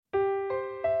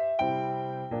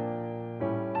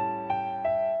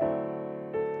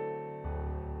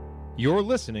You're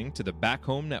listening to the Back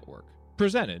Home Network,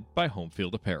 presented by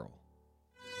Homefield Apparel.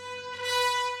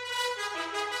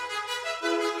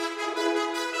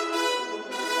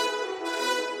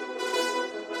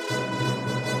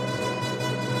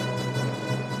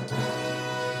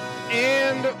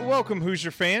 And welcome, Hoosier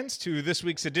fans, to this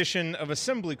week's edition of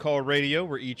Assembly Call Radio,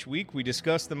 where each week we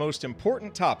discuss the most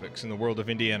important topics in the world of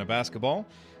Indiana basketball.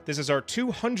 This is our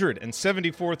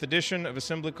 274th edition of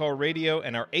Assembly Call Radio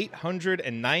and our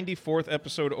 894th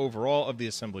episode overall of the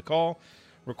Assembly Call,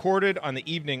 recorded on the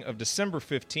evening of December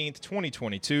 15th,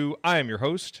 2022. I am your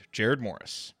host, Jared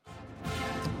Morris.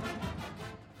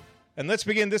 And let's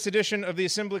begin this edition of the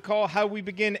Assembly Call how we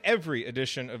begin every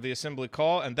edition of the Assembly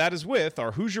Call, and that is with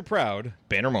our Hoosier Proud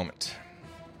banner moment.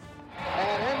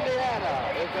 And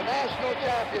Indiana is the national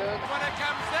champion. When it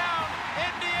comes down,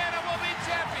 Indiana will be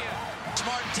champion.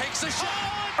 Smart takes the shot.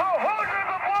 The Hoosiers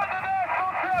have won the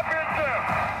national championship.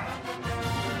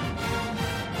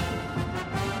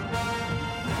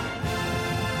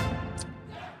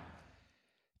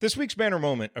 This week's banner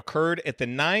moment occurred at the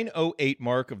 9:08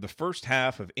 mark of the first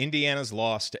half of Indiana's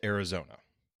loss to Arizona.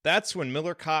 That's when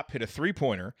Miller Kopp hit a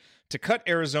three-pointer to cut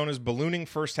Arizona's ballooning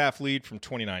first-half lead from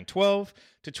 29-12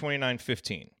 to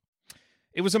 29-15.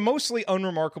 It was a mostly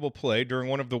unremarkable play during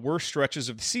one of the worst stretches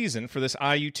of the season for this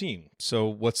IU team, so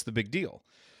what's the big deal?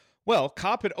 Well,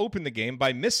 Kopp had opened the game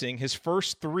by missing his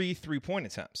first three-point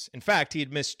attempts. In fact, he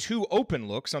had missed two open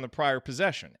looks on the prior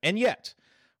possession, and yet,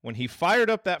 when he fired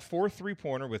up that fourth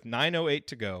three-pointer with 9:08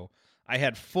 to go, I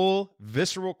had full,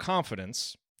 visceral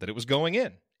confidence that it was going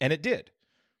in, and it did.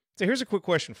 So here's a quick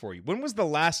question for you. When was the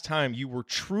last time you were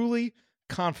truly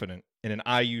confident in an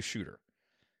IU shooter?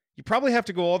 You probably have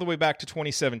to go all the way back to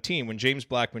 2017 when James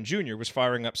Blackman Jr. was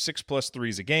firing up 6+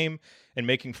 threes a game and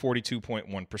making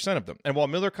 42.1% of them. And while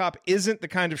Miller Kopp isn't the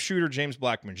kind of shooter James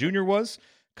Blackman Jr. was,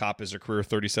 Kopp is a career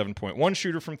 37.1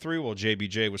 shooter from three, while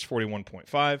JBJ was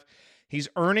 41.5. He's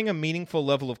earning a meaningful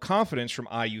level of confidence from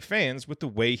IU fans with the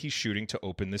way he's shooting to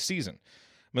open this season.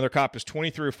 Miller Kopp is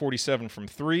 23 of 47 from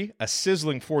three, a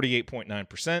sizzling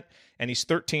 48.9%, and he's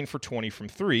 13 for 20 from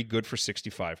three, good for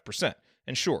 65%.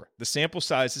 And sure, the sample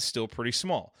size is still pretty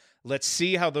small. Let's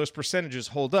see how those percentages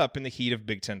hold up in the heat of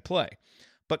Big Ten play.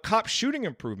 But Kopp's shooting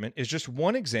improvement is just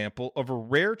one example of a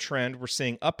rare trend we're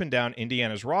seeing up and down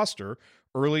Indiana's roster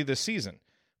early this season.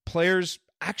 Players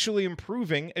actually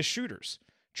improving as shooters.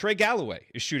 Trey Galloway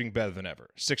is shooting better than ever,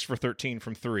 6 for 13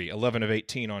 from 3, 11 of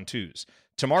 18 on twos.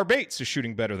 Tamar Bates is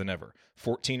shooting better than ever,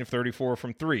 14 of 34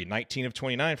 from 3, 19 of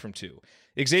 29 from 2.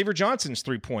 Xavier Johnson's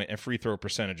three-point and free throw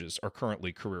percentages are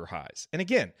currently career highs. And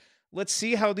again, let's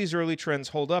see how these early trends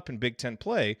hold up in Big Ten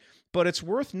play, but it's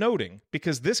worth noting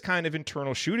because this kind of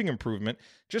internal shooting improvement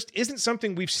just isn't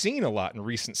something we've seen a lot in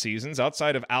recent seasons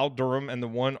outside of Al Durham and the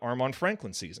one Armon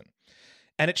Franklin season.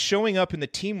 And it's showing up in the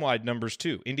team-wide numbers,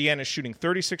 too. Indiana's shooting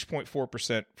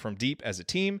 36.4% from deep as a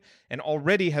team and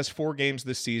already has 4 games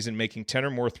this season making 10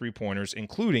 or more three-pointers,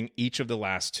 including each of the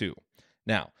last 2.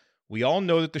 Now, we all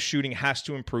know that the shooting has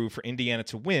to improve for Indiana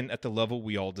to win at the level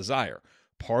we all desire.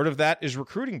 Part of that is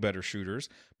recruiting better shooters,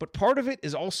 but part of it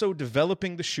is also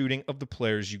developing the shooting of the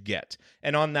players you get.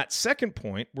 And on that second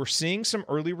point, we're seeing some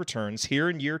early returns here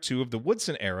in year 2 of the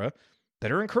Woodson era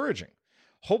that are encouraging.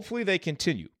 Hopefully they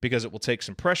continue because it will take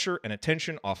some pressure and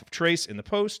attention off of Trace in the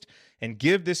post and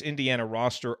give this Indiana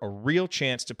roster a real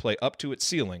chance to play up to its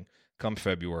ceiling come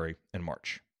February and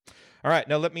March. All right,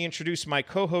 now let me introduce my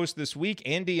co-host this week.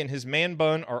 Andy and his man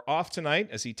bun are off tonight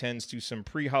as he tends to some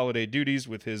pre-holiday duties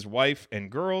with his wife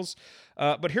and girls.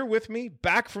 But here with me,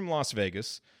 back from Las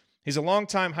Vegas, he's a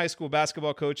longtime high school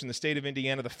basketball coach in the state of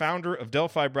Indiana, the founder of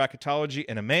Delphi Bracketology,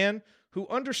 and a man who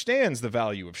understands the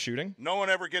value of shooting. No one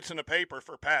ever gets in the paper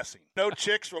for passing. No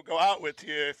chicks will go out with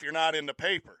you if you're not in the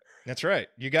paper. That's right.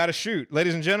 You got to shoot.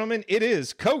 Ladies and gentlemen, it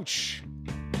is Coach.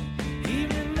 He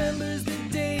remembers the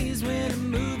days when a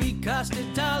movie cost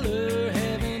 $1.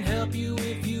 Heaven help you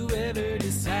if you ever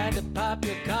decide to pop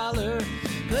your collar.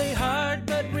 Play hard,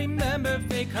 but remember,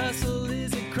 fake hustle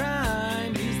is a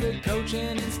crime. He's the coach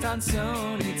and it's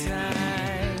Tonsoni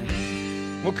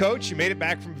time. Well, Coach, you made it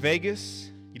back from Vegas.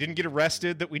 You didn't get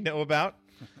arrested that we know about.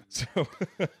 So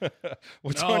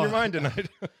what's on your mind tonight?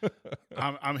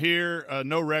 I'm here,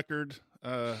 no record,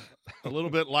 a little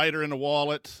bit lighter in the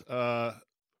wallet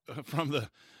from the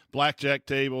blackjack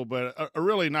table, but a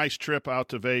really nice trip out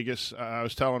to Vegas. I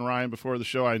was telling Ryan before the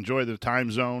show I enjoyed the time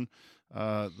zone,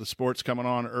 the sports coming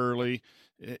on early.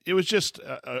 It was just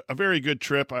a very good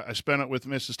trip. I spent it with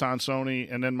Mrs. Tonsoni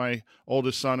and then my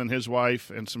oldest son and his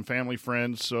wife and some family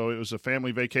friends. So it was a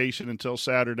family vacation until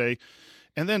Saturday.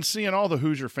 And then seeing all the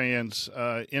Hoosier fans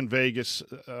in Vegas,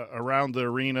 around the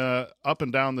arena, up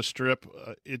and down the strip,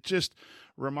 it just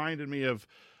reminded me of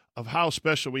how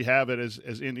special we have it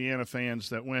as Indiana fans,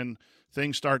 that when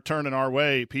things start turning our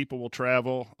way, people will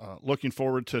travel, looking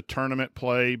forward to tournament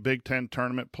play, Big Ten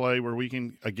tournament play, where we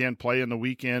can, again, play in the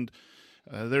weekend.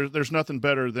 There's nothing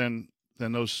better than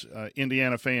those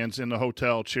Indiana fans in the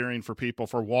hotel cheering for people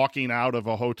for walking out of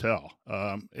a hotel.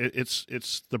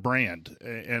 It's the brand,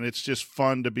 and it's just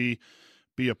fun to be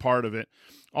a part of it.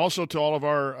 Also, to all of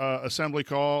our Assembly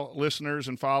Call listeners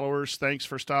and followers, thanks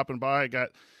for stopping by. I got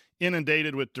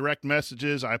inundated with direct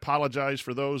messages. I apologize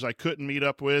for those I couldn't meet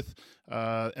up with,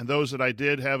 and those that I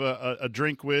did have a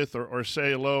drink with or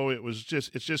say hello. It's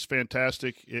just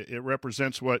fantastic. It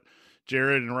represents what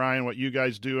Jared and Ryan, what you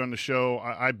guys do on the show.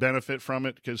 I benefit from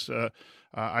it because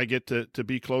I get to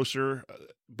be closer,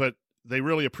 but they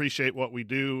really appreciate what we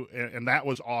do, and that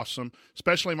was awesome.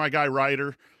 Especially my guy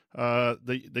Ryder,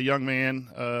 the young man,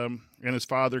 and his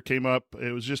father came up.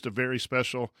 It was just a very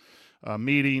special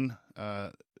meeting.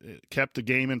 It kept the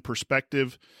game in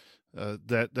perspective,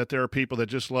 that there are people that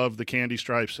just love the candy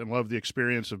stripes and love the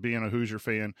experience of being a Hoosier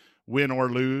fan, win or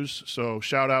lose. So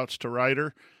shout outs to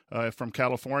Ryder from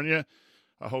California.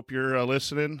 I hope you're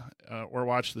listening or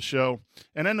watch the show.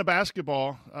 And then the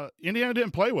basketball, Indiana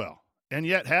didn't play well, and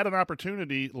yet had an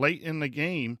opportunity late in the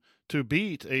game to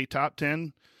beat a top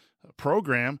 10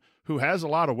 program who has a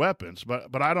lot of weapons.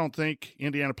 But I don't think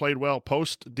Indiana played well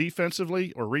post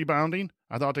defensively or rebounding.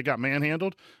 I thought they got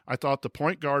manhandled. I thought the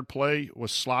point guard play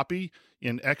was sloppy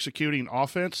in executing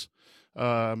offense.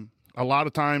 A lot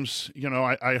of times,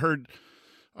 I heard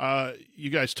you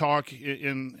guys talk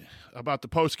about the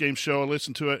post-game show,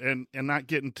 listen to it, and not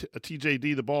getting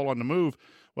TJD the ball on the move.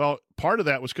 Well, part of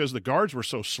that was because the guards were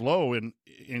so slow in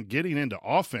getting into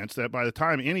offense that by the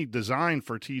time any design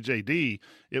for TJD,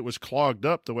 it was clogged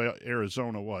up the way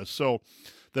Arizona was. So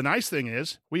the nice thing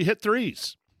is we hit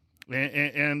threes,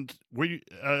 and we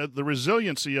the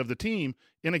resiliency of the team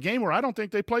in a game where I don't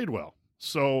think they played well.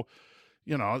 So,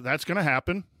 that's going to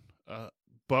happen,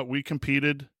 but we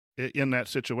competed in that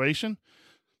situation.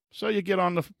 So you get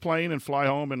on the plane and fly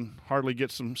home and hardly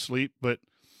get some sleep, but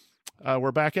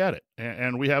we're back at it.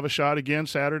 And we have a shot again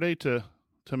Saturday to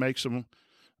make some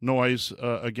noise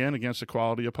again against a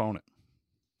quality opponent.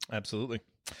 Absolutely.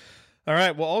 All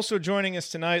right. Well, also joining us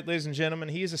tonight, ladies and gentlemen,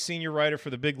 he is a senior writer for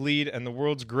The Big Lead and the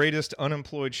world's greatest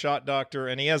unemployed shot doctor,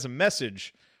 and he has a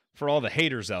message for all the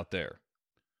haters out there.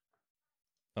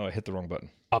 Oh, I hit the wrong button.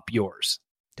 Up yours.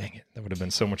 Dang it. That would have been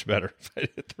so much better if I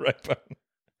hit the right button.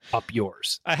 Up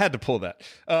yours. I had to pull that.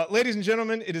 Ladies and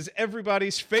gentlemen, it is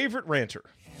everybody's favorite ranter.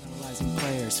 Analyzing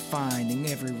players, finding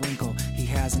every wrinkle. He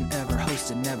hasn't ever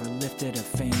hosted, never lifted a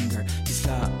finger. He's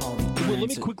got all the Well, let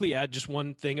me quickly add just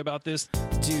one thing about this.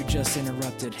 Dude just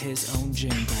interrupted his own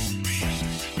jingle.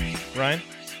 Ryan,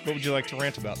 what would you like to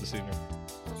rant about this evening?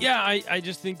 Yeah, I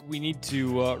just think we need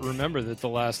to remember that the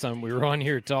last time we were on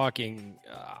here talking,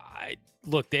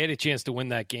 look, they had a chance to win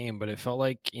that game, but it felt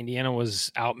like Indiana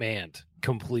was outmanned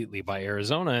completely by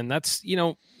Arizona. And that's,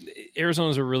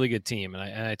 Arizona's a really good team. And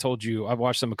I told you, I've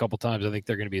watched them a couple times. I think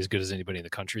they're going to be as good as anybody in the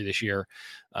country this year.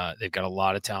 They've got a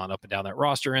lot of talent up and down that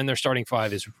roster, and their starting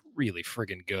five is really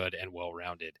friggin' good and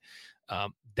well-rounded.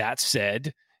 That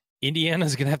said,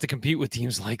 Indiana's going to have to compete with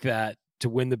teams like that to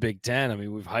win the Big Ten. I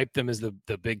mean, we've hyped them as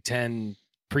the Big Ten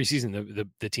preseason,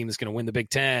 the team that's going to win the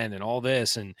Big Ten and all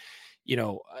this. And,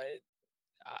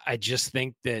 I just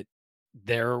think that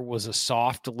there was a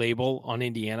soft label on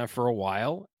Indiana for a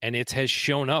while, and it has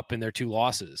shown up in their two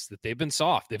losses that they've been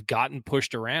soft. They've gotten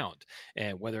pushed around,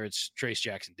 and whether it's Trace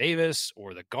Jackson Davis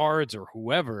or the guards or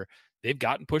whoever, they've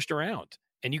gotten pushed around.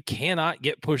 And you cannot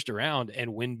get pushed around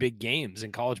and win big games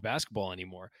in college basketball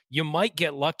anymore. You might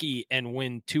get lucky and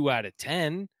win 2 out of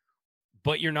 10,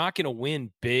 but you're not going to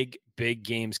win big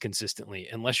games consistently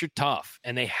unless you're tough,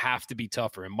 and they have to be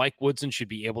tougher. And Mike Woodson should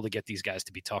be able to get these guys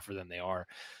to be tougher than they are.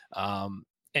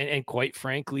 And quite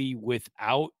frankly,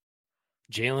 without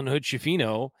Jalen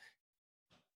Hood-Schifino,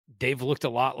 they've looked a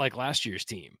lot like last year's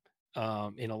team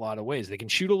in a lot of ways. They can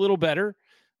shoot a little better,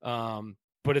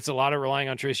 but it's a lot of relying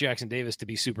on Trace Jackson Davis to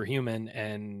be superhuman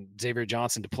and Xavier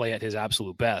Johnson to play at his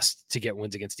absolute best to get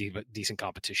wins against decent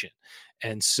competition.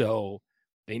 And so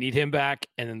they need him back,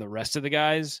 and then the rest of the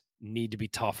guys need to be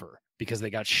tougher because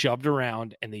they got shoved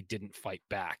around and they didn't fight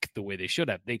back the way they should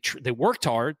have. They worked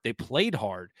hard, they played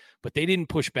hard, but they didn't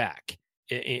push back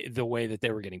the way that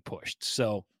they were getting pushed.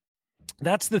 So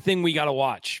that's the thing we got to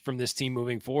watch from this team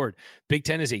moving forward. Big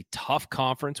Ten is a tough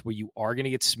conference where you are going to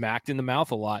get smacked in the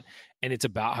mouth a lot, And it's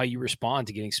about how you respond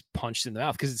to getting punched in the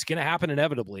mouth, because it's going to happen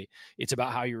inevitably. It's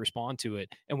about how you respond to it.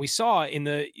 And we saw in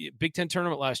the Big Ten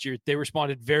tournament last year, they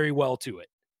responded very well to it.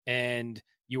 And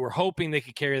you were hoping they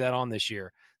could carry that on this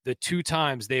year. The 2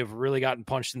 times they have really gotten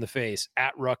punched in the face,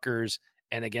 at Rutgers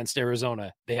and against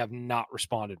Arizona, they have not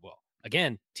responded well.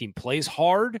 Again, team plays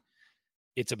hard.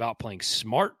 It's about playing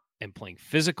smart and playing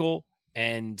physical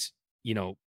and,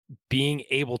 being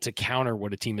able to counter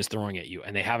what a team is throwing at you.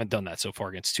 And they haven't done that so far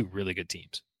against 2 really good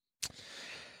teams.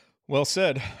 Well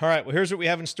said. All right, well, here's what we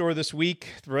have in store this week.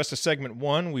 The rest of segment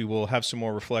 1, we will have some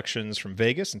more reflections from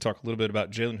Vegas and talk a little bit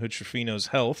about Jalen Hood-Schifino's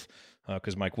health,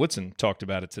 because Mike Woodson talked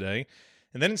about it today.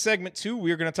 And then in segment 2,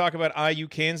 we are going to talk about IU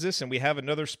Kansas, and we have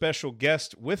another special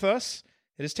guest with us.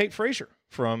 It is Tate Frazier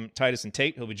from Titus and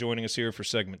Tate. He'll be joining us here for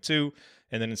segment 2.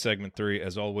 And then in segment 3,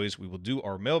 as always, we will do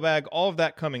our mailbag. All of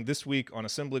that coming this week on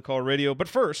Assembly Call Radio. But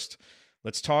first,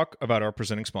 let's talk about our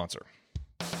presenting sponsor.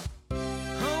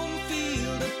 Home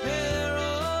field apparel,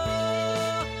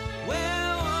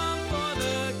 wear one for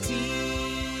the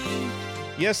team.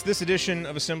 Yes, this edition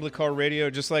of Assembly Call Radio,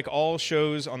 just like all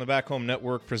shows on the Back Home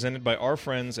Network, presented by our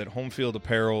friends at Home Field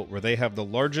Apparel, where they have the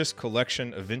largest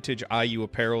collection of vintage IU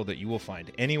apparel that you will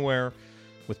find anywhere,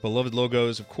 with beloved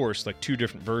logos, of course, like 2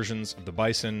 different versions of the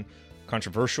Bison,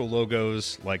 controversial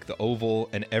logos like the Oval,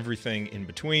 and everything in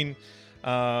between.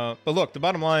 But look, the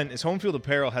bottom line is Home Field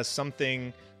Apparel has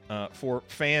something for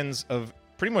fans of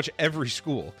pretty much every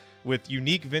school, with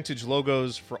unique vintage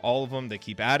logos for all of them. They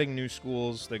keep adding new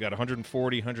schools. They got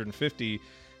 140, 150. And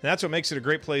that's what makes it a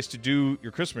great place to do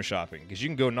your Christmas shopping, because you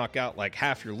can go knock out like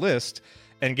half your list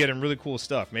and get them really cool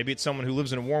stuff. Maybe it's someone who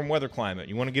lives in a warm weather climate.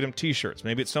 You want to get them t-shirts.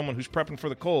 Maybe it's someone who's prepping for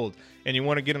the cold, and you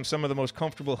want to get them some of the most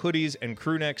comfortable hoodies and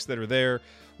crew necks that are there.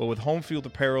 Well, with Home Field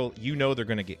Apparel, you know they're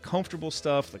going to get comfortable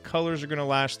stuff. The colors are going to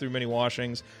last through many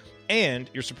washings, and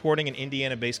you're supporting an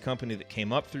Indiana-based company that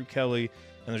came up through Kelly,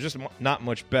 and there's just not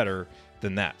much better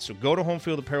than that. So go to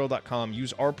homefieldapparel.com,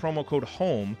 use our promo code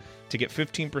HOME to get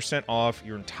 15% off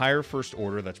your entire first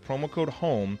order. That's promo code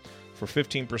HOME for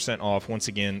 15% off. Once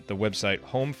again, the website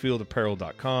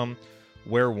homefieldapparel.com.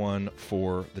 Wear one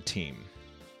for the team.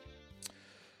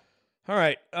 All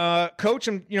right, Coach.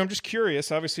 I'm just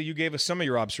curious. Obviously, you gave us some of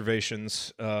your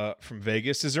observations from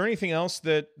Vegas. Is there anything else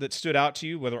that stood out to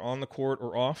you, whether on the court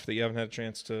or off, that you haven't had a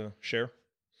chance to share?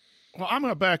 Well, I'm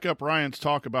going to back up Ryan's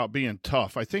talk about being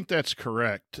tough. I think that's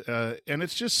correct, and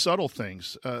it's just subtle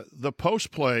things. The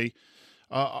post play,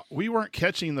 we weren't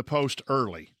catching the post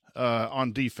early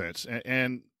on defense,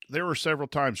 and there were several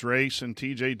times Race and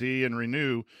TJD and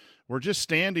Renew were just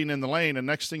standing in the lane, and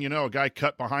next thing you know, a guy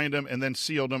cut behind him and then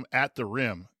sealed him at the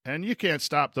rim. And you can't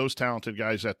stop those talented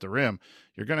guys at the rim.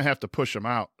 You're going to have to push them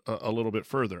out a little bit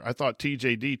further. I thought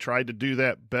TJD tried to do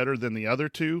that better than the other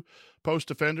 2 post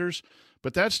defenders,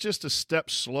 but that's just a step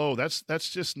slow. That's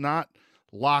just not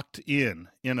locked in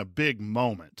a big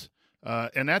moment.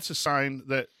 And that's a sign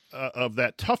that of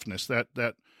that toughness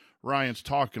that Ryan's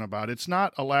talking about. It's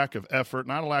not a lack of effort,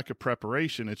 not a lack of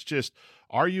preparation. It's just,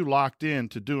 are you locked in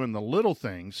to doing the little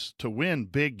things to win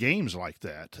big games like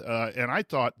that? And I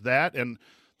thought that, and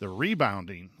the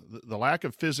rebounding, the lack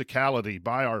of physicality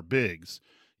by our bigs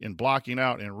in blocking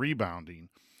out and rebounding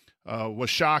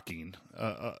was shocking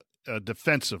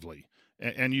defensively.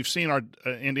 And you've seen our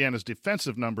Indiana's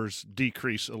defensive numbers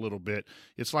decrease a little bit.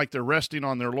 It's like they're resting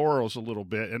on their laurels a little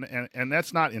bit, and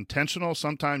that's not intentional.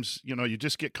 Sometimes, you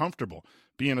just get comfortable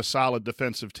being a solid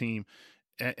defensive team,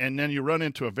 and then you run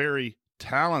into a very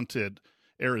talented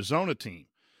Arizona team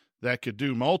that could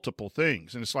do multiple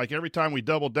things. And it's like every time we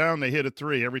doubled down, they hit a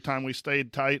 3. Every time we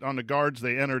stayed tight on the guards,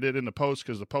 they entered it in the post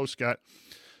because the post got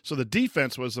 – so the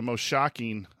defense was the most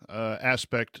shocking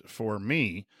aspect for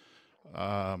me.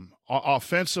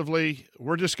 Offensively,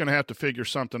 we're just going to have to figure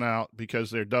something out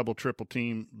because they're double, triple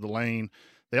team the lane.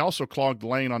 They also clogged the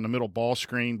lane on the middle ball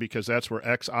screen because that's where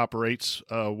X operates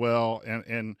well.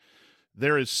 And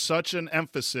there is such an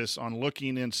emphasis on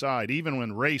looking inside. Even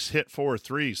when Race hit 4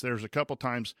 threes, there's a couple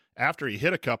times after he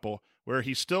hit a couple where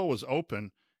he still was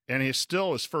open, and his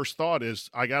first thought is,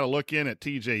 I got to look in at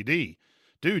TJD.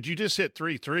 Dude, you just hit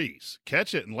 3 threes.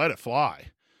 Catch it and let it fly.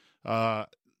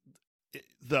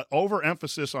 The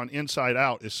overemphasis on inside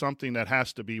out is something that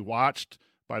has to be watched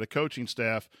by the coaching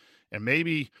staff. And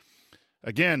maybe,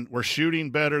 again, we're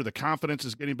shooting better. The confidence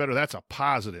is getting better. That's a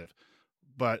positive.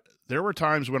 But there were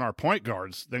times when our point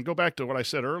guards, then go back to what I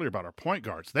said earlier about our point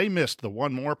guards, they missed the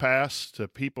one more pass to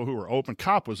people who were open.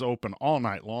 Kopp was open all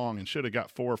night long and should have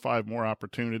got 4 or 5 more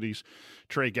opportunities.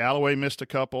 Trey Galloway missed a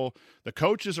couple. The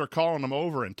coaches are calling them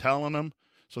over and telling them.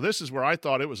 So this is where I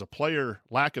thought it was a player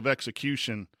lack of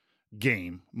execution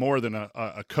game more than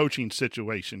a coaching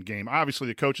situation game. Obviously,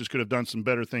 the coaches could have done some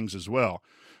better things as well,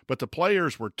 but the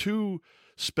players were too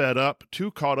sped up, too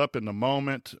caught up in the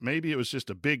moment. Maybe it was just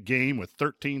a big game with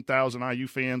 13,000 IU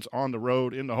fans on the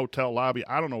road in the hotel lobby.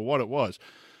 I don't know what it was,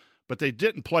 but they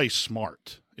didn't play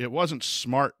smart. It wasn't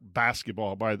smart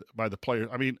basketball by the players.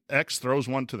 I mean, X throws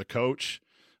one to the coach.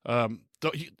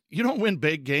 You don't win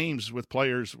big games with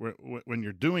players when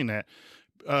you're doing that.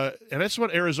 And that's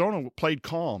what Arizona played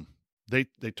calm. They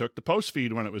took the post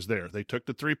feed when it was there. They took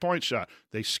the 3-point shot.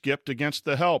 They skipped against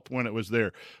the help when it was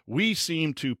there. We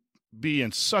seem to be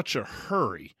in such a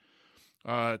hurry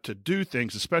to do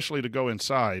things, especially to go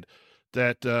inside,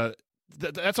 that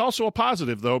that's also a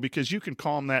positive, though, because you can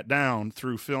calm that down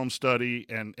through film study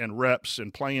and reps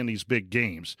and playing these big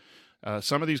games.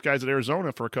 Some of these guys at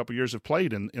Arizona for a couple of years have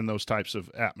played in those types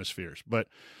of atmospheres. But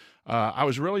I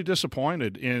was really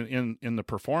disappointed in the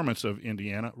performance of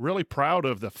Indiana, really proud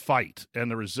of the fight and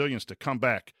the resilience to come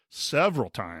back several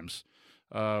times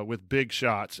with big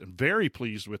shots, and very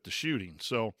pleased with the shooting.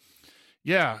 So,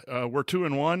 yeah, we're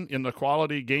 2-1 in the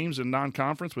quality games in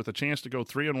non-conference with a chance to go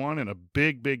 3-1 in a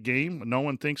big, big game. No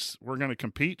one thinks we're going to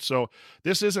compete. So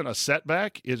this isn't a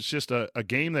setback. It's just a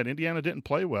game that Indiana didn't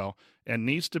play well and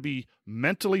needs to be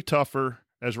mentally tougher,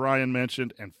 as Ryan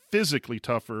mentioned, and physically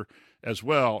tougher as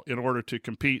well in order to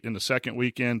compete in the second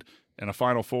weekend and a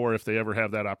Final Four if they ever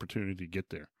have that opportunity to get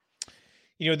there.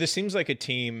 You know, this seems like a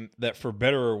team that, for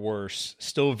better or worse,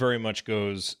 still very much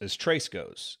goes as Trace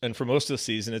goes. And for most of the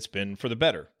season, it's been for the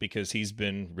better, because he's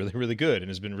been really, really good and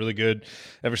has been really good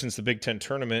ever since the Big Ten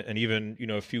tournament, and even,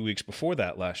 a few weeks before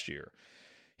that last year.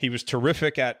 He was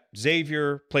terrific at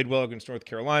Xavier, played well against North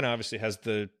Carolina, obviously has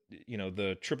the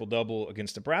triple-double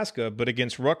against Nebraska, but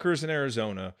against Rutgers and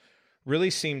Arizona really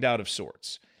seemed out of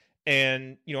sorts.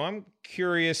 And, I'm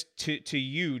curious to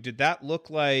you, did that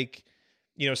look like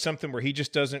something where he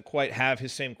just doesn't quite have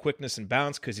his same quickness and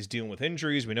bounce because he's dealing with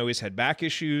injuries? We know he's had back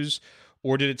issues.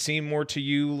 Or did it seem more to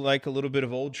you like a little bit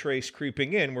of old Trace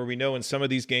creeping in, where we know in some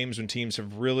of these games when teams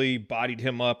have really bodied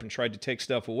him up and tried to take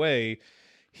stuff away,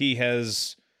 he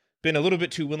has been a little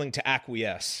bit too willing to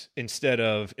acquiesce instead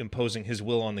of imposing his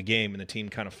will on the game, and the team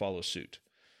kind of follows suit?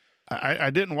 I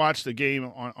didn't watch the game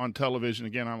on television.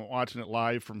 Again, I'm watching it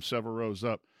live from several rows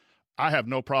up. I have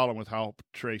no problem with how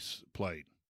Trace played.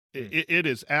 It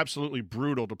is absolutely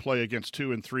brutal to play against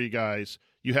 2 and 3 guys.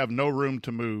 You have no room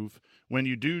to move. When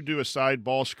you do a side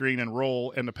ball screen and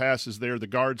roll and the pass is there, the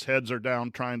guards' heads are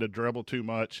down trying to dribble too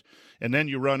much, and then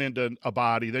you run into a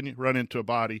body,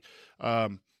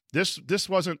 This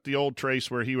wasn't the old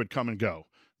Trace where he would come and go.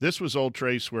 This was old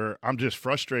Trace where I'm just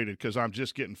frustrated because I'm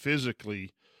just getting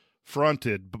physically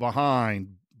fronted,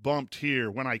 behind, bumped here.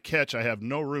 When I catch, I have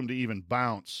no room to even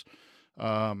bounce.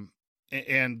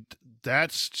 And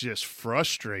that's just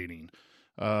frustrating.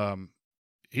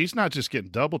 He's not just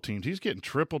getting double teamed, he's getting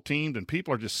triple teamed, and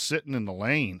people are just sitting in the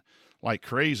lane like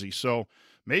crazy. So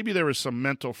maybe there was some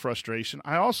mental frustration.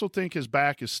 I also think his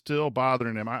back is still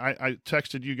bothering him. I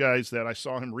texted you guys that I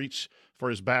saw him reach for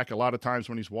his back a lot of times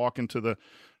when he's walking to the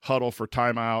huddle for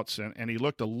timeouts, and he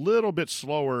looked a little bit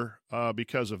slower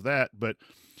because of that. But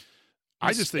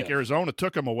I just think Arizona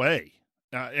took him away.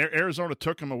 Arizona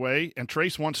took him away, and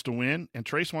Trace wants to win, and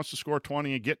Trace wants to score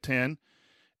 20 and get 10,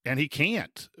 and he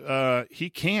can't. He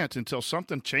can't until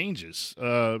something changes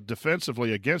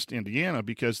defensively against Indiana,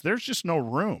 because there's just no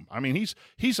room. I mean,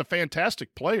 he's a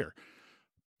fantastic player,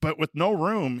 but with no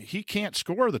room, he can't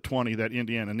score the 20 that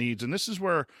Indiana needs. And this is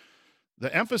where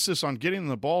the emphasis on getting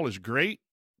the ball is great,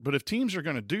 but if teams are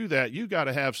going to do that, you got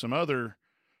to have some other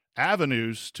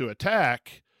avenues to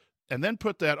attack, and then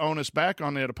put that onus back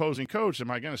on that opposing coach.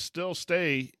 Am I going to still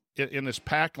stay in this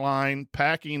pack line,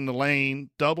 packing the lane,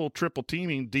 double, triple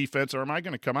teaming defense, or am I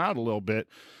going to come out a little bit?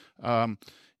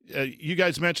 You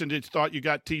guys mentioned you thought you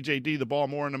got TJD the ball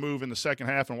more in the move in the second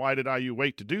half, and why did IU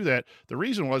wait to do that? The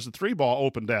reason was the 3-ball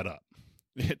opened that up.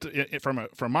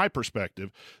 From my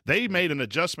perspective, they made an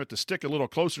adjustment to stick a little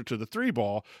closer to the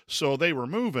 3-ball, so they were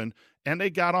moving, and they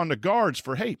got on the guards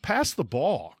for, hey, pass the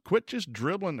ball. Quit just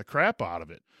dribbling the crap out of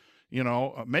it.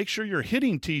 Make sure you're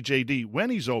hitting TJD when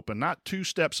he's open, not 2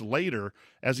 steps later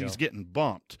as he's getting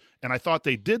bumped. And I thought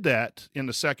they did that in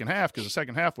the second half, because the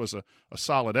second half was a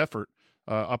solid effort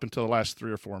up until the last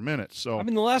 3 or 4 minutes. So I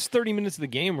mean, the last 30 minutes of the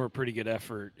game were a pretty good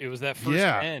effort. It was that first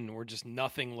 10 where just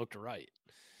nothing looked right.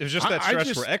 It was just that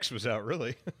stretch where X was out,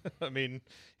 really. I mean,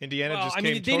 Indiana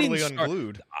came totally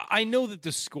unglued. I know that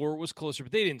the score was closer,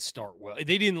 but they didn't start well. It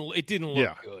didn't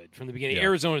look good from the beginning. Yeah.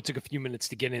 Arizona took a few minutes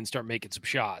to get in and start making some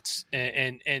shots,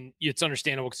 and it's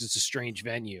understandable because it's a strange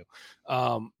venue.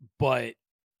 But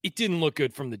it didn't look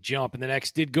good from the jump, and the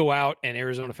X did go out, and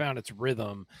Arizona found its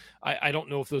rhythm. I don't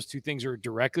know if those two things are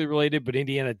directly related, but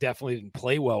Indiana definitely didn't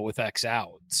play well with X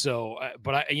out. So,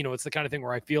 it's the kind of thing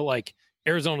where I feel like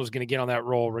Arizona was going to get on that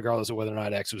roll regardless of whether or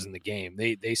not X was in the game.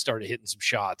 They started hitting some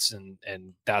shots,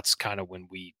 and that's kind of when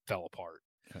we fell apart.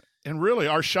 And really,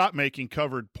 our shot making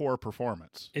covered poor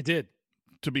performance. It did,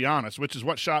 to be honest, which is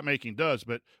what shot making does.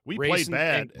 But we played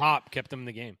bad. And Pop kept them in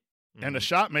the game. And the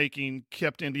shot making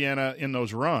kept Indiana in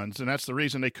those runs, and that's the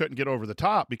reason they couldn't get over the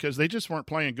top, because they just weren't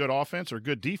playing good offense or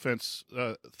good defense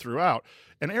throughout.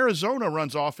 And Arizona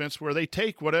runs offense where they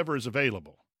take whatever is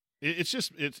available.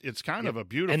 It's kind of a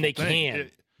beautiful and they thing.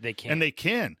 They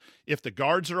can. If the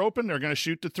guards are open, they're going to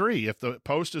shoot the three. If the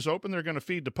post is open, they're going to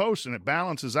feed the post, and it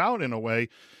balances out in a way.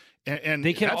 And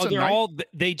they can.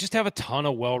 They just have a ton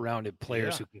of well-rounded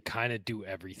players who can kind of do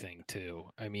everything too.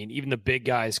 I mean, even the big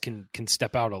guys can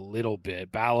step out a little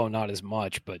bit. Ballo not as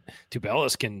much, but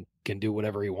Tubelis can do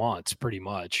whatever he wants pretty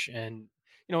much. And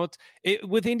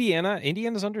with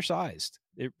Indiana's undersized.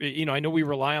 I know we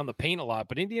rely on the paint a lot,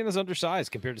 but Indiana's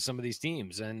undersized compared to some of these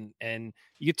teams. And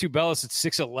you get Tubelis at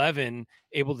 6'11",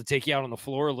 able to take you out on the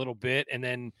floor a little bit, and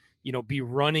then be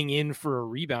running in for a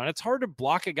rebound. It's hard to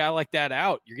block a guy like that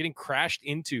out. You're getting crashed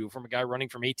into from a guy running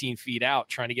from 18 feet out,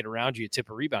 trying to get around you,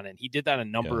 tip a rebound. And he did that a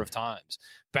number of times.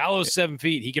 Ballo's 7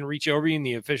 feet. He can reach over you and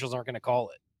the officials aren't going to call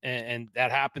it. And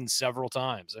that happens several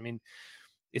times. I mean,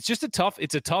 it's a tough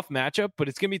matchup, but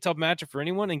it's going to be a tough matchup for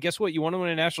anyone. And guess what? You want to win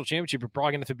a national championship, you're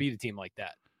probably going to have to beat a team like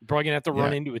that. You're probably going to have to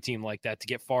run into a team like that to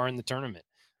get far in the tournament.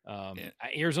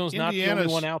 Arizona's not the only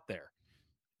one out there.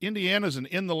 Indiana's an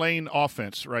in-the-lane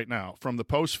offense right now, from the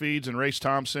post feeds and Race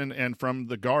Thompson, and from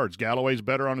the guards. Galloway's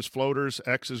better on his floaters.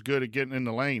 X is good at getting in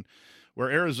the lane,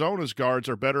 where Arizona's guards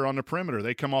are better on the perimeter.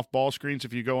 They come off ball screens.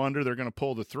 If you go under, they're going to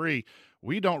pull the three.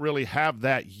 We don't really have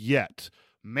that yet.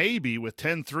 Maybe with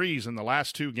 10 threes in the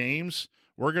last two games,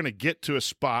 we're going to get to a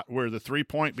spot where the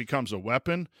three-point becomes a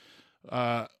weapon.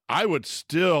 I would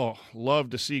still love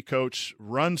to see Coach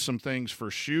run some things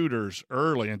for shooters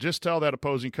early and just tell that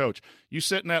opposing coach, you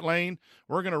sit in that lane,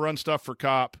 we're going to run stuff for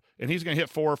Kopp, and he's going to hit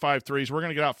 4 or 5 threes. We're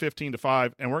going to get out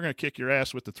 15-5, and we're going to kick your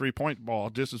ass with the three-point ball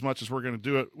just as much as we're going to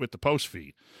do it with the post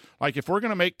feed. Like, if we're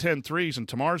going to make 10 threes and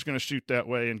Tamar's going to shoot that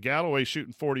way and Galloway's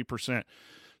shooting 40%,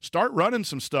 start running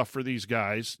some stuff for these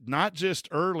guys, not just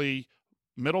early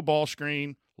middle ball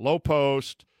screen, low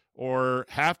post, or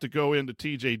have to go into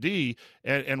TJD.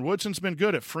 And Woodson's been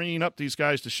good at freeing up these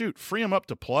guys to shoot. Free them up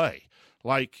to play,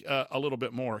 like a little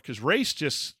bit more, because Race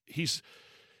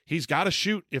he's got to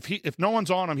shoot. If no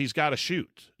one's on him, he's got to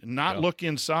shoot, not look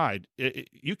inside.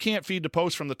 You can't feed the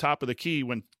post from the top of the key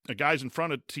when a guy's in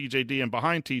front of TJD and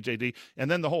behind TJD,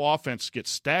 and then the whole offense gets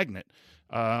stagnant.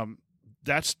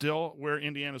 That's still where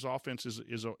Indiana's offense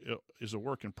is a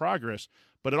work in progress,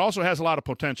 but it also has a lot of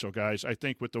potential, guys. I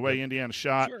think with the way Indiana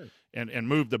shot and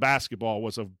moved the basketball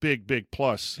was a big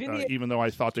plus, even though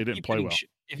I thought they didn't play well.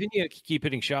 If Indiana can keep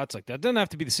hitting shots like that, it doesn't have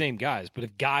to be the same guys, but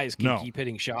if guys can keep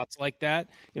hitting shots like that,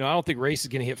 I don't think Race is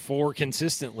going to hit 4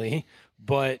 consistently,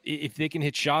 but if they can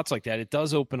hit shots like that, it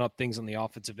does open up things on the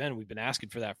offensive end. We've been asking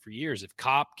for that for years. If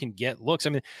Kopp can get looks, I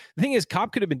mean, the thing is,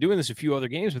 Kopp could have been doing this a few other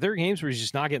games, but there are games where he's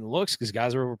just not getting looks because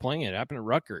guys are overplaying it. It happened at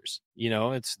Rutgers.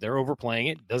 They're overplaying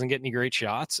it. Doesn't get any great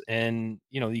shots, and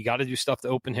you got to do stuff to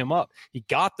open him up. He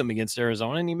got them against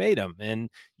Arizona, and he made them. And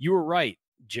you were right,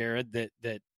 Jared,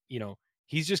 that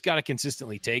he's just got to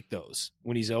consistently take those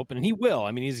when he's open, and he will.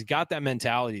 I mean, he's got that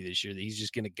mentality this year that he's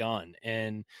just going to gun,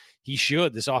 and he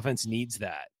should. This offense needs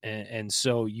that, and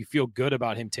so you feel good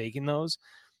about him taking those.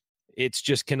 It's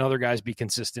just, can other guys be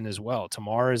consistent as well?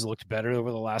 Tamar has looked better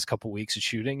over the last couple of weeks of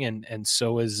shooting, and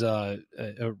so is a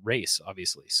Race,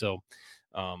 obviously. So,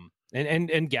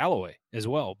 and Galloway as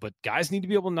well. But guys need to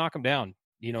be able to knock them down.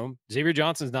 Xavier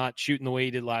Johnson's not shooting the way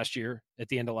he did last year at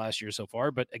the end of last year so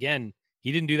far, but again,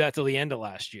 he didn't do that till the end of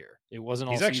last year. It wasn't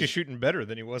all. He's actually shooting better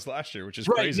than he was last year, which is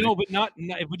right, crazy. No, but not.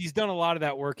 But he's done a lot of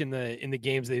that work in the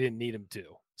games they didn't need him to.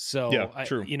 So yeah,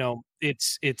 true.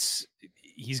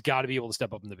 He's got to be able to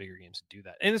step up in the bigger games and do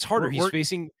that. And it's harder. He's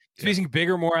facing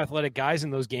bigger, more athletic guys in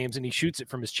those games, and he shoots it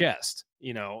from his chest.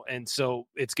 And so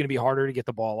it's going to be harder to get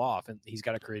the ball off, and he's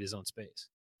got to create his own space.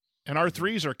 And our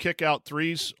threes are kick out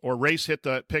threes, or Race hit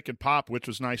the pick and pop, which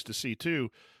was nice to see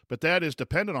too. But that is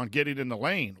dependent on getting in the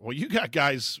lane. Well, you got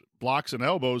guys blocks and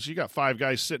elbows. You got 5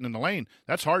 guys sitting in the lane.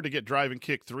 That's hard to get drive and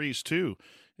kick threes too.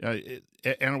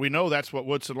 And we know that's what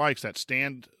Woodson likes, that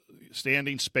standing,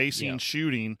 spacing,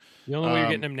 shooting. The only way you're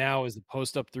getting them now is the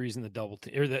post up threes and the double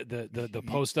team, or the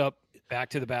post up back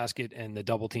to the basket, and the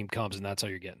double team comes, and that's how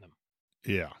you're getting them.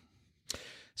 Yeah.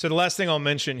 So the last thing I'll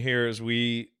mention here as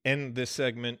we end this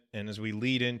segment and as we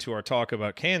lead into our talk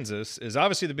about Kansas is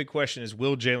obviously the big question is,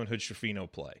 will Jalen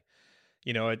Hood-Schifino play?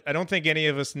 You know, I don't think any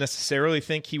of us necessarily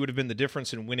think he would have been the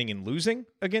difference in winning and losing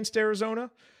against Arizona,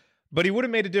 but he would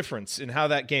have made a difference in how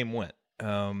that game went.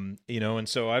 You know, and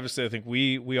so obviously I think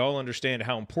we all understand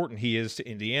how important he is to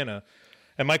Indiana.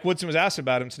 And Mike Woodson was asked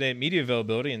about him today at media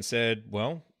availability and said,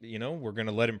 well, you know, we're going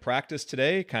to let him practice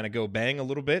today, kind of go bang a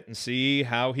little bit and see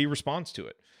how he responds to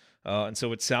it. And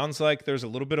so it sounds like there's a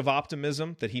little bit of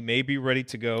optimism that he may be ready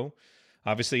to go.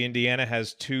 Obviously, Indiana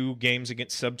has 2 games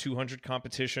against sub-200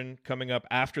 competition coming up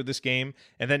after this game,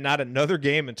 and then not another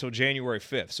game until January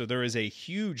 5th. So there is a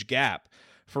huge gap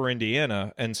for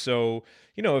Indiana. And so,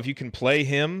 you know, if you can play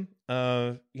him,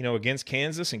 you know, against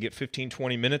Kansas and get 15,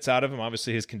 20 minutes out of him,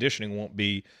 obviously his conditioning won't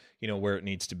be, you know, where it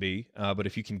needs to be. But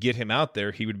if you can get him out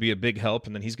there, he would be a big help.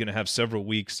 And then he's going to have several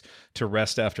weeks to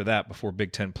rest after that before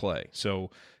Big Ten play.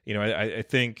 So, you know, I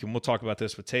think, and we'll talk about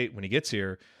this with Tate when he gets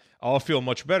here, I'll feel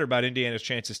much better about Indiana's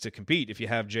chances to compete if you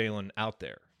have Jalen out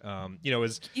there. You know,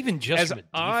 as even just as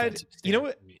odd, you know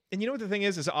what, and you know what the thing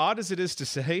is, as odd as it is to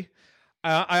say,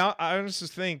 I honestly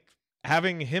think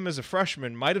having him as a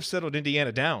freshman might have settled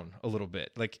Indiana down a little bit.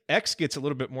 Like X gets a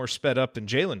little bit more sped up than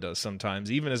Jalen does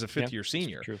sometimes, even as a fifth-year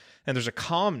senior. And there's a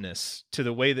calmness to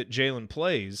the way that Jalen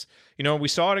plays. You know, we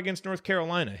saw it against North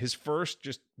Carolina, his first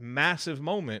just massive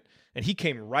moment, and he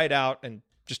came right out and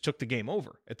just took the game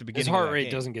over at the beginning. His heart of that rate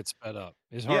game. doesn't get sped up.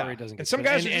 His heart rate doesn't get and some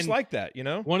guys are just like that, you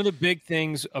know? One of the big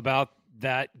things about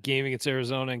that game against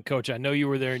Arizona, and Coach, I know you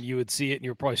were there and you would see it and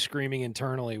you were probably screaming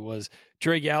internally, was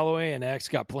Trey Galloway and X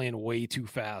got playing way too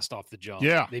fast off the jump.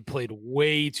 Yeah. They played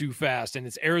way too fast, and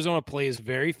it's Arizona plays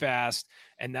very fast,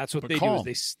 and that's what they do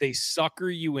is they sucker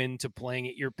you into playing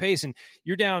at your pace. And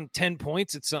you're down 10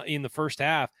 points in the first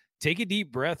half. Take a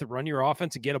deep breath, run your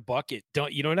offense, and get a bucket.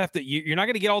 You're not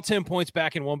going to get all 10 points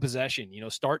back in one possession. You know,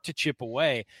 start to chip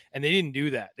away. And they didn't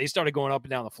do that. They started going up and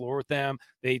down the floor with them.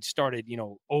 They started, you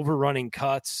know, overrunning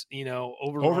cuts, you know,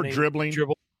 over dribbling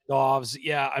offs.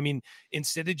 Yeah. I mean,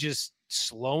 instead of just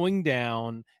slowing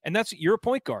down, and you're a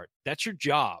point guard. That's your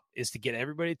job, is to get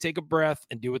everybody to take a breath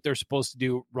and do what they're supposed to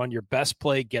do. Run your best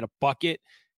play, get a bucket.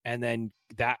 And then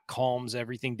that calms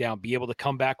everything down. Be able to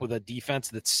come back with a defense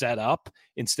that's set up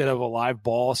instead of a live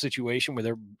ball situation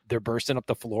where they're bursting up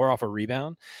the floor off a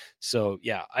rebound. So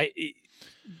yeah,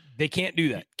 they can't do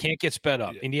that. Can't get sped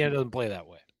up. Indiana doesn't play that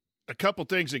way. A couple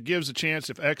things it gives a chance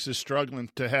if X is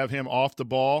struggling to have him off the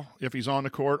ball if he's on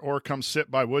the court, or come sit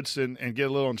by Woodson and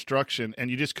get a little instruction. And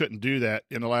you just couldn't do that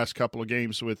in the last couple of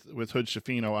games with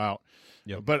Hood-Schifino out.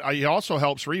 Yep. But he also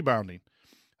helps rebounding.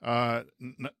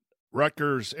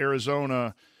 Rutgers,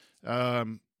 Arizona,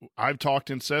 I've talked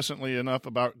incessantly enough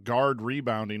about guard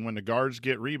rebounding when the guards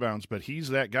get rebounds, but he's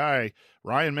that guy.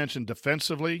 Ryan mentioned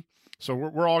defensively, so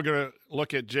we're all going to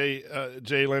look at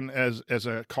Jalen as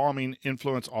a calming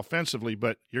influence offensively,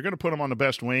 but you're going to put him on the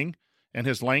best wing, and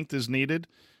his length is needed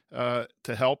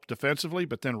to help defensively,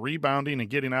 but then rebounding and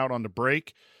getting out on the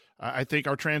break, I think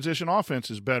our transition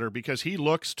offense is better because he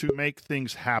looks to make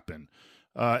things happen.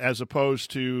 As opposed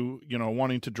to, you know,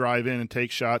 wanting to drive in and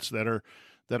take shots that are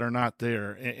not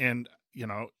there. And you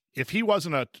know, if he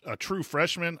wasn't a true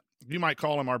freshman, you might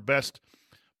call him our best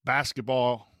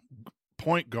basketball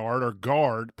point guard or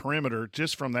guard perimeter,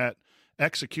 just from that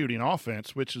executing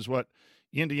offense, which is what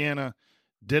Indiana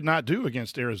did not do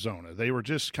against Arizona. They were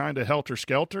just kind of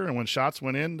helter-skelter, and when shots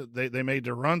went in, they made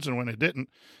their runs, and when it didn't,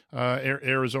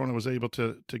 Arizona was able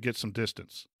to get some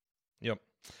distance. Yep.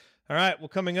 All right, well,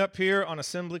 coming up here on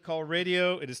Assembly Call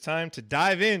Radio, it is time to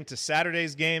dive into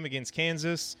Saturday's game against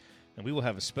Kansas, and we will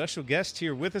have a special guest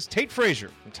here with us, Tate Frazier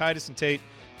from Titus and Tate,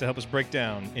 to help us break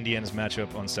down Indiana's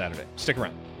matchup on Saturday. Stick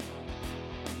around.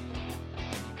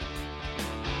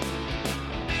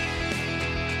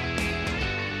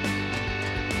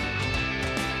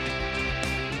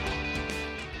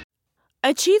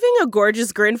 Achieving a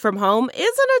gorgeous grin from home isn't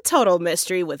a total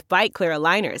mystery with Bite Clear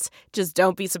aligners. Just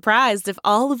don't be surprised if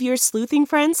all of your sleuthing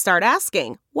friends start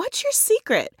asking, "What's your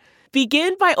secret?"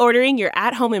 Begin by ordering your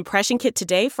at-home impression kit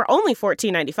today for only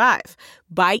 $14.95.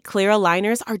 Bite Clear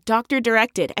aligners are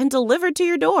doctor-directed and delivered to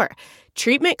your door.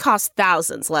 Treatment costs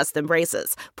thousands less than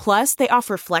braces. Plus, they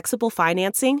offer flexible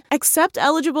financing, accept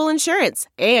eligible insurance,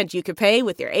 and you can pay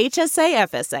with your HSA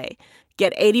FSA.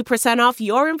 Get 80% off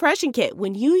your impression kit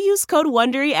when you use code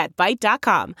WONDERY at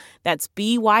Byte.com. That's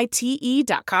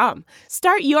BYTE.com.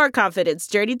 Start your confidence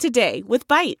journey today with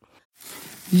Byte.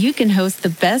 You can host the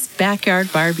best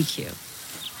backyard barbecue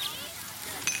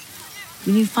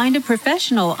when you find a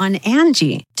professional on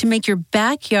Angie to make your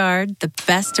backyard the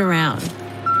best around.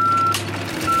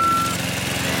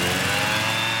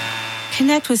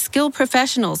 Connect with skilled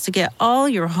professionals to get all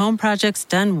your home projects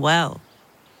done well.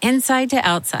 Inside to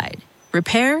outside,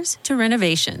 repairs to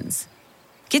renovations.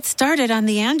 Get started on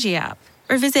the Angie app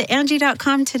or visit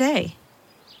Angie.com today.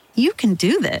 You can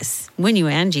do this when you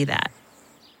Angie that.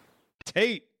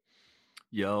 Tate,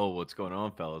 Yo, what's going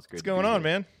on, fellas? what's going on,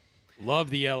 man?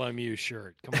 Love the LMU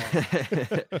shirt. Come on.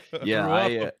 Yeah, Grew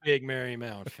up a big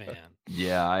Marymount fan.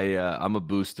 Yeah, I'm a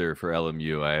booster for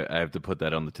LMU. I have to put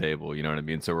that on the table. You know what I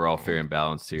mean? So we're all fair and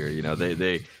balanced here. You know,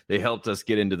 they helped us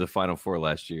get into the Final Four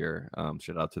last year.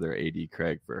 Shout out to their AD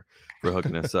Craig for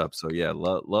hooking us up. So yeah,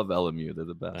 love LMU. They're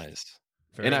the best.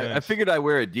 Nice. And I figured I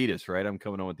wear Adidas, right? I'm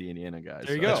coming on with the Indiana guys.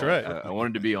 There you so go. That's right. I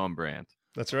wanted to be on brand.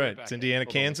 That's right. It's Indiana,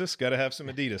 Kansas. Got to have some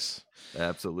Adidas.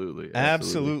 Absolutely.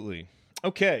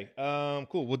 Okay,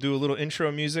 cool. We'll do a little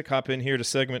intro music, hop in here to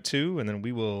segment 2, and then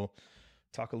we will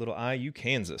talk a little IU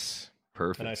Kansas.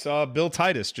 Perfect. And I saw Bill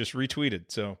Titus just retweeted.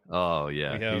 So, oh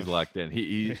yeah, he's locked in.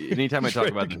 He anytime I talk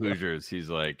about the Hoosiers, he's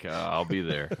like, "I'll be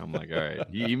there." I'm like, "All right."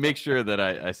 You make sure that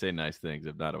I say nice things.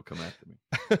 If not, he'll come after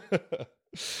me.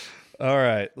 All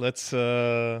right, let's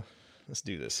do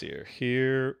this here.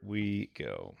 Here we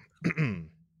go.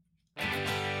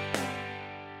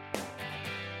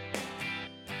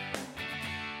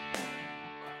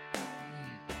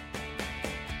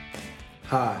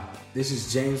 Hi, this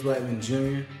is James Blackman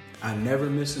Jr. I never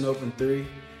miss an open three,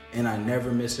 and I never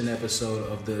miss an episode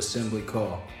of the Assembly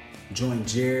Call. Join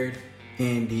Jared,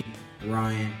 Andy,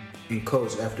 Ryan, and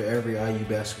Coach after every IU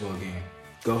basketball game.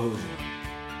 Go Hoosiers.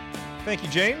 Thank you,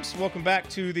 James. Welcome back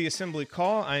to the Assembly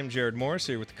Call. I'm Jared Morris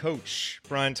here with Coach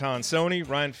Brian Tonsoni,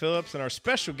 Ryan Phillips, and our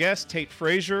special guest, Tate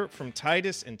Frazier from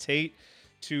Titus and Tate,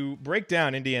 to break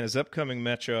down Indiana's upcoming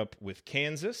matchup with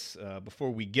Kansas.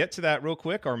 Before we get to that real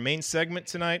quick, our main segment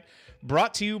tonight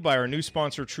brought to you by our new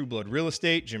sponsor, Trueblood Real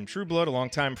Estate. Jim Trueblood, a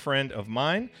longtime friend of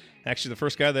mine, actually the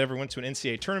first guy that I ever went to an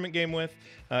NCAA tournament game with.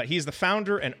 He's the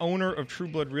founder and owner of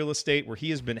Trueblood Real Estate, where he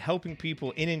has been helping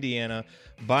people in Indiana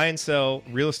buy and sell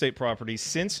real estate properties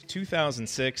since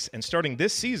 2006. And starting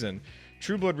this season,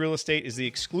 Trueblood Real Estate is the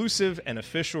exclusive and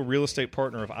official real estate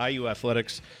partner of IU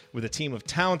Athletics, with a team of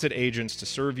talented agents to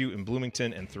serve you in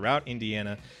Bloomington and throughout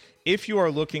Indiana. If you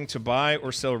are looking to buy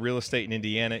or sell real estate in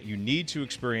Indiana, you need to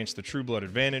experience the Trueblood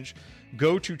advantage.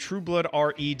 Go to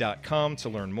truebloodre.com to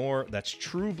learn more. That's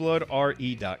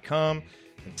truebloodre.com,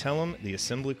 and tell them the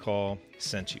Assembly Call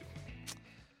sent you.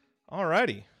 All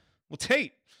righty. Well,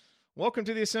 Tate, welcome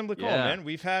to the Assembly Call, man.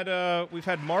 We've had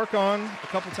Mark on a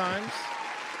couple times.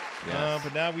 Yes.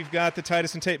 But now we've got the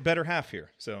Titus and Tate better half here,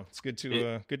 so it's good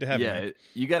to have you. Yeah,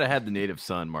 you got to have the native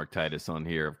son, Mark Titus, on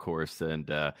here, of course. And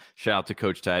shout out to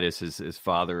Coach Titus, his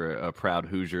father, a proud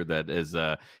Hoosier that has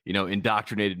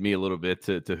indoctrinated me a little bit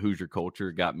to Hoosier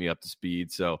culture, got me up to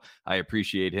speed. So I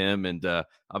appreciate him. And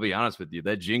I'll be honest with you,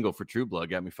 that jingle for True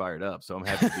Blood got me fired up. So I'm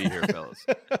happy to be here, fellas.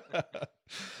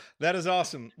 That is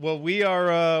awesome. Well, we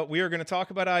are going to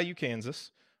talk about IU Kansas.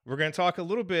 We're going to talk a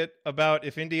little bit about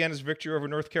if Indiana's victory over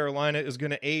North Carolina is going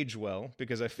to age well,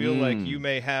 because I feel like you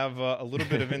may have a little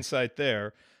bit of insight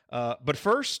there. But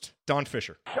first, Don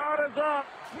Fisher. Shot is up.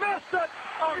 Missed it.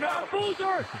 Oh, no.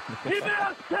 Boozer. He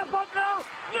missed. Step up now.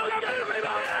 No, get it.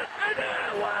 And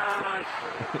then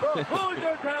the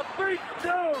Hoosiers have beaten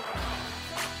Duke.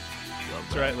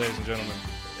 That's right, ladies and gentlemen.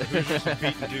 The Hoosiers have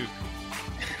beaten Duke.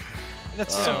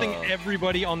 That's something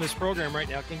everybody on this program right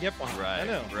now can get behind. Right, I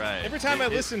know. Right. Every time I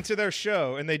listen to their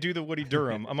show and they do the Woody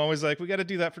Durham, I'm always like, we got to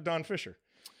do that for Don Fisher.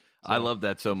 So. I love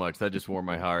that so much. That just warmed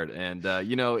my heart. And,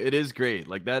 it is great.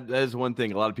 Like that is one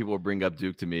thing. A lot of people will bring up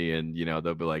Duke to me and,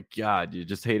 they'll be like, God, you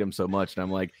just hate him so much. And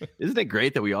I'm like, isn't it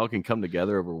great that we all can come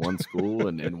together over one school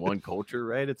and one culture,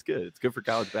 right? It's good. It's good for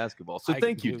college basketball. So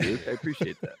thank you, Duke. I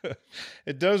appreciate that.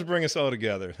 It does bring us all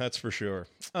together. That's for sure.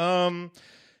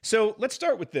 So let's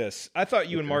start with this. I thought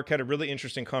you and Mark had a really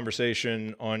interesting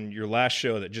conversation on your last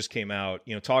show that just came out,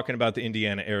 talking about the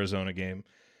Indiana-Arizona game.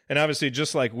 And obviously,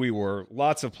 just like we were,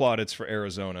 lots of plaudits for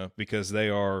Arizona because they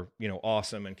are,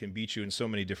 awesome and can beat you in so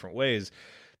many different ways.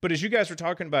 But as you guys were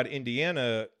talking about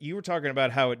Indiana, you were talking about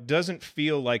how it doesn't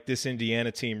feel like this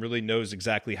Indiana team really knows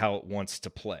exactly how it wants to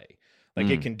play.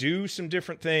 Like it can do some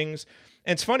different things.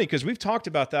 And it's funny because we've talked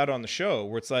about that on the show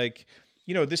where it's like,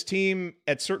 this team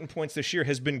at certain points this year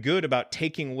has been good about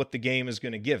taking what the game is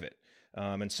going to give it.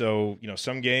 And so,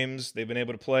 some games they've been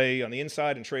able to play on the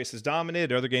inside and Trace has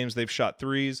dominated. Other games they've shot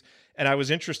threes. And I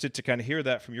was interested to kind of hear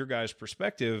that from your guys'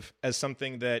 perspective as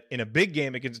something that in a big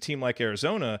game against a team like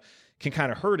Arizona can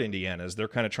kind of hurt Indiana as they're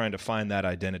kind of trying to find that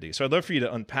identity. So I'd love for you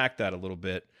to unpack that a little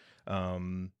bit.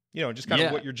 Just kind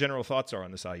of what your general thoughts are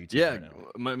on this IU team right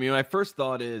now. My first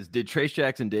thought is, did Trace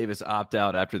Jackson Davis opt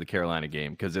out after the Carolina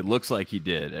game? Because it looks like he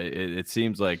did. It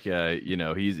seems like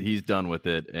he's done with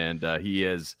it, and he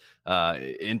has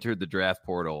entered the draft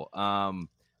portal.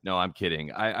 No, I'm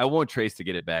kidding. I want Trace to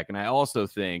get it back, and I also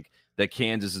think that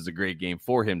Kansas is a great game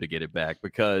for him to get it back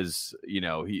because they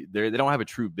don't have a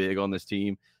true big on this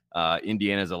team.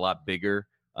 Indiana is a lot bigger,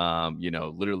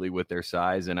 literally with their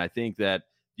size, and I think that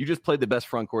you just played the best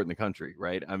front court in the country,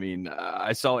 right? I mean,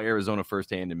 I saw Arizona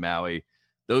firsthand in Maui.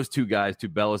 Those two guys,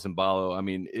 Tubelis and Ballo, I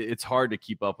mean, it's hard to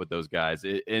keep up with those guys.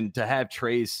 And to have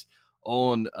Trace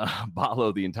on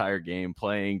Ballo the entire game,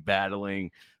 playing, battling,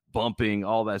 bumping,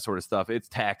 all that sort of stuff, it's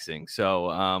taxing.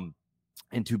 So,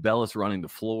 and Tubelis running the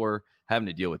floor, having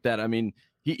to deal with that. I mean,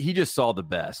 he just saw the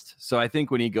best. So I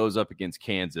think when he goes up against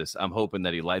Kansas, I'm hoping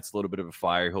that he lights a little bit of a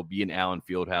fire. He'll be in Allen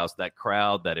Fieldhouse. That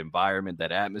crowd, that environment,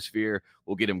 that atmosphere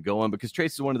will get him going because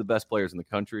Trace is one of the best players in the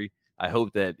country. I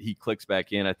hope that he clicks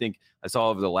back in. I think I saw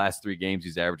over the last 3 games,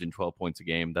 he's averaging 12 points a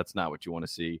game. That's not what you want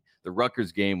to see. The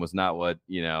Rutgers game was not what,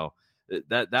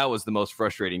 that was the most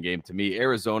frustrating game to me.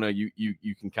 Arizona,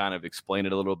 you can kind of explain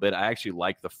it a little bit. I actually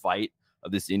like the fight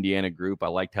of this Indiana group. I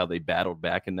liked how they battled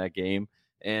back in that game.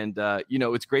 And,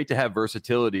 it's great to have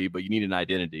versatility, but you need an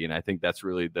identity. And I think that's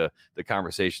really the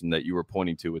conversation that you were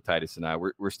pointing to with Titus and I.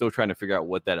 We're still trying to figure out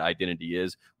what that identity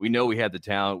is. We know we have the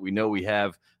talent. We know we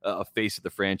have a face of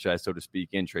the franchise, so to speak,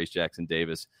 in Trace Jackson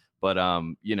Davis. But,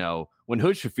 when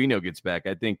Hood Schifino gets back,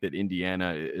 I think that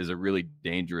Indiana is a really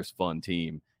dangerous, fun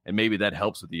team. And maybe that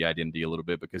helps with the identity a little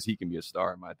bit because he can be a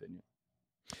star, in my opinion.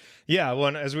 Yeah,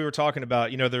 well, as we were talking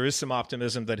about, there is some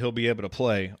optimism that he'll be able to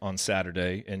play on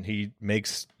Saturday, and he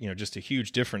makes, just a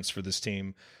huge difference for this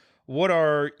team.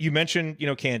 You mentioned,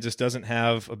 Kansas doesn't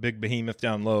have a big behemoth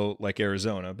down low like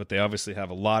Arizona, but they obviously have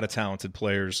a lot of talented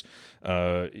players,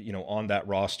 on that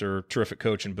roster. Terrific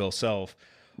coach in Bill Self.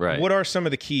 Right. What are some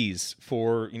of the keys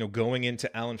for, going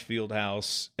into Allen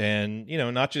Fieldhouse and,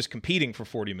 not just competing for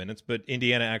 40 minutes, but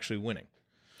Indiana actually winning?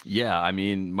 Yeah, I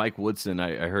mean, Mike Woodson,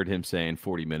 I heard him saying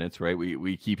 40 minutes, right?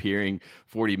 We keep hearing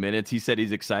 40 minutes. He said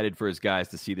he's excited for his guys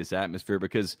to see this atmosphere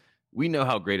because we know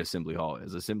how great Assembly Hall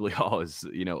is. Assembly Hall is,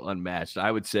 unmatched.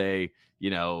 I would say,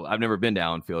 I've never been to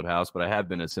Allen Fieldhouse, but I have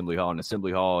been to Assembly Hall, and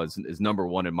Assembly Hall is number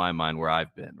one in my mind where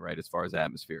I've been, right, as far as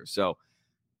atmosphere. So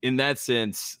in that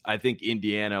sense, I think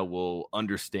Indiana will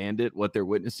understand it, what they're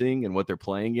witnessing and what they're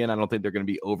playing in. I don't think they're going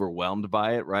to be overwhelmed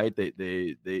by it, right?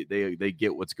 They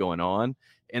get what's going on,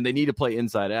 and they need to play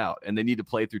inside out, and they need to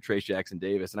play through Trace Jackson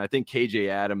Davis. And I think KJ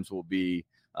Adams will be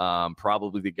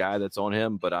probably the guy that's on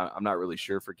him, but I'm not really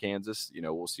sure for Kansas.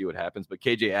 We'll see what happens. But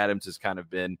KJ Adams has kind of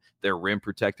been their rim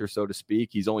protector, so to speak.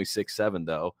 He's only 6'7",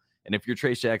 though. And if you're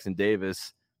Trace Jackson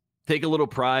Davis, take a little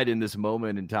pride in this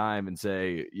moment in time and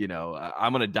say,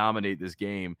 I'm going to dominate this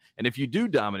game. And if you do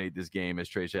dominate this game as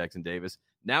Trace Jackson Davis,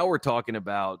 now we're talking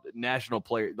about national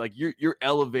player. Like you're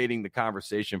elevating the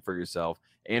conversation for yourself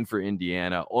and for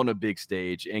Indiana on a big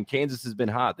stage. And Kansas has been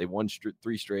hot. They won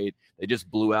 3 straight. They just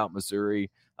blew out Missouri.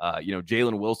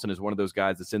 Jalen Wilson is one of those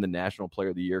guys that's in the National Player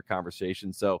of the Year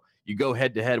conversation. So you go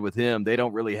head to head with him. They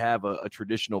don't really have a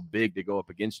traditional big to go up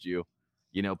against you.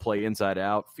 Play inside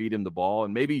out, feed him the ball,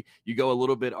 and maybe you go a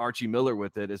little bit Archie Miller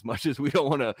with it. As much as we don't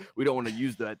want to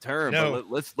use that term, no, but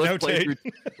let's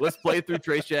play through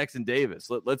Trace Jackson Davis.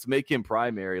 Let's make him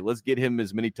primary. Let's get him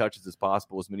as many touches as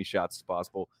possible, as many shots as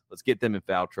possible. Let's get them in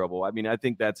foul trouble. I mean, I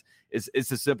think it's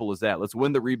as simple as that. Let's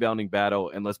win the rebounding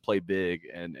battle and let's play big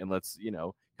and let's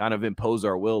kind of impose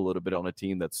our will a little bit on a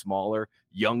team that's smaller,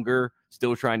 younger,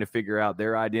 still trying to figure out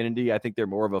their identity. I think they're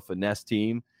more of a finesse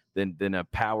team than a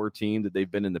power team that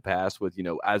they've been in the past with,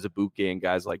 Azubuike and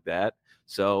guys like that.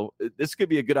 So this could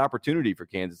be a good opportunity for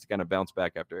Kansas to kind of bounce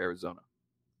back after Arizona.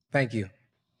 Thank you.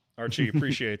 Archie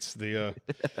appreciates the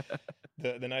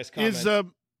nice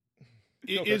comment.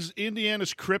 Is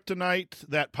Indiana's kryptonite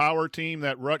that power team,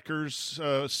 that Rutgers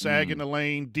sag in the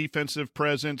lane, defensive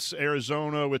presence,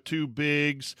 Arizona with 2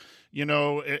 bigs,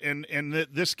 and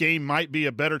this game might be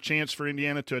a better chance for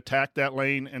Indiana to attack that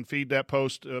lane and feed that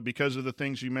post because of the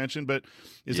things you mentioned. But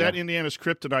is that Indiana's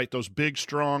kryptonite, those big,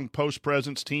 strong post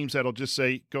presence teams that'll just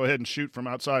say, go ahead and shoot from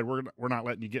outside. We're not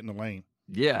letting you get in the lane.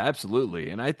 Yeah, absolutely.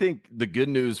 And I think the good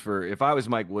news if I was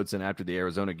Mike Woodson after the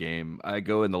Arizona game, I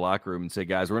go in the locker room and say,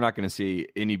 guys, we're not going to see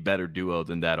any better duo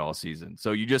than that all season.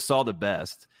 So you just saw the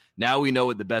best. Now we know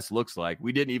what the best looks like.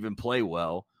 We didn't even play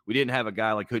well. We didn't have a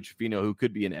guy like Hood Schifino who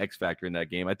could be an X factor in that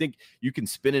game. I think you can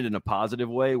spin it in a positive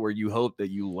way where you hope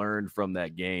that you learned from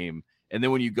that game. And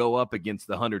then when you go up against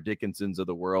the Hunter Dickinsons of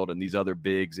the world and these other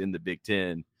bigs in the Big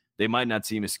Ten, they might not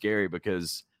seem as scary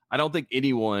because I don't think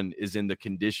anyone is in the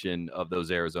condition of those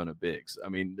Arizona bigs. I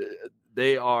mean,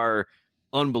 they are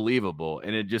unbelievable,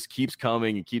 and it just keeps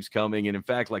coming and keeps coming. And in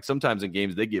fact, like sometimes in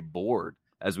games they get bored,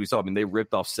 as we saw. I mean, they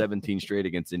ripped off 17 straight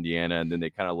against Indiana, and then they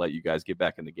kind of let you guys get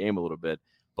back in the game a little bit.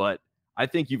 But I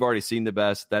think you've already seen the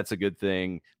best. That's a good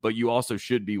thing. But you also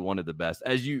should be one of the best.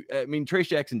 Trace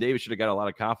Jackson Davis should have got a lot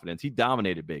of confidence. He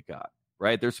dominated Baycott,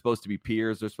 right? They're supposed to be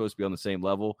peers. They're supposed to be on the same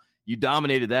level. You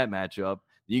dominated that matchup.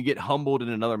 You get humbled in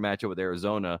another matchup with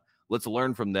Arizona. Let's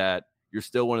learn from that. You're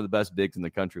still one of the best bigs in the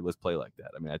country. Let's play like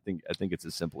that. I mean, I think it's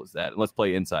as simple as that. And let's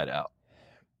play inside out.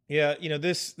 Yeah,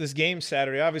 this game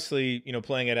Saturday, obviously,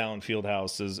 playing at Allen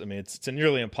Fieldhouse it's a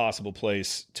nearly impossible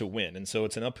place to win, and so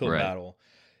it's an uphill battle.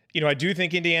 I do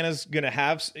think Indiana's going to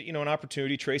have, an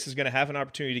opportunity. Trace is going to have an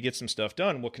opportunity to get some stuff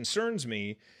done. What concerns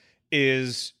me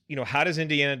is, how does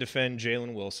Indiana defend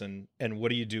Jalen Wilson, and what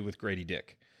do you do with Grady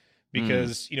Dick?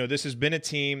 Because, this has been a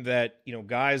team that,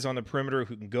 guys on the perimeter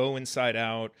who can go inside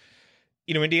out.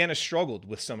 Indiana struggled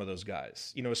with some of those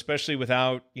guys, especially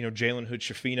without, Jalen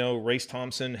Hood-Schifino. Race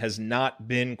Thompson has not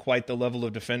been quite the level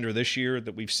of defender this year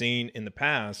that we've seen in the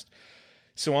past.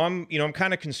 So I'm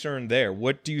kind of concerned there.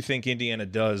 What do you think Indiana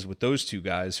does with those two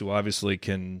guys who obviously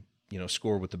can,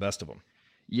 score with the best of them?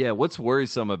 Yeah, what's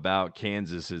worrisome about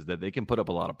Kansas is that they can put up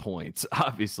a lot of points,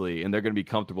 obviously, and they're going to be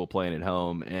comfortable playing at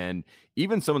home. And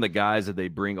even some of the guys that they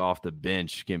bring off the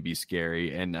bench can be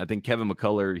scary. And I think Kevin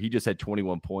McCullough, he just had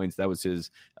 21 points. That was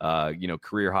his,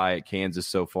 career high at Kansas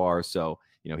so far. So,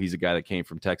 he's a guy that came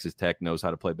from Texas Tech, knows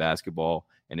how to play basketball,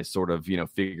 and is sort of,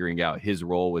 figuring out his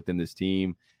role within this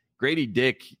team. Grady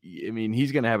Dick,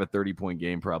 he's going to have a 30-point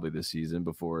game probably this season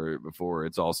before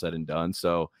it's all said and done.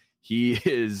 So he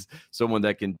is someone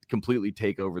that can completely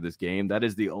take over this game. That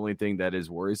is the only thing that is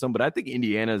worrisome. But I think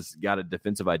Indiana's got a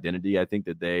defensive identity. I think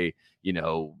that they,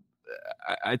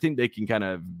 I think they can kind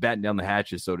of batten down the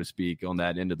hatches, so to speak, on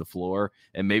that end of the floor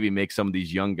and maybe make some of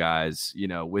these young guys,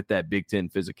 with that Big Ten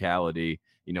physicality,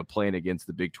 playing against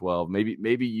the Big 12.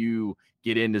 Maybe you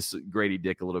get into Grady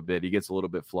Dick a little bit. He gets a little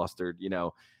bit flustered,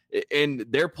 and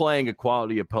they're playing a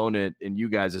quality opponent and you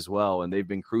guys as well. And they've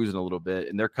been cruising a little bit,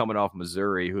 and they're coming off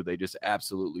Missouri, who they just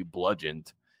absolutely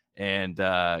bludgeoned. And,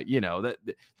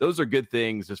 those are good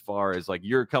things as far as like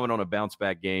you're coming on a bounce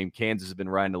back game. Kansas has been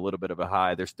riding a little bit of a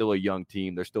high. They're still a young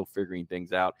team. They're still figuring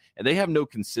things out, and they have no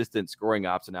consistent scoring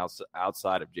option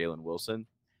outside of Jalen Wilson.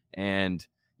 And,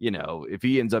 if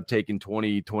he ends up taking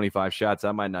 20, 25 shots,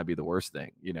 that might not be the worst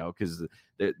thing, because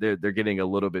they're getting a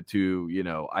little bit too,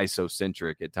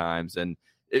 isocentric at times. And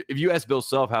if you ask Bill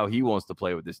Self how he wants to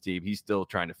play with this team, he's still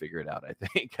trying to figure it out. I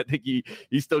think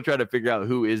he's still trying to figure out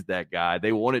who is that guy.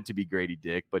 They want it to be Grady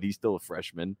Dick, but he's still a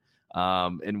freshman.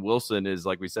 And Wilson is,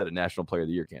 like we said, a National Player of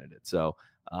the Year candidate. So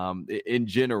in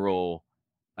general,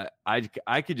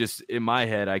 I could just, in my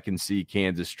head, I can see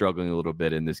Kansas struggling a little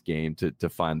bit in this game to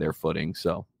find their footing.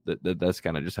 So that's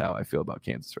kind of just how I feel about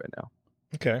Kansas right now.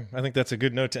 Okay, I think that's a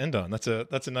good note to end on. That's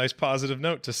a nice positive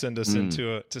note to send us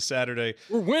into to Saturday.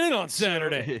 We're winning on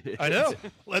Saturday. I know.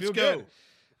 Let's go.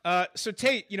 Good. So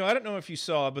Tate, I don't know if you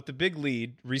saw, but the Big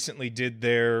Lead recently did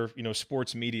their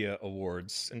sports media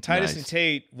awards, and Titus and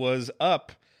Tate was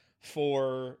up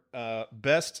for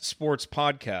best sports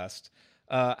podcast.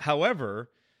 However,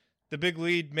 the Big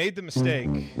Lead made the mistake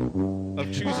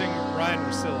of choosing Ryan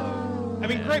Russillo.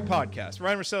 Great podcast.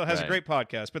 Ryan Russillo has a great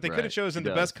podcast, but they could have chosen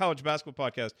the best college basketball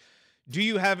podcast. Do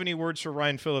you have any words for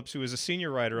Ryan Phillips, who is a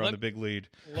senior writer on the Big Lead?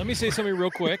 Let me say something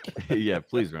real quick. Yeah,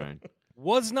 please, Ryan.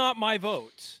 Was not my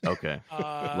vote. Okay.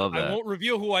 Love that. I won't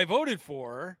reveal who I voted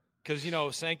for because,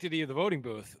 sanctity of the voting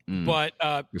booth. But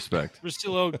respect.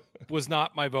 Russillo was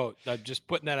not my vote. I'm just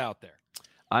putting that out there.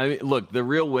 Look, the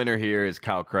real winner here is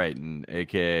Kyle Crichton,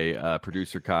 a.k.a.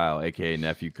 producer Kyle, a.k.a.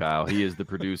 nephew Kyle. He is the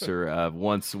producer of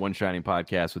One Shining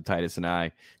Podcast with Titus and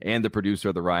I, and the producer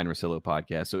of the Ryan Russillo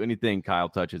podcast. So anything Kyle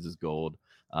touches is gold.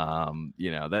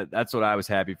 That's what I was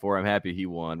happy for. I'm happy he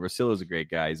won. Russillo's a great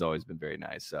guy. He's always been very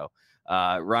nice. So,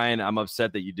 Ryan, I'm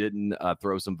upset that you didn't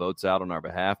throw some votes out on our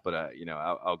behalf, but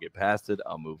I'll get past it.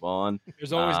 I'll move on.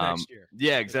 There's always next year.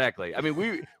 Yeah, exactly.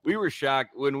 We were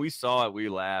shocked when we saw it. We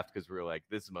laughed because we were like,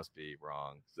 "This must be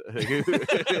wrong."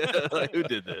 Like, who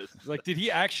did this? Like, did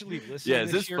he actually listen? Yeah,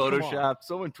 is this Photoshop?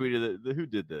 Someone tweeted it. Who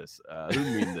did this? Who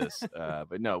mean this?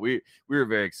 But no, we were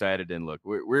very excited. And look,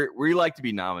 we like to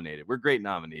be nominated. We're great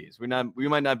nominees. We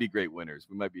might not be great winners.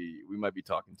 We might be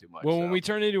talking too much. Well, when we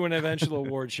turn into an eventual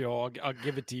award show, I'll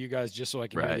give it to you guys just so I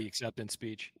can do the acceptance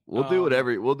speech. We'll do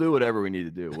whatever we need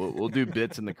to do. We'll do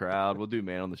bits in the crowd. We'll do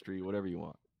man on the street, whatever you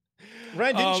want.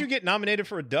 Ryan, didn't you get nominated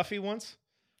for a Duffy once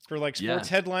for like sports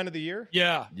headline of the year?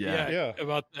 Yeah.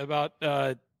 About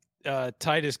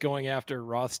Titus going after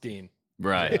Rothstein.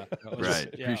 Right, right.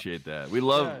 Yeah. Appreciate that. We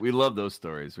love those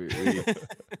stories.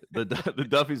 The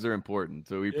Duffies are important,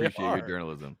 so we appreciate your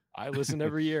journalism. I listen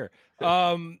every year.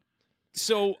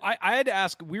 So I had to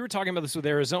ask. We were talking about this with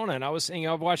Arizona, and I was saying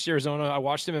I've watched Arizona. I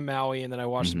watched them in Maui, and then I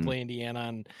watched them play Indiana.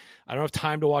 And I don't have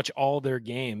time to watch all their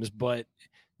games, but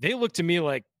they look to me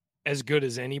like as good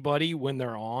as anybody when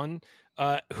they're on.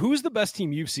 Who's the best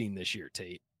team you've seen this year,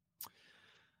 Tate?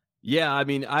 Yeah, I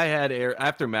mean,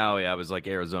 after Maui, I was like,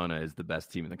 Arizona is the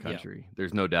best team in the country. Yeah.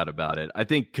 There's no doubt about it. I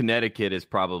think Connecticut is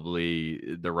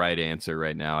probably the right answer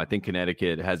right now. I think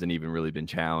Connecticut hasn't even really been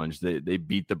challenged. They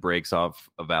beat the brakes off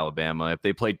of Alabama. If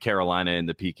they played Carolina in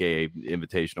the PK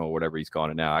Invitational, or whatever he's calling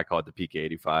it now, I call it the PK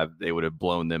 85, they would have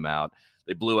blown them out.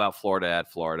 They blew out Florida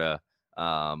at Florida.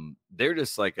 They're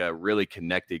just like a really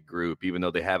connected group, even though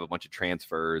they have a bunch of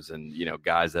transfers and,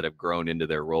 guys that have grown into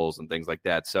their roles and things like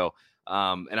that. So,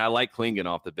 and I like Klingon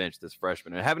off the bench, this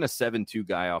freshman, and having a 7-2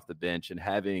 guy off the bench, and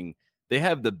they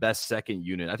have the best second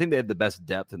unit. I think they have the best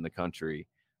depth in the country.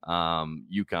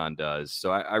 UConn does.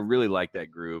 So I really like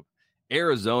that group.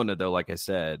 Arizona, though, like I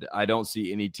said, I don't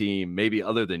see any team, maybe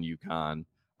other than UConn,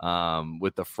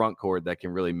 with the front court that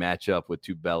can really match up with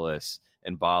Tubelis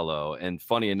and Balo. And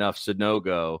funny enough,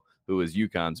 Sonogo, who is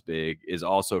UConn's big, is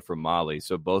also from Mali.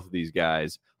 So both of these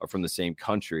guys are from the same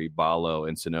country, Balo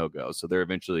and Sonogo. So they're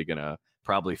eventually going to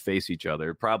probably face each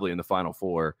other, probably in the Final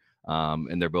Four.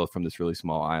 And they're both from this really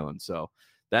small island. So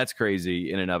that's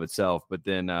crazy in and of itself. But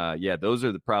then, those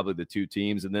are probably the two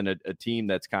teams. And then a team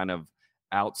that's kind of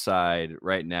outside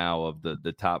right now of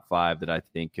the top five that I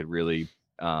think could really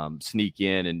sneak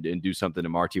in and do something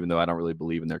in March, even though I don't really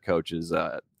believe in their coaches,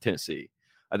 Tennessee.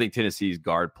 I think Tennessee's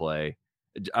guard play,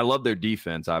 I love their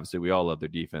defense. Obviously, we all love their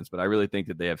defense, but I really think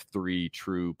that they have three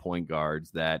true point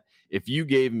guards that if you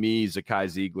gave me Zakai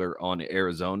Ziegler on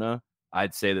Arizona,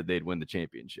 I'd say that they'd win the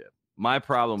championship. My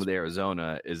problem with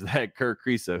Arizona is that Kerr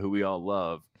Kriisa, who we all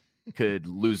love, could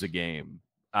lose a game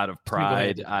out of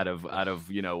pride, out of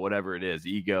whatever it is,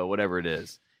 ego, whatever it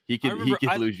is. He could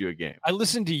lose you a game. I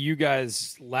listened to you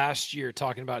guys last year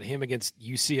talking about him against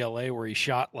UCLA, where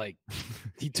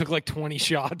he took like 20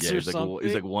 shots or something.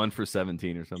 He's like 1 for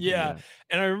 17 or something. Yeah.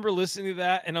 And I remember listening to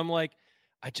that, and I'm like,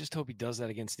 I just hope he does that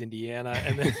against Indiana.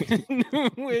 And then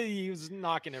he was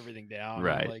knocking everything down.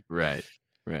 Right.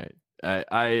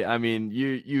 I mean,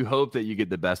 you hope that you get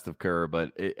the best of Kerr,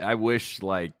 but I wish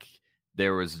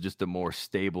there was just a more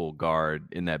stable guard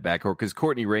in that backcourt, because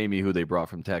Courtney Ramey, who they brought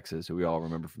from Texas, who we all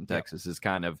remember from Texas, is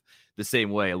kind of the same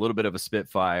way, a little bit of a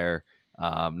spitfire,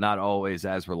 not always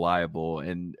as reliable.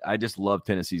 And I just love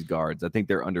Tennessee's guards. I think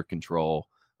they're under control.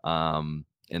 And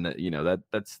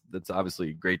that's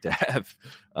obviously great to have,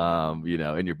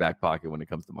 in your back pocket when it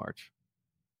comes to March.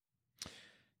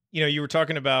 You were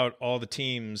talking about all the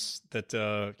teams that,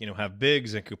 have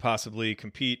bigs and could possibly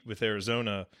compete with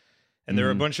Arizona. And there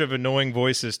are a bunch of annoying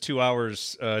voices 2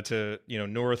 hours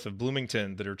north of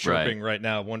Bloomington that are chirping right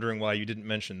now, wondering why you didn't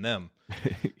mention them.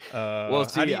 How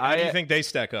do you think they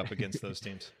stack up against those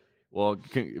teams? Well,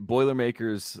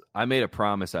 Boilermakers, I made a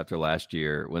promise after last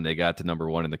year when they got to number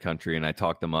 1 in the country, and I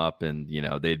talked them up, and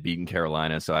they'd beaten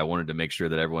Carolina, so I wanted to make sure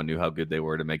that everyone knew how good they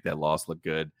were to make that loss look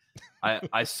good.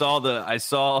 I saw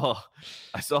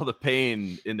the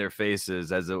pain in their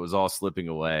faces as it was all slipping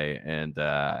away, and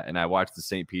I watched the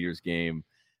St. Peter's game,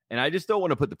 and I just don't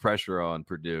want to put the pressure on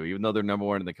Purdue, even though they're number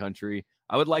 1 in the country.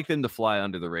 I would like them to fly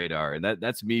under the radar, and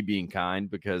that's me being kind,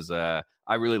 because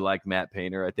I really like Matt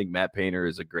Painter. I think Matt Painter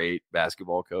is a great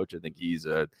basketball coach. I think he's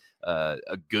a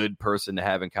good person to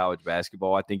have in college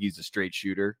basketball. I think he's a straight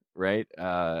shooter, right?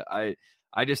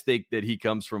 I just think that he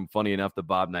comes from, funny enough, the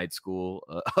Bob Knight school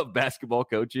of basketball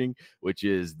coaching, which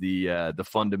is the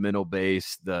fundamental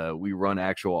base. We run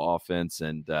actual offense,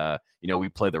 and we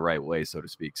play the right way, so to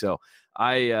speak. So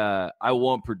I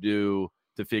want Purdue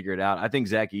to figure it out. I think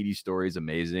Zach Edey's story is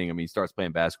amazing. I mean, he starts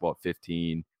playing basketball at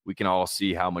 15. We can all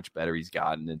see how much better he's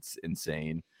gotten. It's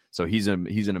insane. So he's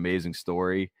an amazing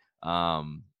story. But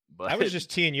I was just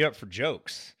teeing you up for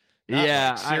jokes.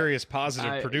 Serious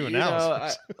positive Purdue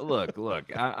analysis.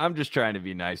 Look, I'm just trying to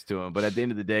be nice to him, but at the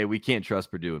end of the day, we can't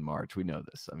trust Purdue in March. We know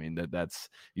this. I mean, that's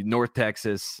North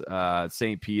Texas,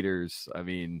 St. Peter's. I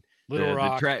mean, Little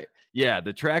Rock.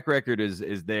 The track record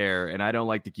is there, and I don't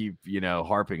like to keep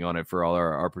harping on it for all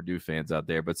our Purdue fans out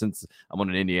there. But since I'm on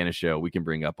an Indiana show, we can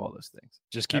bring up all those things.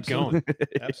 Just keep going.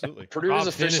 Absolutely. Purdue is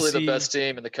officially the best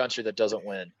team in the country that doesn't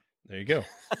win. There you go.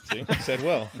 See, said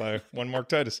well by one Mark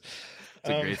Titus. It's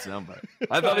a great soundbite.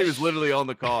 I thought he was literally on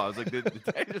the call. I was like, did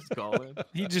I just call him?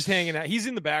 He's just hanging out. He's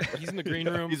in the back. He's in the green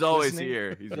room. He's always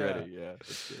here. He's ready. Yeah.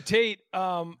 Tate,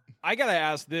 I got to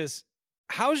ask this.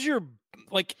 how's your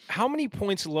how many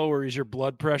points lower is your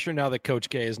blood pressure now that Coach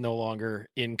K is no longer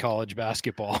in college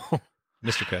basketball?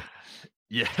 Mr. K.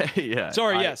 Yeah.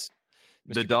 Sorry, yes.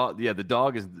 The dog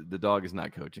is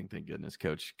not coaching, thank goodness.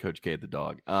 Coach K the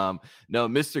dog. No,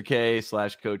 Mr. K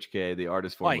 / Coach K, the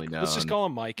artist formerly known. Let's just call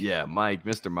him Mike. Yeah, Mike,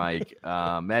 Mr. Mike,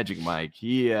 Magic Mike.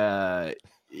 He I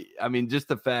mean, just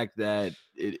the fact that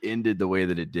it ended the way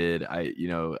that it did,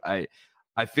 I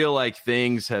feel like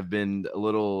things have been a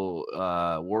little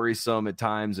worrisome at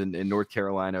times in North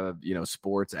Carolina,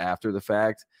 sports after the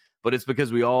fact. But it's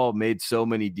because we all made so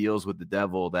many deals with the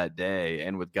devil that day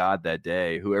and with God that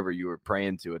day, whoever you were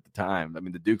praying to at the time. I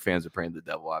mean, the Duke fans are praying to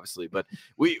the devil, obviously, but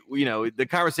we the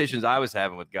conversations I was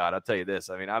having with God, I'll tell you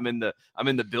this. I mean, I'm in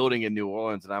the building in New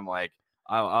Orleans and I'm like,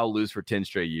 I'll lose for 10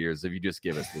 straight years if you just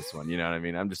give us this one. You know what I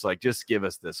mean? I'm just like, just give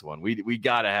us this one. We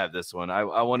got to have this one.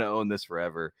 I want to own this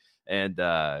forever. And,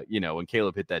 when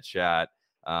Caleb hit that shot,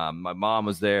 my mom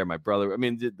was there, my brother. I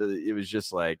mean, it was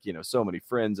just like, so many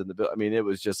friends in the building. I mean, it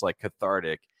was just like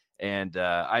cathartic. And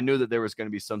I knew that there was going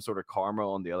to be some sort of karma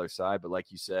on the other side. But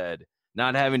like you said,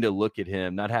 not having to look at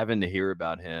him, not having to hear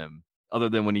about him, other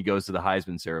than when he goes to the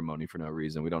Heisman ceremony for no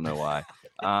reason. We don't know why.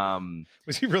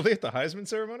 Was he really at the Heisman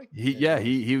ceremony? He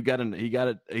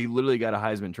literally got a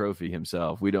Heisman trophy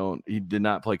himself. He did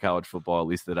not play college football, at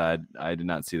least that I did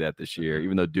not see that this year,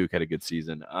 even though Duke had a good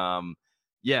season.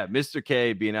 Yeah, Mr.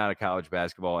 K being out of college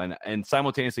basketball and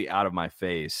simultaneously out of my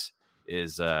face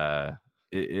is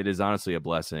it is honestly a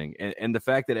blessing. And the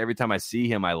fact that every time I see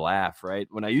him, I laugh, right?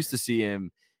 When I used to see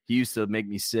him, he used to make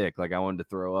me sick. Like I wanted to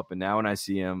throw up. And now when I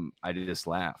see him, I just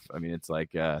laugh. I mean, it's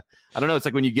like, I don't know. It's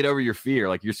like when you get over your fear,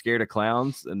 like you're scared of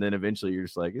clowns. And then eventually you're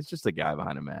just like, it's just a guy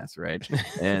behind a mask. Right.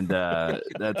 And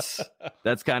that's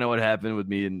kind of what happened with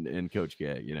me and Coach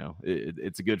K.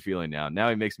 It's a good feeling now. Now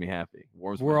he makes me happy.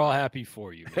 We're all happy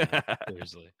for you, man.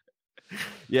 Seriously.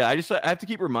 Yeah, I have to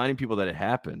keep reminding people that it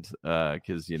happened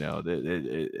because,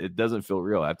 it doesn't feel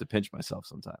real. I have to pinch myself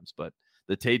sometimes, but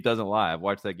the Tate doesn't lie. I've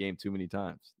watched that game too many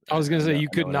times. I was going to say, you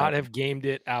could not have gamed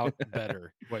it out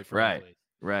better. Quite frankly.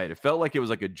 Right. It felt like it was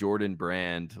like a Jordan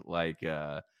brand,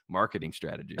 marketing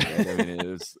strategy. Right? I mean,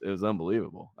 it was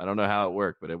unbelievable. I don't know how it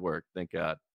worked, but it worked. Thank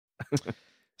God.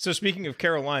 So speaking of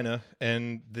Carolina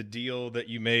and the deal that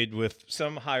you made with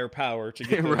some higher power to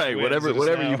get those right, wins,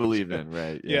 whatever you believe in,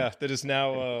 right? Yeah, that is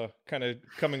now kind of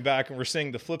coming back, and we're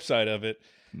seeing the flip side of it.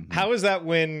 Mm-hmm. How is that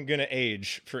win going to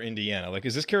age for Indiana? Like,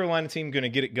 is this Carolina team going to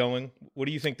get it going? What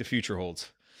do you think the future holds?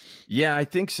 Yeah, I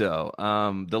think so.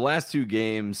 The last two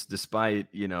games, despite,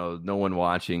 no one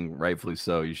watching, rightfully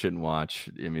so, you shouldn't watch.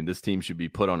 I mean, this team should be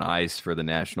put on ice for the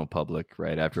national public,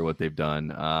 right, after what they've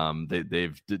done.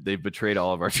 They've betrayed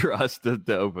all of our trust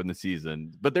to open the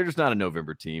season, but they're just not a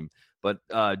November team. But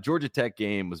Georgia Tech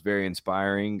game was very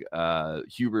inspiring.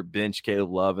 Hubert benched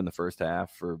Caleb Love in the first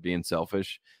half for being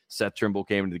selfish. Seth Trimble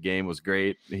came into the game, was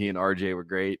great. He and RJ were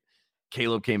great.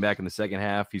 Caleb came back in the second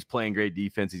half. He's playing great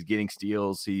defense. He's getting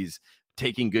steals. He's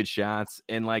taking good shots.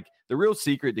 And the real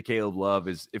secret to Caleb Love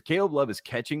is if Caleb Love is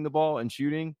catching the ball and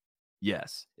shooting,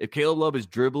 yes. If Caleb Love is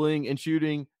dribbling and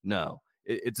shooting, no.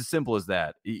 It's as simple as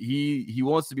that. He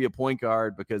wants to be a point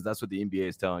guard because that's what the NBA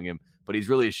is telling him, but he's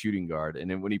really a shooting guard.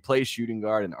 And then when he plays shooting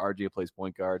guard and RJ plays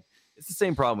point guard, it's the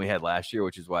same problem we had last year,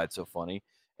 which is why it's so funny.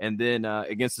 And then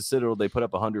against the Citadel, they put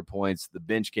up 100 points. The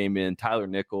bench came in. Tyler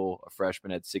Nickel, a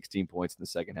freshman, had 16 points in the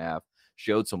second half,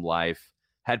 showed some life,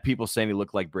 had people saying he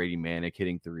looked like Brady Manick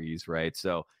hitting threes, right?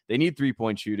 So they need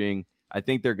three-point shooting. I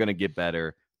think they're going to get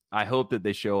better. I hope that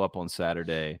they show up on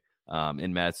Saturday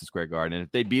in Madison Square Garden. And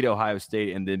if they beat Ohio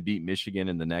State and then beat Michigan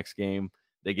in the next game,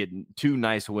 they get two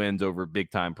nice wins over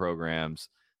big-time programs.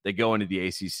 They go into the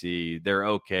ACC. They're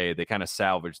okay. They kind of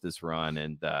salvage this run,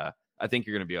 and I think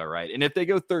you're going to be all right. And if they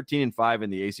go 13-5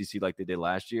 in the ACC like they did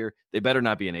last year, they better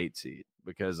not be an 8 seed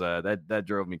because that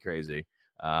drove me crazy.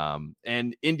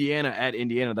 And Indiana at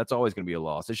Indiana, that's always going to be a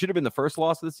loss. It should have been the first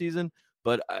loss of the season,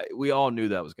 but we all knew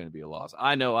that was going to be a loss.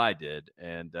 I know I did,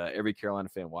 and every Carolina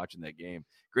fan watching that game.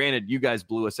 Granted, you guys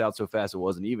blew us out so fast it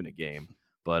wasn't even a game,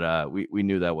 but we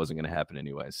knew that wasn't going to happen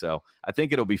anyway. So I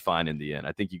think it'll be fine in the end.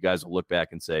 I think you guys will look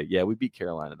back and say, yeah, we beat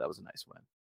Carolina. That was a nice win.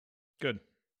 Good.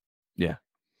 Yeah.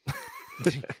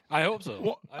 I hope so.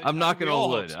 Well, I'm knocking on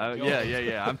wood.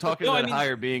 Yeah. I'm talking about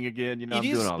higher being again. I'm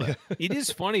doing all that. It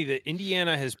is funny that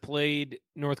Indiana has played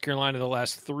North Carolina the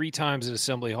last 3 times at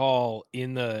Assembly Hall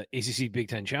in the ACC Big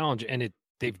Ten Challenge, and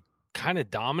they've kind of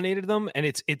dominated them. And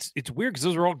it's weird because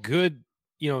those are all good,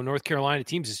 North Carolina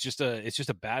teams, it's just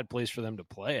a bad place for them to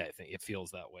play. I think it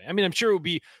feels that way. I mean, I'm sure it would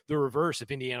be the reverse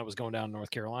if Indiana was going down to North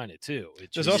Carolina too.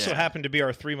 Those also happen to be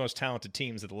our three most talented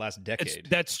teams of the last decade.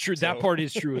 That's true. So. That part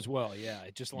is true as well. Yeah,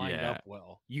 it just lined up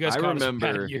well. You guys caught us for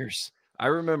bad years. I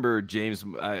remember James.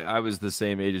 I was the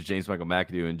same age as James Michael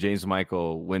McAdoo, and James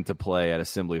Michael went to play at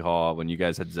Assembly Hall when you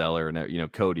guys had Zeller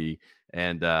and Cody,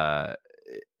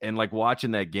 and like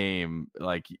watching that game,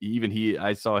 like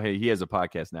I saw he has a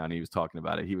podcast now, and he was talking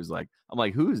about it. He was like, I'm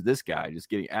like, who is this guy just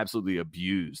getting absolutely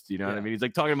abused? You know what I mean? He's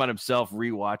like talking about himself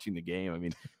rewatching the game. I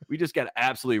mean, we just got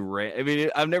absolutely I mean,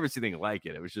 I've never seen anything like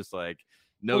it. It was just like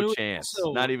no chance,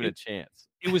 not even a chance.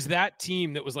 It was that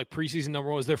team that was like preseason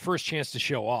number one. It was their first chance to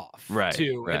show off, right?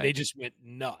 Too, and they just went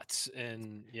nuts.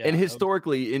 And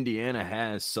historically, Indiana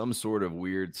has some sort of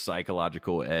weird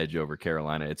psychological edge over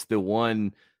Carolina. It's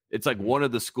like one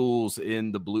of the schools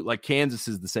in the blue, like Kansas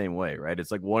is the same way, right?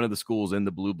 It's like one of the schools in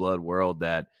the blue blood world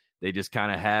that they just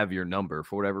kind of have your number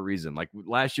for whatever reason. Like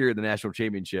last year at the national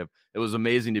championship, it was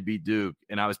amazing to beat Duke,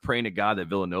 and I was praying to God that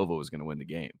Villanova was going to win the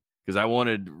game, because I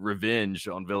wanted revenge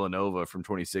on Villanova from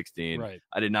 2016. Right.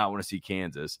 I did not want to see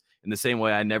Kansas. In the same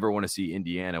way, I never want to see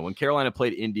Indiana. When Carolina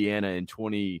played Indiana in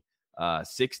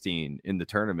 2016 in the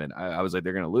tournament, I was like,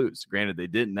 they're going to lose. Granted, they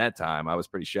didn't that time. I was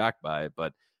pretty shocked by it,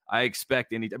 but I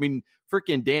expect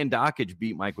freaking Dan Dockage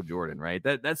beat Michael Jordan, right?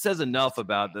 That says enough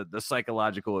about the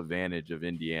psychological advantage of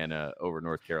Indiana over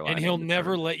North Carolina. And he'll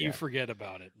never let you forget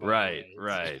about it. Right.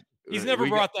 He's never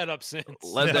brought that up since.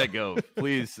 Let that go,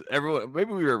 please. Everyone,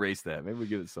 maybe we erase that. Maybe we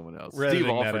give it to someone else. Steve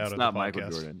Alford's not Michael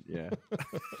Jordan. Yeah.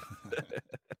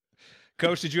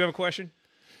 Coach, did you have a question?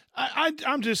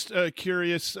 I'm just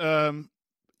curious.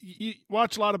 You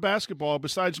watch a lot of basketball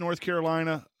besides North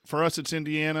Carolina. For us, it's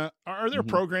Indiana. Are there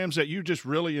programs that you just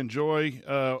really enjoy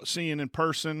seeing in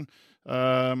person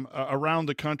around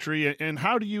the country? And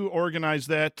how do you organize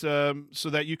that so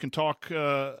that you can talk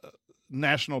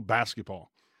national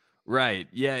basketball? Right.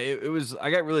 Yeah, it was,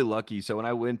 I got really lucky. So when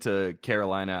I went to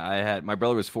Carolina, my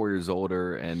brother was 4 years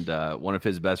older, and one of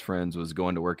his best friends was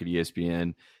going to work at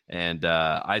ESPN. And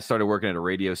I started working at a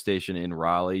radio station in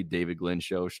Raleigh, David Glenn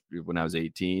show, when I was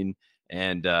 18.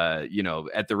 And,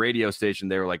 at the radio station,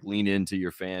 they were like, lean into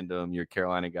your fandom, you're a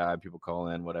Carolina guy, people call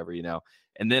in, whatever,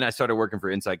 And then I started working for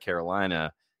Inside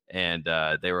Carolina, and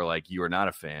they were like, you are not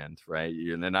a fan, right?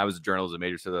 And then I was a journalism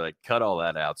major, so they're like, cut all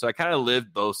that out. So I kind of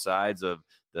lived both sides of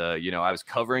I was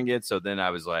covering it. So then I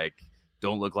was like,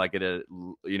 don't look like it,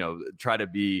 try to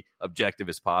be objective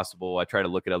as possible. I try to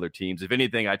look at other teams. If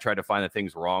anything, I try to find the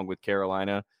things wrong with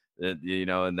Carolina,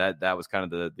 and that was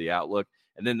kind of the outlook.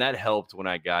 And then that helped when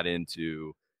I got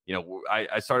into,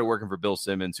 I started working for Bill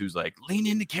Simmons, who's like, lean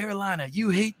into Carolina. You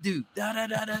hate Duke,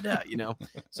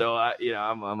 So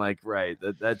I'm like, right,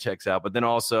 that checks out. But then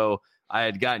also I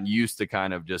had gotten used to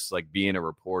kind of just like being a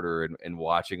reporter and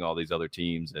watching all these other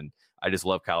teams. And I just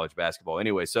love college basketball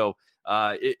anyway. So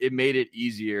it made it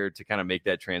easier to kind of make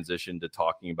that transition to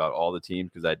talking about all the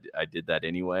teams, because I did that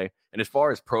anyway. And as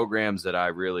far as programs that I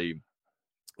really,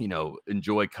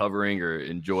 enjoy covering or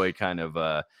enjoy kind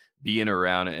of being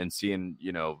around and seeing,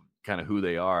 kind of who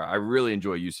they are, I really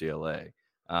enjoy UCLA.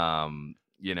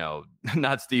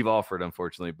 Not Steve Alford,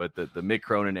 unfortunately, but the Mick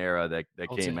Cronin era that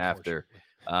came after.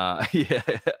 I've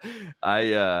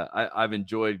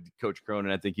enjoyed Coach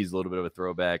Cronin. I think he's a little bit of a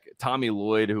throwback. Tommy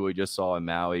Lloyd, who we just saw in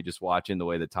Maui, just watching the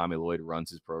way that Tommy Lloyd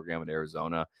runs his program in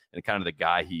Arizona and kind of the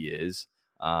guy he is.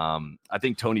 I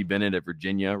think Tony Bennett at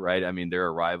Virginia, right? I mean, they're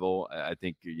a rival. I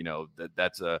think,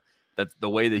 that's the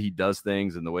way that he does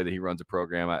things and the way that he runs a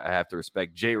program. I have to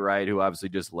respect Jay Wright, who obviously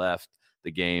just left the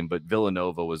game, but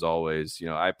Villanova was always,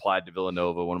 I applied to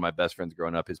Villanova. One of my best friends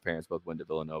growing up, his parents both went to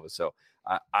Villanova. So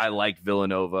I liked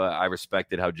Villanova. I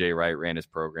respected how Jay Wright ran his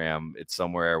program. It's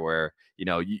somewhere where,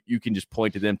 you can just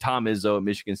point to them. Tom Izzo at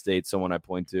Michigan State, someone I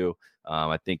point to.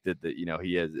 I think that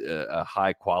he has a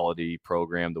high quality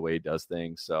program, the way he does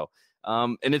things. So,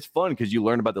 and it's fun because you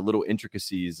learn about the little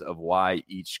intricacies of why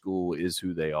each school is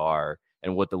who they are,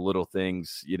 and what the little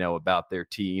things, about their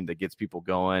team that gets people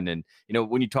going. And,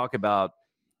 when you talk about,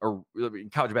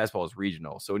 college basketball is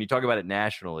regional. So when you talk about it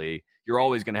nationally, you're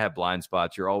always going to have blind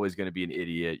spots. You're always going to be an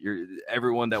idiot.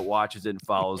 Everyone that watches it and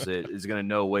follows it is going to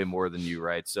know way more than you,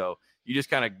 right? So you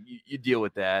just kind of, you deal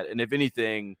with that. And if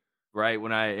anything, right,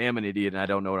 when I am an idiot and I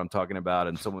don't know what I'm talking about,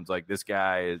 and someone's like, this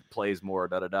guy plays more,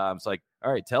 I'm just like,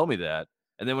 all right, tell me that.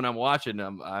 And then when I'm watching,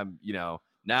 I'm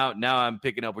now I'm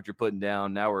picking up what you're putting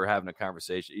down. Now we're having a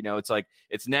conversation. It's like,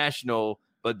 it's national,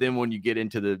 but then when you get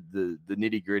into the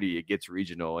nitty gritty, it gets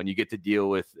regional, and you get to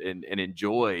deal with and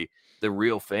enjoy the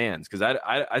real fans. Because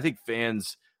I think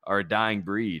fans are a dying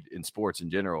breed in sports in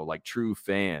general, like true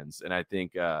fans. And I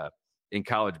think in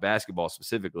college basketball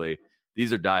specifically,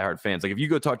 these are diehard fans. Like if you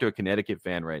go talk to a Connecticut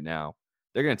fan right now,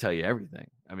 they're going to tell you everything.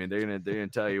 I mean, they're going to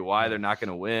tell you why they're not going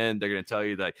to win. They're going to tell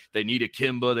you that they need a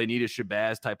Kimba, they need a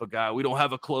Shabazz type of guy. We don't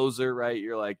have a closer, right?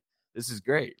 You're like, this is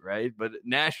great, right? But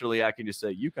nationally, I can just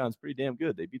say UConn's pretty damn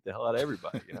good. They beat the hell out of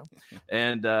everybody, you know.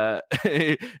 And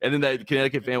and then that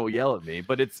Connecticut fan will yell at me.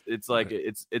 But it's like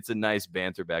it's a nice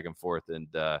banter back and forth, and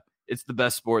it's the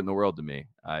best sport in the world to me.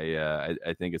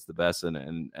 I think it's the best,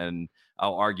 and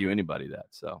I'll argue anybody that.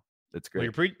 So. That's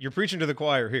great. Well, you're preaching to the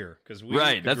choir here, because we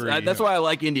right. Agree, that's why I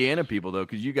like Indiana people though,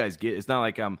 because you guys get. It's not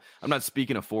like I'm not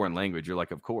speaking a foreign language. You're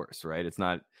like, of course, right? It's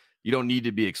not. You don't need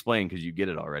to be explained because you get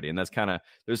it already, and that's kind of.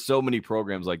 There's so many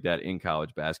programs like that in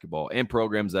college basketball, and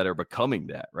programs that are becoming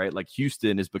that, right? Like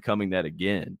Houston is becoming that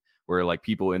again, where like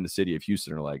people in the city of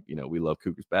Houston are like, we love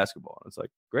Cougars basketball, and it's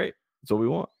like, great, that's what we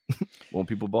want. Want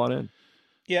people bought in.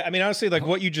 Yeah, I mean, honestly, like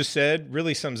what you just said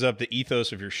really sums up the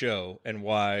ethos of your show and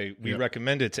why we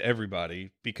recommend it to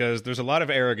everybody, because there's a lot of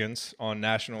arrogance on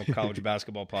national college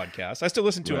basketball podcasts. I still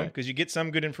listen to them because you get some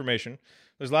good information.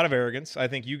 There's a lot of arrogance. I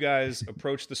think you guys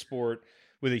approach the sport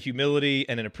with a humility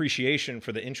and an appreciation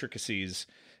for the intricacies,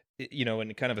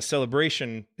 and kind of a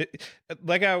celebration.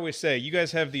 Like I always say, you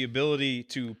guys have the ability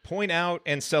to point out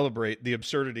and celebrate the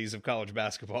absurdities of college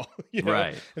basketball.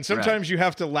 Right. And sometimes you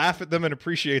have to laugh at them and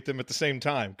appreciate them at the same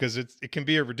time, because it can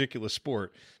be a ridiculous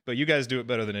sport. But you guys do it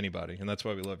better than anybody, and that's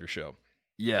why we love your show.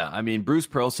 Yeah, I mean, Bruce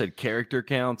Pearl said character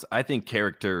counts. I think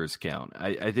characters count.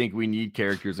 I think we need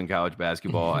characters in college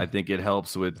basketball. I think it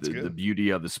helps with the beauty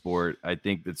of the sport. I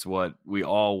think that's what we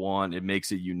all want. It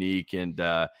makes it unique, and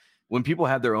when people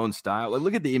have their own style, like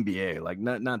look at the NBA, like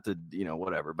not to,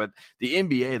 whatever, but the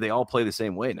NBA, they all play the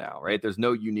same way now, right? There's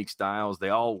no unique styles. They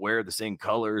all wear the same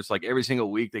colors. Like every single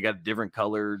week, they got a different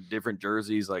color, different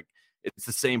jerseys. Like it's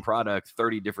the same product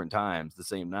 30 different times the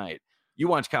same night. You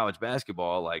watch college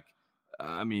basketball, like,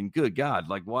 I mean, good God,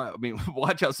 like why? I mean,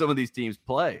 watch how some of these teams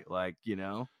play, like,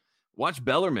 watch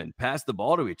Bellarmine pass the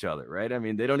ball to each other, right? I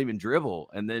mean, they don't even dribble.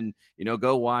 And then,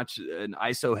 go watch an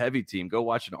ISO heavy team. Go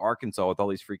watch an Arkansas with all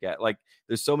these freak out. Like,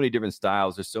 there's so many different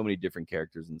styles. There's so many different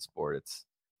characters in sport. It's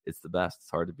the best.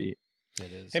 It's hard to beat.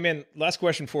 It is. Hey, man, last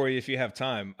question for you if you have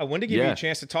time. I wanted to give you a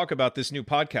chance to talk about this new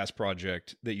podcast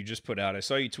project that you just put out. I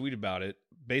saw you tweet about it.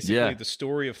 Basically, the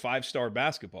story of 5-star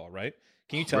basketball, right?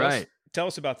 Can you tell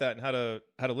us about that and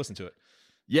how to listen to it?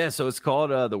 Yeah, so it's called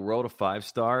The World of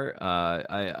 5-Star.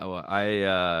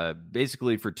 I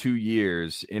basically for 2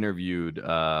 years interviewed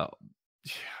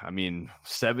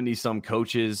 70 some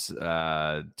coaches,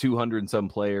 200 and some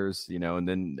players, and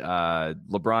then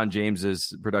LeBron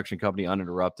James's production company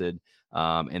Uninterrupted,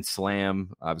 and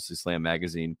Slam, obviously Slam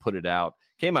Magazine, put it out.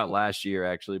 Came out last year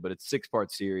actually, but it's a 6-part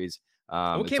series.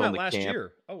 It came out last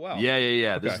year. Oh wow. Yeah.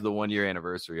 Okay. This is the 1-year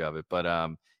anniversary of it, but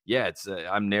it's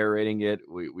I'm narrating it.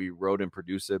 We wrote and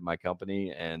produced it, my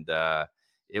company, and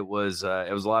it was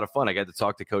a lot of fun. I got to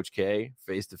talk to Coach K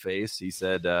face to face. He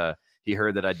said he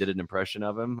heard that I did an impression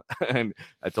of him, and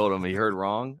I told him he heard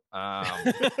wrong. But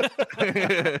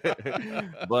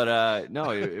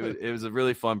no, it was a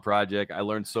really fun project. I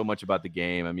learned so much about the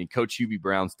game. I mean, Coach Hubie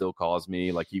Brown still calls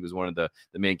me, like he was one of the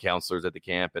main counselors at the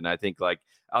camp, and I think like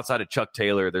outside of Chuck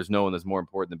Taylor, there's no one that's more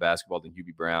important than basketball than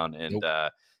Hubie Brown, and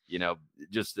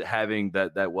just having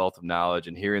that wealth of knowledge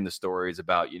and hearing the stories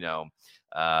about,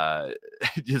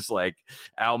 just like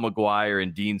Al McGuire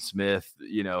and Dean Smith,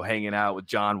 hanging out with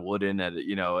John Wooden at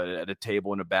a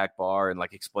table in a back bar and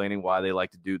like explaining why they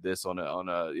like to do this on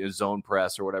a zone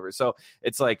press or whatever. So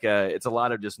it's like it's a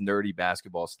lot of just nerdy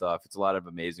basketball stuff. It's a lot of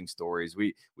amazing stories.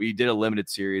 We did a limited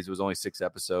series. It was only 6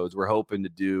 episodes. We're hoping to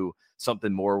do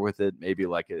something more with it, maybe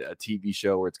like a TV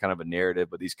show where it's kind of a narrative,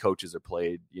 but these coaches are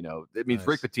played, it means nice.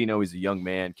 Rick Pitino, he's a young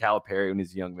man, Calipari when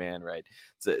he's a young man, right?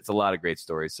 It's a lot of great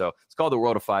stories. So it's called The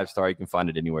World of 5-Star. You can find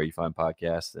it anywhere you find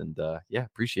podcasts, and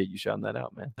appreciate you shouting that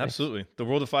out, man. Thanks. Absolutely. The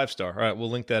World of 5-Star. All right.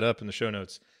 We'll link that up in the show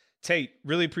notes. Tate,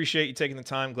 really appreciate you taking the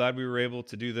time. Glad we were able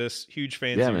to do this. Huge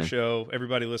fans of your show.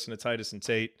 Everybody listen to Titus and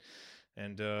Tate.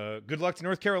 And good luck to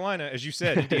North Carolina. As you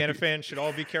said, Indiana fans should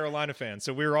all be Carolina fans.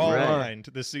 So we're all aligned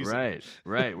this season.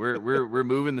 Right. We're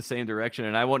moving the same direction,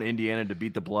 and I want Indiana to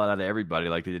beat the blood out of everybody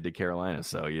like they did to Carolina.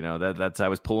 So that's I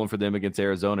was pulling for them against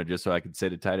Arizona just so I could say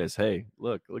to Titus, hey,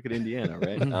 look at Indiana,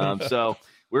 right? So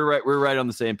we're right on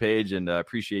the same page, and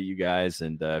appreciate you guys.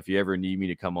 And if you ever need me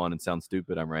to come on and sound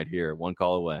stupid, I'm right here, 1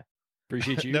 call away.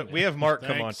 Appreciate you. No, we have Mark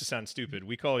come on to sound stupid.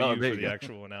 We call you for the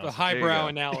actual analysis. The highbrow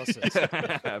analysis.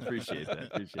 I appreciate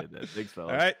that. Thanks,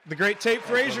 fellas. All right. The great Tate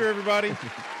Frazier, everybody.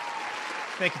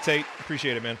 Thank you, Tate.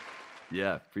 Appreciate it, man.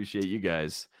 Yeah, appreciate you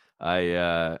guys.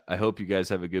 I hope you guys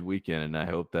have a good weekend, and I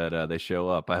hope that they show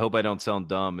up. I hope I don't sound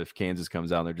dumb if Kansas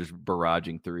comes out and they're just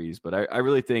barraging threes, but I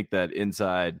really think that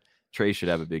inside Trey should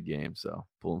have a big game, so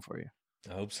pulling for you.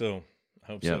 I hope so.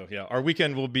 So. Yeah, our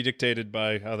weekend will be dictated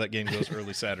by how that game goes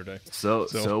early Saturday. So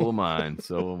will mine.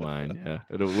 Yeah,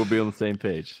 we'll be on the same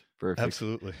page. Perfect.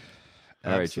 Absolutely.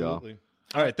 All right, y'all.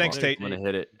 All right, thanks, Tate. I'm gonna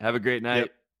hit it. Have a great night.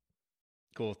 Yep.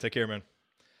 Cool. Take care, man.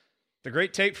 The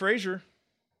great Tate Frazier.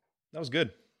 That was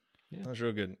good. Yeah. That was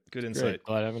real good. Good insight. Great.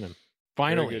 Glad having him.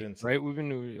 Finally, right? We've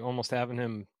been almost having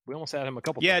him. We almost had him a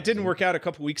couple. Yeah, times. It didn't work out a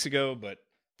couple weeks ago, but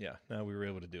yeah, now we were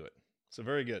able to do it. So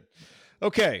very good.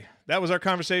 Okay, that was our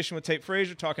conversation with Tate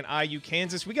Frazier talking IU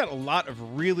Kansas. We got a lot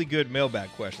of really good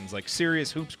mailbag questions, like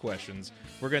serious hoops questions.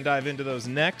 We're going to dive into those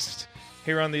next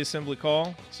here on the Assembly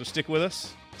Call. So stick with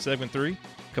us. Segment 3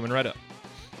 coming right up.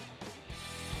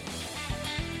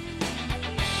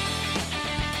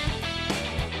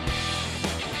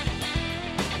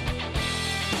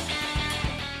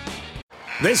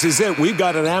 This is it. We've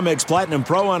got an Amex Platinum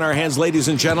Pro on our hands, ladies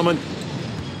and gentlemen.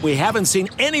 We haven't seen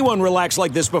anyone relax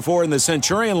like this before in the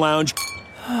Centurion Lounge.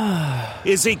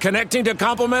 Is he connecting to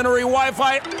complimentary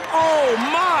Wi-Fi? Oh,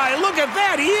 my. Look at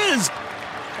that. He is.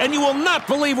 And you will not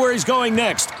believe where he's going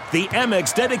next. The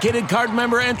Amex dedicated card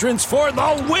member entrance for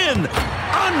the win.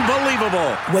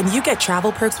 Unbelievable. When you get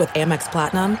travel perks with Amex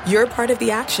Platinum, you're part of the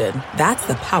action. That's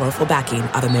the powerful backing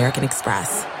of American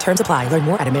Express. Terms apply. Learn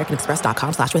more at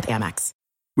americanexpress.com/withAmex.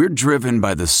 We're driven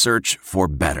by the search for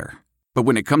better. But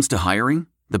when it comes to hiring,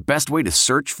 the best way to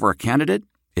search for a candidate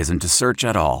isn't to search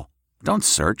at all. Don't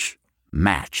search.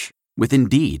 Match with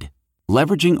Indeed.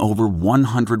 Leveraging over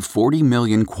 140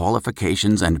 million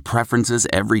qualifications and preferences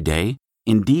every day,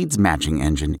 Indeed's matching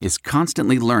engine is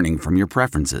constantly learning from your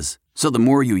preferences. So the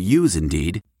more you use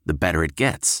Indeed, the better it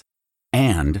gets.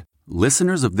 And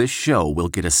listeners of this show will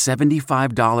get a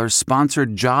 $75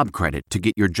 sponsored job credit to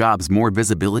get your jobs more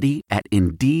visibility at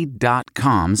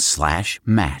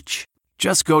Indeed.com/match.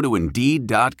 Just go to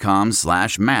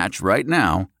Indeed.com/match right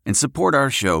now and support our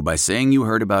show by saying you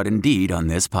heard about Indeed on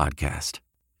this podcast.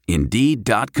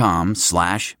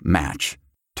 Indeed.com/match.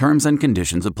 Terms and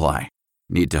conditions apply.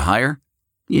 Need to hire?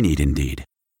 You need Indeed.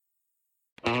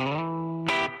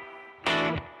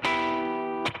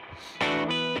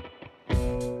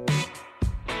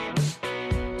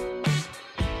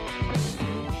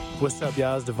 What's up,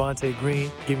 y'all? It's Devontae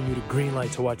Green, giving you the green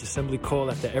light to watch Assembly Call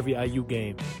after every IU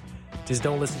game. Just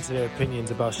don't listen to their opinions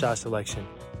about shot selection.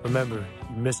 Remember,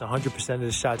 you miss 100% of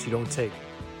the shots you don't take.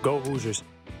 Go Hoosiers.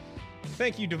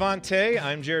 Thank you, Devontae.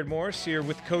 I'm Jared Morris here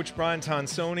with Coach Brian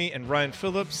Tonsoni and Ryan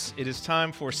Phillips. It is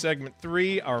time for segment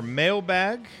 3, our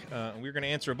mailbag. We're going to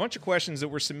answer a bunch of questions that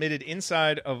were submitted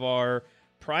inside of our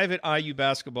private IU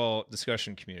basketball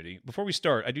discussion community. Before we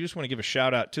start, I do just want to give a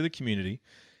shout out to the community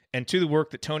and to the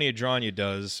work that Tony Adranya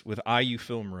does with IU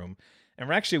Film Room. And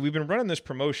we've been running this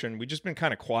promotion. We've just been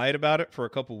kind of quiet about it for a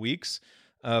couple weeks.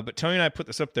 But Tony and I put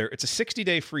this up there. It's a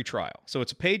 60-day free trial. So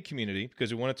it's a paid community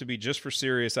because we want it to be just for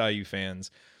serious IU fans.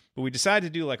 But we decided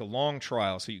to do like a long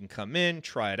trial so you can come in,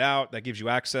 try it out. That gives you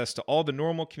access to all the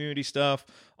normal community stuff,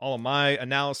 all of my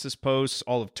analysis posts,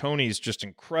 all of Tony's just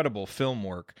incredible film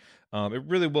work. It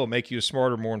really will make you a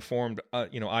smarter, more informed,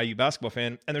 IU basketball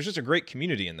fan. And there's just a great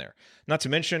community in there. Not to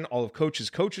mention all of Coach's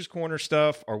Corner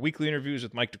stuff, our weekly interviews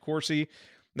with Mike DeCourcy.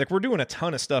 Like, we're doing a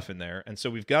ton of stuff in there. And so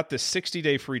we've got this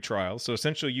 60-day free trial. So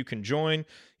essentially you can join.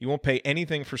 You won't pay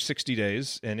anything for 60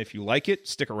 days. And if you like it,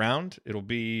 stick around. It'll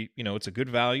be, it's a good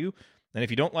value. And if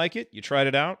you don't like it, you tried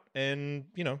it out and,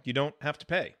 you don't have to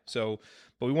pay. So,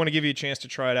 but we want to give you a chance to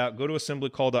try it out. Go to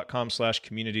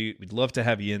assemblycall.com/community. We'd love to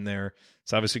have you in there.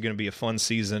 It's obviously going to be a fun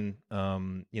season,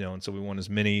 and so we want as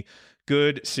many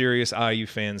good, serious IU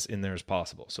fans in there as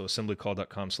possible. So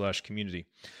assemblycall.com/community.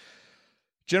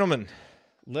 Gentlemen,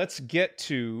 let's get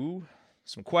to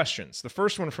some questions. The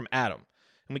first one from Adam,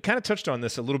 and we kind of touched on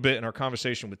this a little bit in our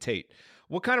conversation with Tate.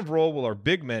 What kind of role will our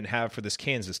big men have for this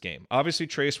Kansas game? Obviously,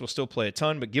 Trace will still play a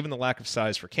ton, but given the lack of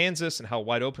size for Kansas and how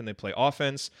wide open they play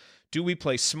offense, do we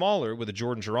play smaller with a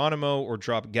Jordan Geronimo or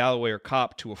drop Galloway or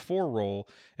Kopp to a 4 role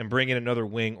and bring in another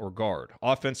wing or guard?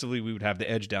 Offensively, we would have the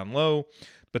edge down low,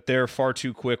 but they're far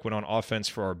too quick when on offense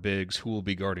for our bigs who will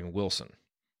be guarding Wilson.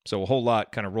 So a whole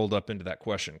lot kind of rolled up into that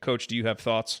question. Coach, do you have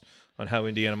thoughts on how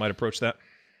Indiana might approach that?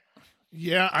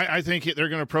 Yeah, I think they're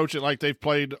going to approach it like they've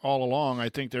played all along. I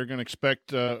think they're going to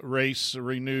expect Race,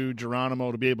 Renew,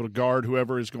 Geronimo to be able to guard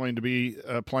whoever is going to be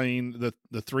playing the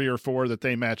 3 or 4 that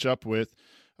they match up with.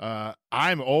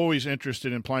 I'm always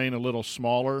interested in playing a little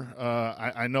smaller.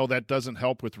 I know that doesn't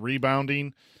help with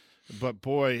rebounding, but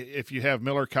boy, if you have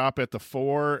Miller Kopp at the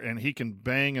 4 and he can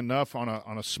bang enough on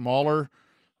a smaller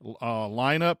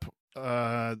lineup,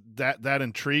 that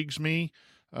intrigues me.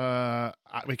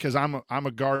 Because I'm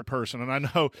a guard person, and I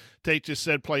know Tate just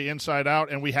said play inside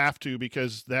out, and we have to,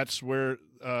 because that's where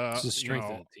it's the strength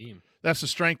of the team. That's the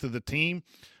strength of the team.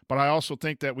 But I also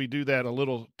think that we do that a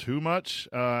little too much.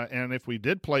 And if we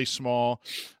did play small,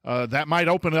 that might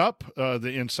open up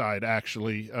the inside,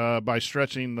 actually, by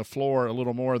stretching the floor a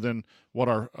little more than what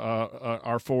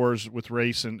our fours with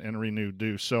Race and Renew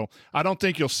do. So I don't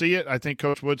think you'll see it. I think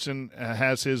Coach Woodson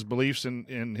has his beliefs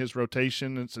in his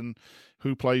rotations and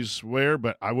who plays where,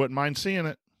 but I wouldn't mind seeing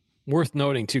it. Worth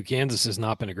noting, too, Kansas has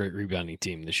not been a great rebounding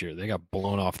team this year. They got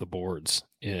blown off the boards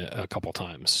a couple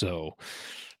times. So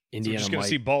Indiana we're just going to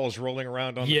see balls rolling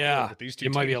around on the floor with these two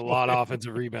it might be a teams. lot of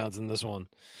offensive rebounds in this one.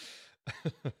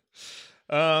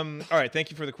 All right,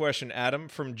 thank you for the question, Adam.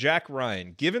 From Jack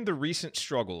Ryan, given the recent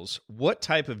struggles, what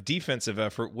type of defensive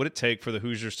effort would it take for the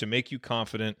Hoosiers to make you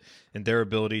confident in their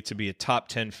ability to be a top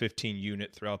 10, 15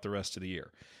 unit throughout the rest of the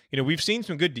year? You know, we've seen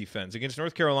some good defense. Against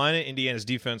North Carolina, Indiana's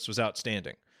defense was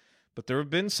outstanding. But there have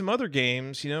been some other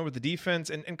games, where the defense,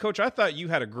 and Coach, I thought you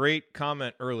had a great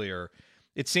comment earlier.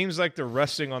 It seems like they're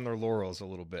resting on their laurels a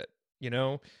little bit.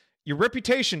 Your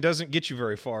reputation doesn't get you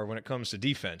very far when it comes to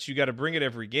defense. You got to bring it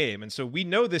every game. And so we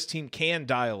know this team can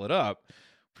dial it up.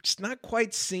 We're just not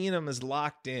quite seeing them as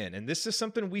locked in. And this is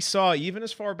something we saw even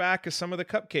as far back as some of the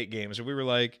cupcake games where we were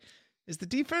like, is the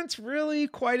defense really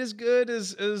quite as good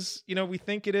as we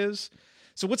think it is?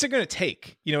 So what's it going to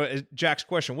take? Jack's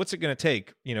question, what's it going to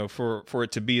take, for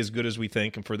it to be as good as we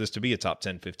think and for this to be a top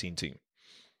 10, 15 team?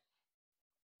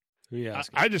 Yeah,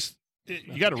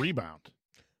 you got to rebound.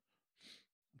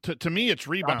 To me, it's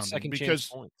rebounding because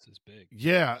points is big.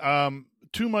 Yeah,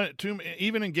 too much.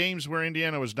 Even in games where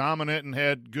Indiana was dominant and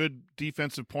had good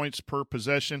defensive points per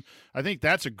possession, I think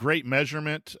that's a great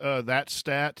measurement. That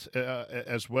stat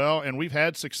as well, and we've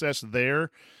had success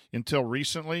there until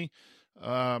recently.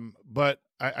 But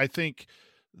I think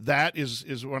that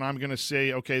is when I'm going to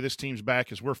say, okay, this team's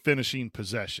back, is we're finishing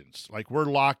possessions. Like, we're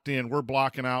locked in, we're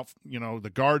blocking out,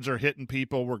 the guards are hitting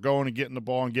people, we're going and getting the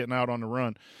ball and getting out on the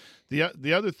run.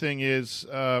 The other thing is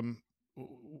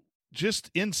just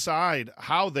inside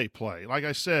how they play. Like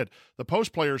I said, the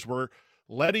post players were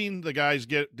letting the guys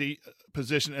get the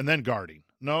position and then guarding.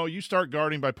 No, you start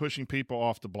guarding by pushing people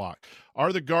off the block.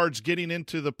 Are the guards getting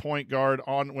into the point guard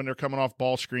when they're coming off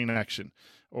ball screen action?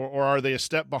 Or are they a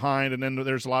step behind and then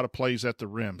there's a lot of plays at the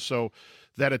rim? So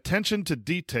that attention to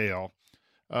detail,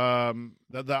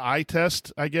 the eye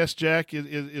test, I guess, Jack,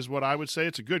 is what I would say.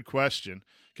 It's a good question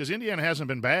because Indiana hasn't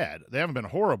been bad. They haven't been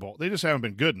horrible. They just haven't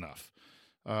been good enough.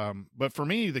 But for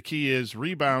me, the key is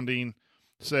rebounding.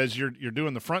 Says you're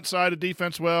doing the front side of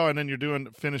defense well, and then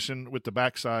you're finishing with the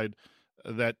backside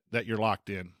that you're locked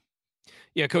in.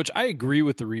 Yeah, Coach, I agree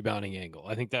with the rebounding angle.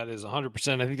 I think that is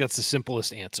 100%. I think that's the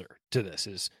simplest answer to this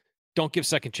is don't give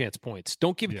second chance points.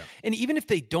 And even if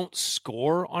they don't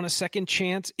score on a second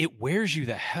chance, it wears you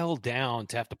the hell down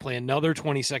to have to play another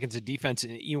 20 seconds of defense,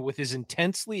 with as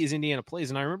intensely as Indiana plays.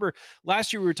 And I remember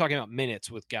last year we were talking about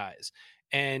minutes with guys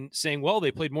and saying, well,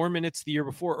 they played more minutes the year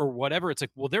before or whatever. It's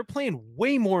like, well, they're playing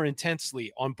way more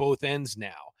intensely on both ends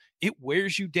now. It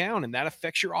wears you down, and that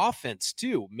affects your offense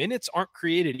too. Minutes aren't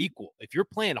created equal. If you're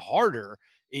playing harder,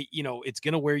 it's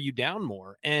going to wear you down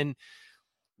more. And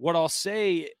what I'll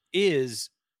say is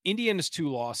Indiana's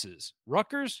 2 losses.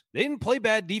 Rutgers, they didn't play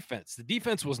bad defense. The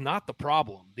defense was not the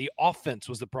problem. The offense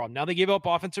was the problem. Now they gave up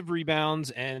offensive rebounds,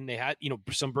 and they had,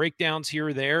 some breakdowns here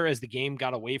or there as the game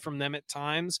got away from them at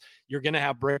times. You're going to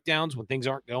have breakdowns when things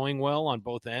aren't going well on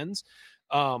both ends.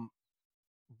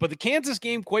 But the Kansas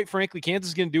game, quite frankly, Kansas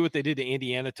is going to do what they did to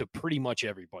Indiana to pretty much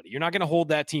everybody. You're not going to hold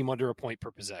that team under a point per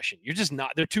possession. You're just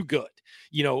not. They're too good.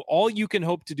 All you can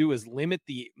hope to do is limit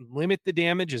the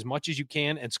damage as much as you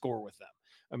can and score with them.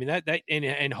 I mean,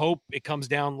 and hope it comes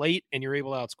down late and you're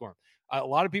able to outscore them. A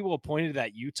lot of people have pointed to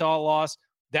that Utah loss.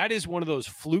 That is one of those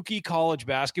fluky college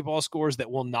basketball scores that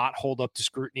will not hold up to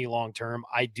scrutiny long term,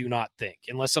 I do not think,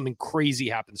 unless something crazy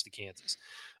happens to Kansas.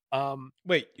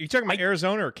 Wait, you're talking about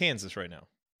Arizona or Kansas right now?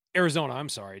 Arizona, I'm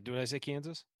sorry. Did I say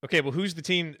Kansas? Okay, well, who's the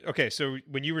team? Okay, so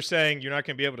when you were saying you're not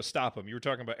going to be able to stop them, you were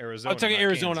talking about Arizona. I'm talking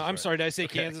Arizona. Kansas, I'm sorry. Did I say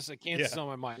Kansas? Kansas is on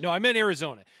my mind. No, I meant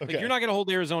Arizona. Okay. Like, you're not going to hold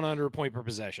Arizona under a point per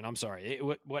possession. I'm sorry.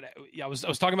 I was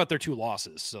talking about their 2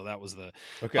 losses, so that was the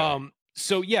okay.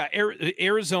 So yeah,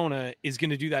 Arizona is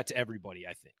going to do that to everybody,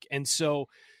 I think. And so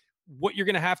what you're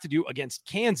going to have to do against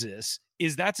Kansas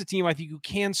is that's a team I think who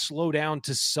can slow down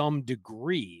to some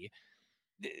degree.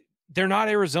 They're not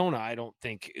Arizona, I don't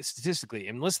think, statistically.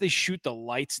 Unless they shoot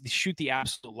the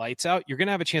absolute lights out, you're going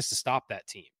to have a chance to stop that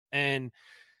team. And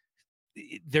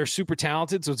they're super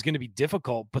talented, so it's going to be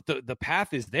difficult, but the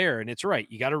path is there, and it's right.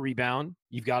 You got to rebound.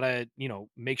 You've got to,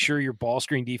 make sure your ball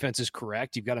screen defense is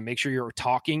correct. You've got to make sure you're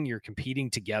competing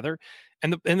together.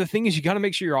 And the thing is, you got to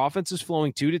make sure your offense is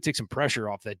flowing too, to take some pressure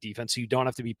off that defense, so you don't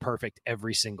have to be perfect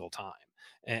every single time.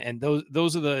 And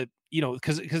those are the,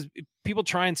 because people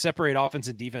try and separate offense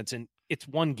and defense, and it's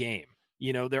one game.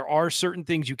 There are certain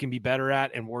things you can be better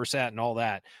at and worse at and all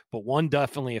that, but one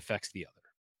definitely affects the other.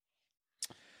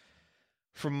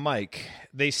 From Mike,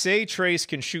 they say Trace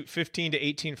can shoot 15 to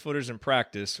 18 footers in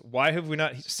practice. Why have we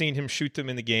not seen him shoot them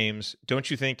in the games? Don't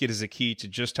you think it is a key to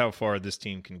just how far this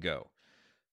team can go?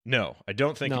 No, I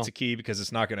don't think it's a key, because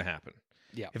it's not going to happen.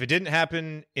 Yeah. If it didn't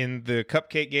happen in the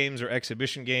cupcake games or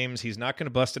exhibition games, he's not going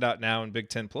to bust it out now in Big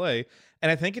Ten play.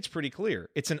 And I think it's pretty clear.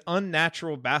 It's an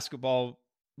unnatural basketball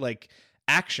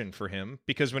action for him,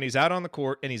 because when he's out on the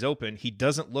court and he's open, he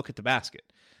doesn't look at the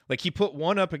basket. He put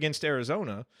one up against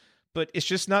Arizona, but it's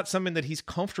just not something that he's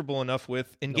comfortable enough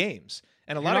with in games.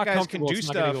 And a lot of guys can do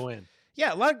stuff.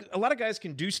 Yeah, a lot of guys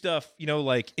can do stuff,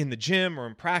 in the gym or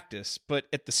in practice, but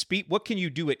at the speed, what can you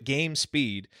do at game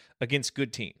speed against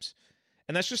good teams?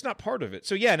 And that's just not part of it.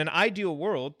 So yeah, in an ideal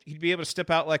world, he'd be able to step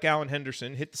out like Allen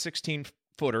Henderson, hit the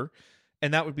 16-footer,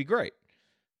 and that would be great.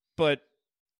 But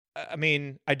I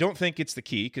mean, I don't think it's the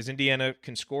key, because Indiana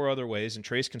can score other ways, and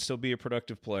Trace can still be a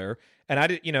productive player.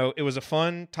 And it was a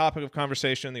fun topic of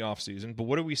conversation in the offseason, but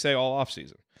what do we say all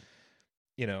offseason?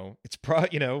 It's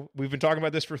we've been talking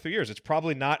about this for 3 years. It's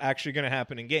probably not actually going to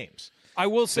happen in games. I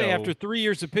will say, after 3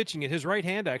 years of pitching it, his right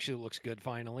hand actually looks good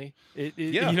finally.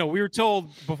 We were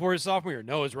told before his sophomore year,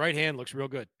 no, his right hand looks real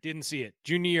good. Didn't see it.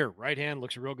 Junior year, right hand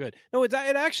looks real good. No, it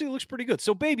actually looks pretty good.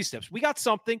 So baby steps. We got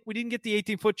something. We didn't get the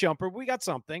 18-foot jumper, but we got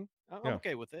something. I'm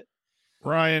okay with it.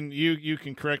 Ryan, you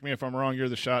can correct me if I'm wrong. You're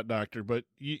the shot doctor, but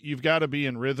you've got to be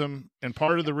in rhythm, and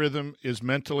part of the rhythm is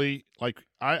mentally.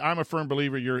 I'm a firm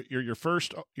believer. You're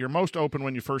most open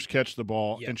when you first catch the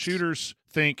ball, and shooters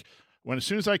think, as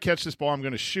soon as I catch this ball, I'm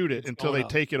going to shoot it until they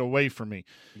take it away from me.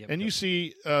 You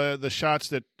see the shots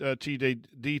that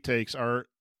TJD takes are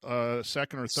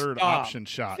second or third option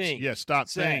shots.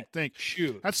 Think,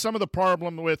 shoot. That's some of the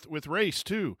problem with Race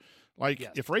too.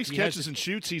 If Race catches and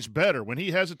shoots, he's better. When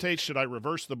he hesitates, should I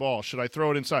reverse the ball? Should I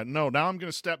throw it inside? No, now I'm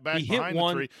going to step back behind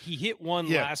the three. He hit one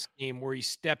last game where he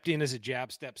stepped in as a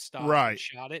jab step stop and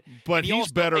shot it. But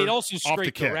he's better It also off the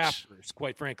scraped catch. the Raptors,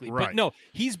 quite frankly. Right. But no,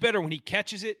 he's better when he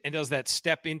catches it and does that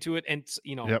step into it. And,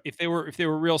 if they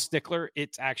were real stickler,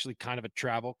 it's actually kind of a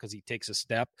travel, because he takes a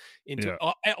step into it.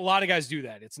 A lot of guys do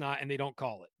that. It's not, and they don't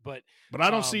call it. But I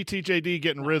don't see TJD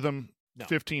getting rhythm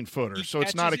 15-footer, so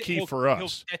it's not a key for us. He'll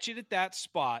catch it at that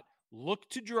spot, look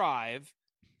to drive,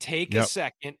 take a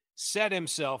second, set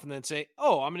himself, and then say,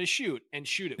 "Oh, I'm going to shoot," and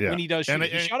shoot it when he does shoot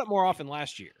it. He shot it more often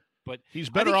last year, but he's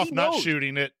better off not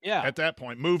shooting it at that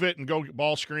point. Move it and go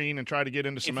ball screen and try to get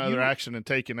into some other action, and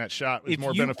taking that shot is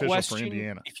more beneficial for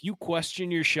Indiana. If you question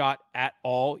your shot at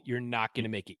all, you're not going to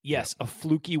make it. Yes, a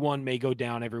fluky one may go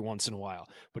down every once in a while,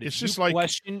 but if you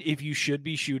question if you should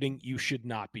be shooting, you should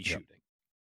not be shooting.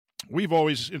 We've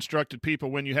always instructed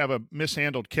people, when you have a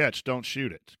mishandled catch, don't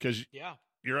shoot it, because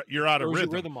you're out of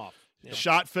rhythm off. Yeah.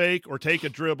 Shot fake or take a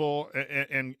dribble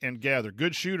and gather.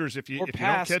 Good shooters, if you don't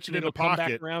catch it in the pocket,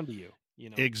 come back around to you.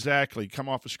 Exactly, come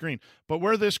off a screen. But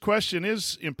where this question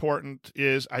is important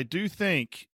is, I do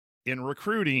think in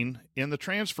recruiting in the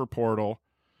transfer portal,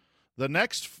 the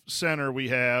next center we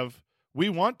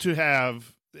want to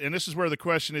have. And this is where the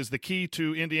question is, the key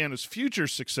to Indiana's future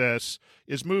success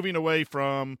is moving away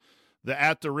from the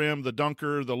at the rim, the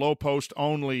dunker, the low post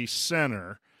only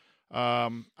center.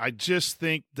 I just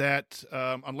think that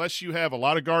unless you have a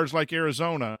lot of guards like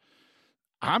Arizona,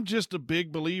 I'm just a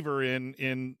big believer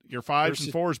in your fives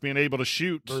and fours being able to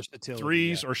shoot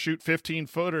threes or shoot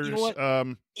 15-footers. You know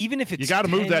what? Even if it's you got to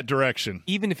move that direction.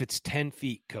 Even if it's 10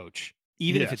 feet, Coach.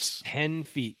 Even if it's 10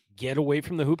 feet. Get away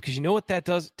from the hoop, because you know what that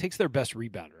does? It takes their best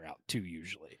rebounder out too,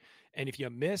 usually. And if you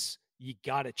miss, you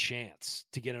got a chance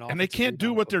to get an offensive. And they can't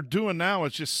do what they're doing now,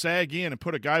 is just sag in and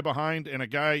put a guy behind, and a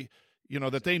guy,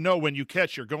 that they know when you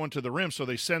catch, you're going to the rim, so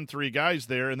they send three guys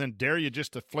there and then dare you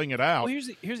just to fling it out. Well, here's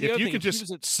the if other you thing. can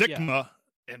just Sigma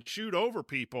and shoot over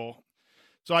people.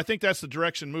 So I think that's the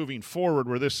direction moving forward,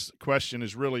 where this question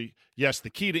is really, yes, the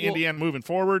key to Indiana moving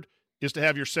forward is to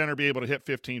have your center be able to hit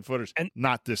 15-footers, and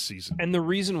not this season. And the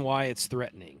reason why it's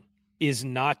threatening is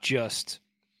not just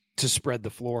to spread the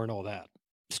floor and all that.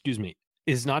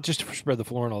 Is not just to spread the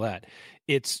floor and all that.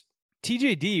 It's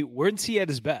TJD, where's he at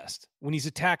his best? When he's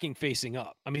attacking facing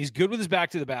up. I mean, he's good with his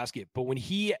back to the basket, but when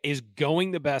he is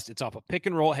going the best, it's off a pick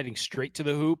and roll heading straight to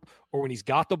the hoop, or when he's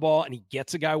got the ball and he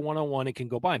gets a guy one-on-one and can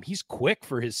go by him. He's quick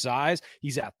for his size.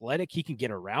 He's athletic. He can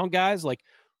get around guys. Like,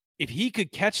 if he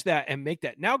could catch that and make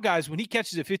that. Now, guys, when he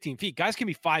catches at 15 feet, guys can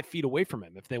be 5 feet away from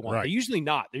him if they want. Right. They're usually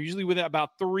not. They're usually within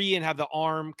about 3 and have the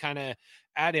arm kind of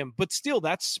at him. But still,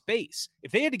 that's space.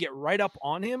 If they had to get right up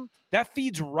on him, that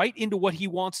feeds right into what he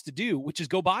wants to do, which is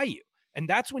go by you. And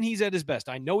that's when he's at his best.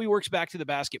 I know he works back to the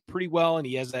basket pretty well, and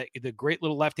he has the great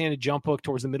little left-handed jump hook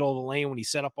towards the middle of the lane when he's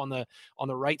set up on the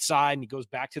right side and he goes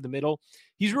back to the middle.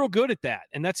 He's real good at that,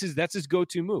 and that's his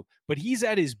go-to move. But he's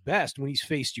at his best when he's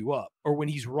faced you up or when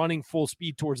he's running full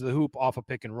speed towards the hoop off a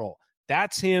pick and roll.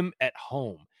 That's him at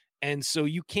home. And so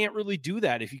you can't really do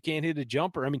that if you can't hit a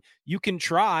jumper. I mean, you can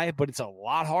try, but it's a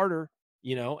lot harder,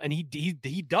 and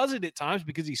he does it at times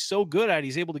because he's so good at it.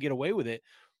 He's able to get away with it.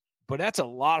 But that's a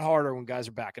lot harder when guys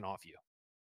are backing off you.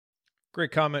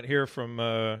 Great comment here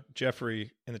from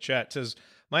Jeffrey in the chat. It says,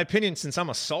 my opinion, since I'm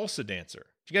a salsa dancer.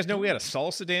 Did you guys know we had a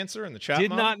salsa dancer in the chat?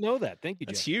 Did not know that. Thank you,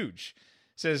 Jeff. That's huge.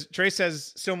 It says, Trace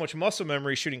has so much muscle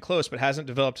memory shooting close, but hasn't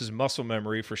developed his muscle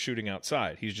memory for shooting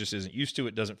outside. He just isn't used to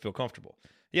it, doesn't feel comfortable.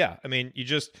 Yeah, I mean,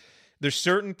 there's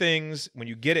certain things when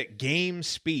you get at game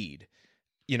speed,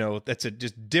 that's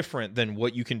just different than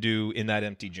what you can do in that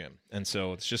empty gym. And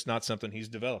so it's just not something he's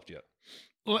developed yet.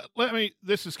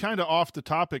 This is kind of off the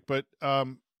topic, but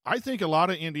I think a lot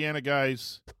of Indiana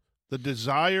guys, the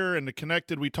desire and the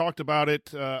connected, we talked about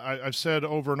it. I've said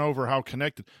over and over how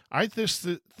connected. I just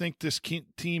think this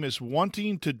team is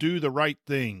wanting to do the right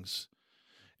things.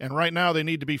 And right now they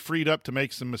need to be freed up to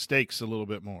make some mistakes a little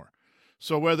bit more.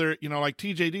 So whether, like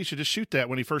TJD should just shoot that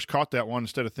when he first caught that one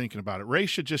instead of thinking about it. Ray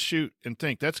should just shoot and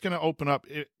think. That's going to open up.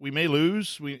 We may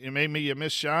lose. It may be a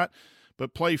missed shot,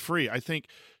 but play free. I think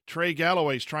Trey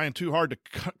Galloway's trying too hard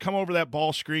to come over that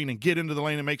ball screen and get into the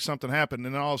lane and make something happen.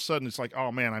 And then all of a sudden it's like,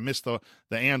 oh, man, I missed the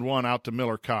and one out to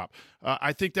Miller Kopp.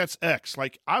 I think that's X.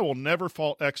 Like, I will never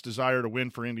fault X's desire to win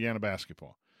for Indiana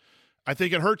basketball. I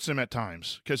think it hurts him at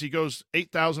times because he goes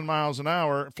 8,000 miles an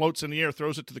hour, floats in the air,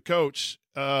 throws it to the coach,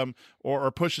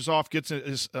 or pushes off, gets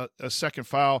a second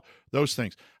foul, those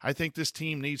things. I think this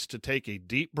team needs to take a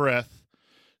deep breath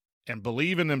and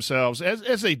believe in themselves,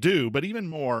 as they do, but even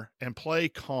more, and play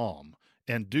calm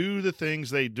and do the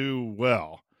things they do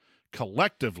well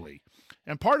collectively.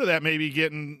 And part of that may be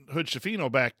getting Hood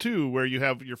Schifino back, too, where you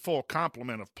have your full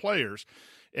complement of players.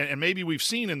 And maybe we've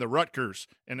seen in the Rutgers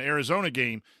and the Arizona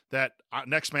game that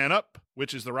next man up,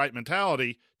 which is the right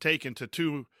mentality, taken to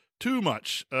too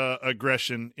much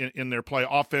aggression in their play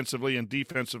offensively and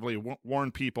defensively,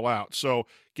 worn people out. So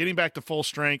getting back to full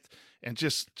strength and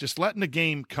just letting the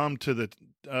game come to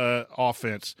the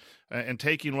offense and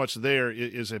taking what's there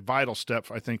is a vital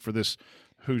step, I think, for this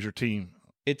Hoosier team.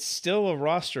 It's still a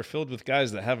roster filled with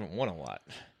guys that haven't won a lot.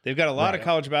 They've got a lot of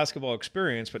college basketball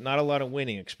experience, but not a lot of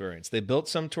winning experience. They built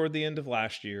some toward the end of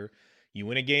last year. You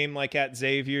win a game like at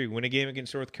Xavier, you win a game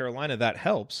against North Carolina, that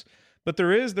helps. But there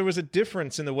was a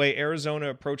difference in the way Arizona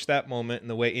approached that moment and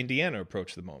the way Indiana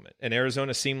approached the moment. And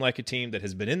Arizona seemed like a team that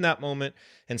has been in that moment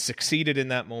and succeeded in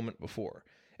that moment before.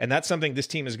 And that's something this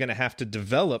team is going to have to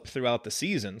develop throughout the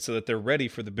season so that they're ready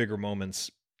for the bigger moments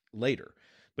later.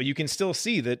 But you can still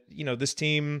see that, this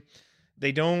team,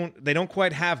 they don't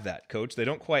quite have that, Coach. They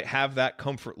don't quite have that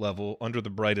comfort level under the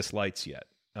brightest lights yet.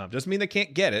 Doesn't mean they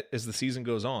can't get it as the season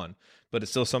goes on, but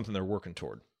it's still something they're working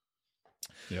toward.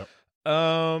 Yep.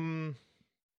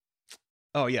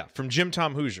 Oh, yeah, from Jim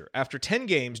Tom Hoosier. After 10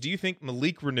 games, do you think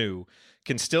Malik Renew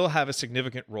can still have a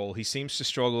significant role? He seems to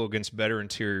struggle against better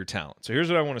interior talent. So here's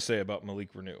what I want to say about Malik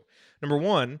Renew. Number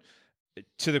one,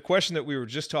 to the question that we were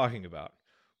just talking about,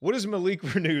 what is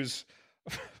Malik Renew's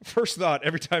first thought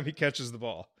every time he catches the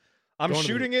ball? I'm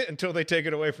shooting it until they take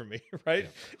it away from me, right?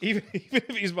 Yeah. Even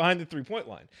if he's behind the three-point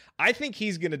line. I think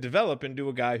he's going to develop into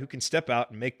a guy who can step out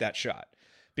and make that shot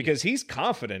because he's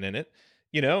confident in it,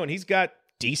 and he's got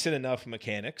decent enough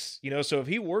mechanics, so if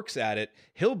he works at it,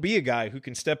 he'll be a guy who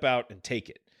can step out and take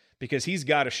it because he's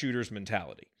got a shooter's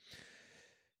mentality.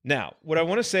 Now, what I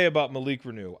want to say about Malik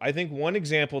Renew, I think one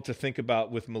example to think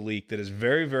about with Malik that is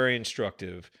very, very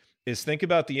instructive is think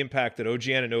about the impact that OG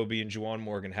Anunoby and Juwan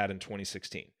Morgan had in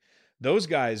 2016. Those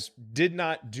guys did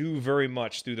not do very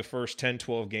much through the first 10,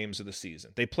 12 games of the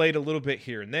season. They played a little bit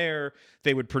here and there.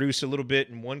 They would produce a little bit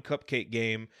in one cupcake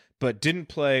game, but didn't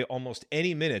play almost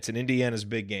any minutes in Indiana's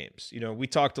big games. We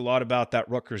talked a lot about that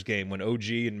Rutgers game when OG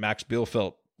and Max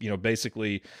Bielfeldt,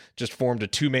 basically just formed a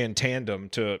two-man tandem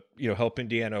to, help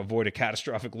Indiana avoid a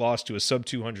catastrophic loss to a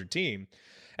sub-200 team.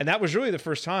 And that was really the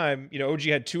first time, OG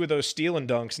had 2 of those stealing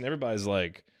dunks, and everybody's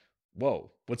like,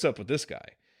 whoa, what's up with this guy?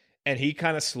 And he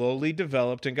kind of slowly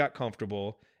developed and got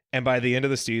comfortable. And by the end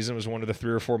of the season was one of the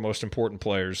 3 or 4 most important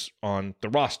players on the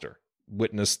roster.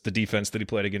 Witness the defense that he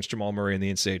played against Jamal Murray in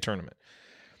the NCAA tournament.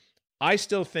 I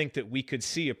still think that we could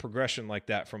see a progression like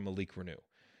that from Malik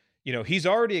Reneau. He's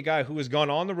already a guy who has gone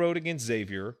on the road against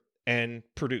Xavier and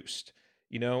produced,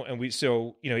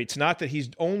 it's not that he's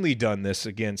only done this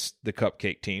against the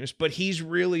cupcake teams, but he's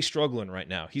really struggling right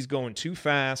now. He's going too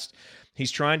fast.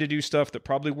 He's trying to do stuff that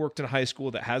probably worked in high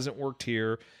school that hasn't worked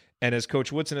here. And as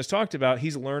Coach Woodson has talked about,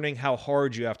 he's learning how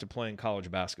hard you have to play in college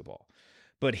basketball.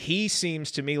 But he seems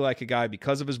to me like a guy,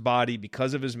 because of his body,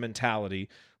 because of his mentality,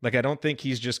 like I don't think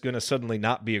he's just going to suddenly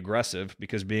not be aggressive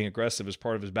because being aggressive is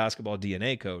part of his basketball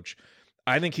DNA, Coach.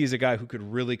 I think he's a guy who could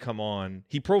really come on.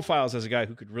 He profiles as a guy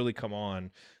who could really come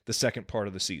on the second part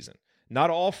of the season. Not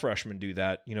all freshmen do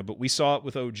that, but we saw it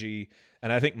with OG,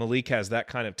 and I think Malik has that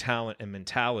kind of talent and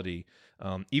mentality.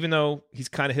 Even though he's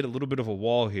kind of hit a little bit of a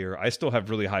wall here, I still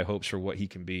have really high hopes for what he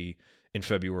can be in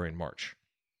February and March.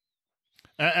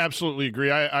 Absolutely agree.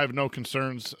 I have no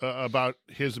concerns about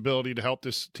his ability to help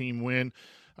this team win.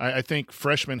 I think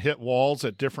freshmen hit walls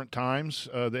at different times.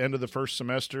 The end of the first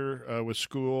semester with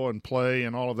school and play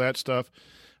and all of that stuff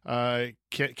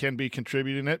can be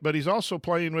contributing it. But he's also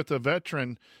playing with a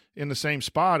veteran in the same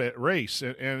spot at Race.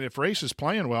 And if Race is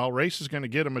playing well, Race is going to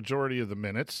get a majority of the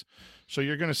minutes. So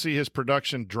you're going to see his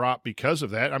production drop because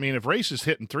of that. I mean, if Race is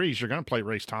hitting threes, you're going to play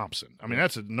Race Thompson. I mean,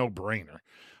 that's a no-brainer.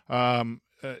 And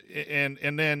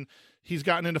then he's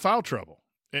gotten into foul trouble.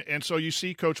 And so you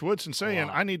see Coach Woodson saying,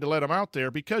 I need to let him out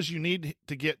there because you need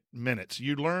to get minutes.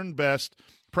 You learn best.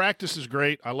 Practice is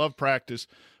great. I love practice.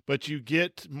 But you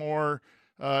get more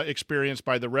experience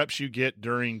by the reps you get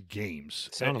during games.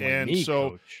 Sounded and like me,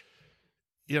 so, Coach.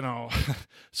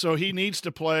 So he needs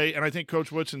to play. And I think Coach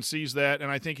Woodson sees that.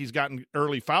 And I think he's gotten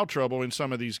early foul trouble in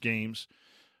some of these games.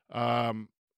 And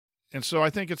so I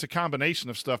think it's a combination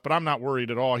of stuff, but I'm not worried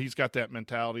at all. He's got that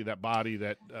mentality, that body,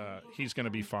 that he's going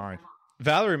to be fine.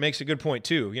 Valerie makes a good point,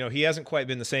 too. He hasn't quite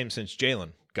been the same since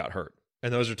Jalen got hurt.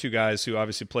 And those are 2 guys who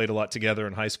obviously played a lot together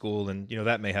in high school, and,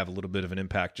 that may have a little bit of an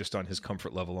impact just on his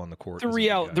comfort level on the court.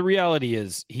 The reality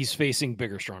is he's facing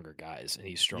bigger, stronger guys, and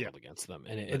he's struggled against them.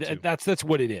 And that's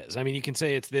what it is. I mean, you can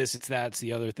say it's this, it's that, it's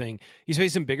the other thing. He's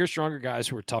facing bigger, stronger guys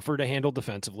who are tougher to handle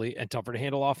defensively and tougher to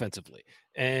handle offensively.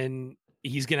 And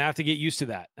he's going to have to get used to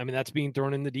that. I mean, that's being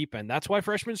thrown in the deep end. That's why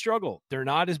freshmen struggle. They're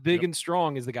not as big and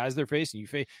strong as the guys they're facing.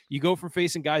 You go from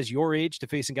facing guys your age to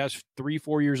facing guys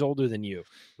 3-4 years older than you,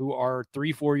 who are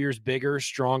 3-4 years bigger,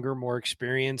 stronger, more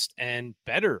experienced, and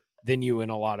better than you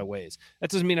in a lot of ways. That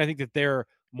doesn't mean I think that they're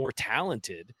more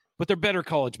talented, but they're better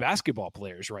college basketball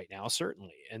players right now,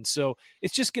 certainly. And so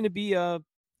it's just going to be it's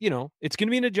going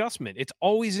to be an adjustment. It's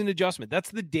always an adjustment. That's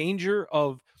the danger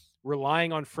of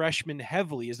relying on freshmen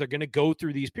heavily, is they're going to go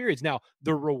through these periods. Now,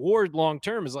 the reward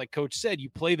long-term is, like Coach said, you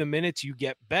play the minutes, you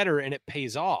get better, and it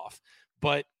pays off.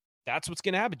 But that's what's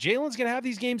going to happen. Jalen's going to have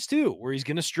these games too, where he's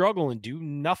going to struggle and do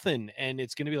nothing. And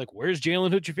it's going to be like, where's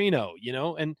Jalen Hood-Schifino?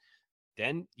 And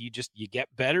then you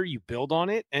get better, you build on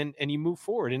it, and you move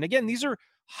forward. And again, these are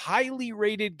highly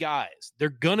rated guys. They're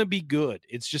going to be good.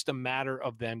 It's just a matter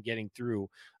of them getting through,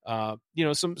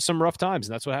 some rough times.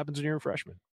 And that's what happens when you're a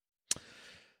freshman.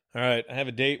 All right, I have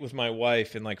a date with my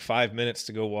wife in like 5 minutes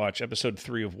to go watch episode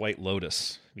 3 of White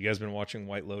Lotus. You guys been watching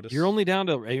White Lotus? You're only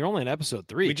on episode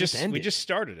 3. We just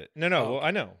started it. No. Oh. Well,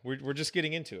 I know. We're just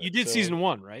getting into it. You did season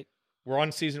 1, right? We're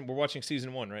watching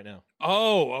season 1 right now.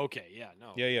 Oh, okay. Yeah,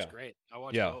 no. Yeah. It's great. I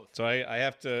watched both. So I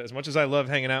have to, as much as I love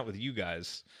hanging out with you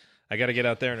guys, I got to get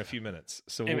out there in a few minutes.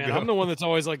 So hey, man, I'm the one that's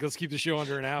always like, let's keep the show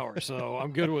under an hour. So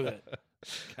I'm good with it.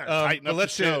 Tighten up the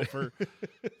show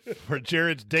for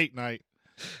Jared's date night.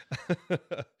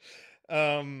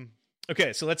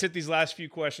 Okay, so let's hit these last few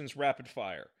questions rapid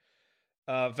fire.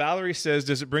 Valerie says,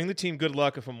 does it bring the team good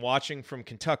luck if I'm watching from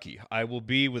Kentucky? I'll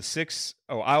be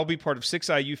part of 6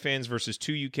 IU fans versus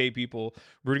 2 UK people.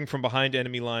 Rooting from behind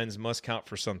enemy lines must count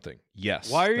for something. Yes.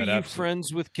 Why are you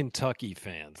friends with Kentucky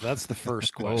fans? That's the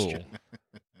first question.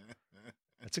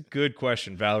 That's a good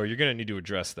question, Valerie. You're going to need to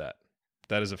address that.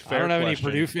 That is a fair question. I don't have any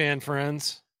Purdue fan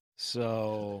friends,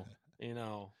 so... I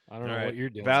don't know what you're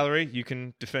doing. Valerie, you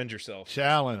can defend yourself.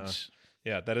 Challenge.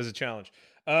 That is a challenge.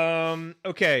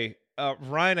 Okay.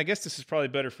 Ryan, I guess this is probably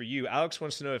better for you. Alex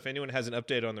wants to know if anyone has an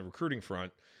update on the recruiting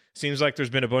front. Seems like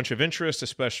there's been a bunch of interest,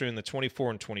 especially in the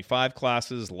 24 and 25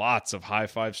 classes. Lots of high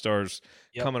 5 stars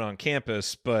coming on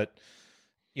campus. But,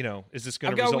 is this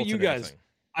going to result in anything?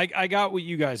 I got what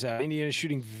you guys have. Indiana's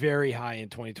shooting very high in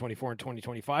 2024 and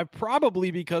 2025,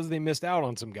 probably because they missed out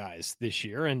on some guys this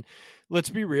year. And let's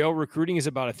be real, recruiting is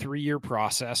about a 3-year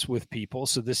process with people.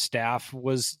 So this staff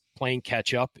was playing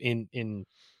catch up in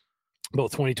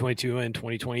both 2022 and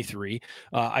 2023.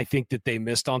 I think that they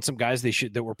missed on some guys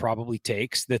that were probably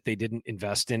takes that they didn't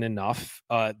invest in enough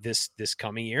this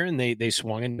coming year, and they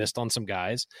swung and missed on some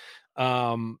guys.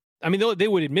 I mean, they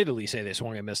would admittedly say they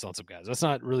swung and missed on some guys. That's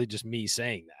not really just me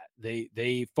saying that.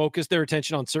 They focused their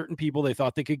attention on certain people they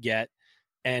thought they could get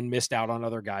and missed out on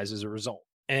other guys as a result.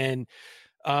 And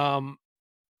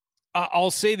I'll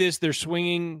say this, they're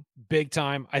swinging big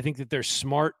time. I think that they're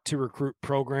smart to recruit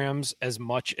programs as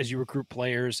much as you recruit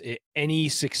players. Any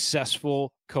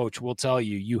successful coach will tell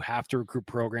you have to recruit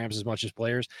programs as much as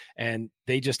players, and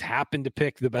they just happen to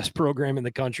pick the best program in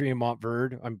the country in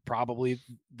Montverde. I'm probably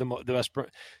the best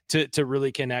to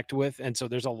really connect with, and so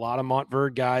there's a lot of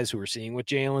Montverde guys who are seeing what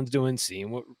Jalen's doing, seeing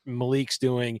what Malik's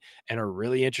doing, and are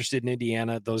really interested in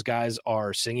Indiana. Those guys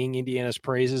are singing Indiana's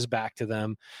praises back to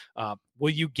them. Will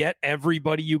you get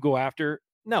everybody you go after?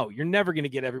 No, you're never going to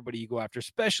get everybody you go after,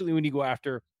 especially when you go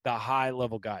after the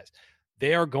high-level guys.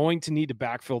 They are going to need to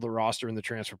backfill the roster in the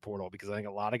transfer portal because I think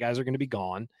a lot of guys are going to be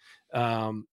gone.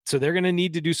 So they're going to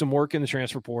need to do some work in the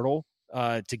transfer portal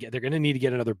they're going to need to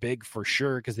get another big for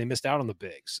sure because they missed out on the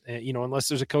bigs. And, unless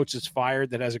there's a coach that's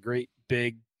fired that has a great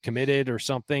big committed or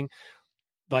something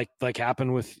like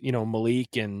happened with,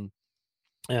 Malik and,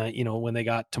 when they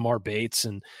got Tamar Bates.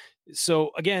 And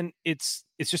so again, it's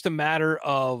just a matter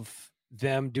of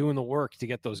them doing the work to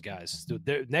get those guys. So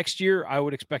next year, I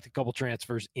would expect a couple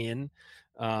transfers in.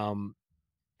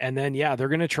 And then, they're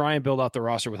going to try and build out the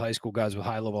roster with high school guys, with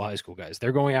high-level high school guys.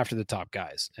 They're going after the top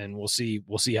guys, and we'll see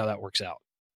how that works out.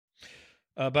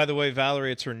 By the way,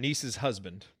 Valerie, it's her niece's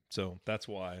husband, so that's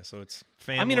why. So it's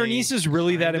family. I mean, her niece is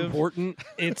really that important.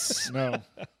 It's no.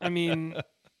 I mean,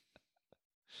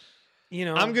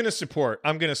 I'm going to support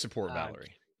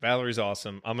Valerie. Valerie's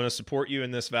awesome. I'm going to support you in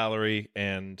this, Valerie,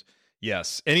 and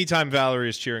yes, anytime Valerie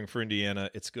is cheering for Indiana,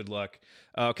 it's good luck.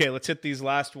 Okay, let's hit these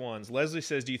last ones. Leslie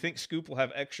says, do you think Scoop will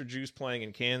have extra juice playing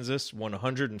in Kansas?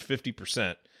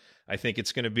 150%. I think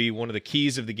it's going to be one of the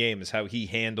keys of the game is how he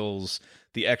handles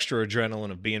the extra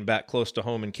adrenaline of being back close to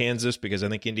home in Kansas, because I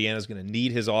think Indiana's going to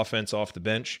need his offense off the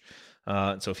bench.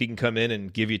 So if he can come in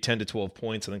and give you 10 to 12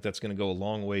 points, I think that's going to go a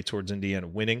long way towards Indiana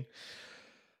winning.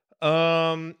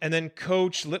 And then,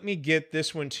 Coach, let me get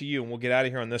this one to you, and we'll get out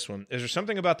of here on this one. Is there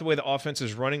something about the way the offense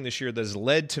is running this year that has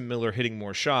led to Miller hitting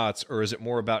more shots, or is it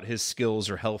more about his skills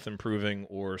or health improving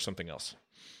or something else?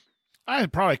 I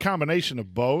had probably a combination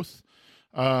of both.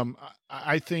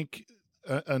 I think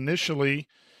initially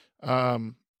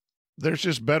there's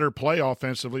just better play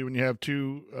offensively when you have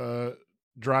two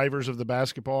drivers of the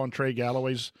basketball and Trey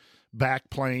Galloway's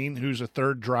back playing, who's a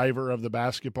third driver of the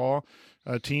basketball.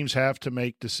 Teams have to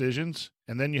make decisions.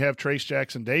 And then you have Trace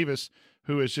Jackson Davis,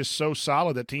 who is just so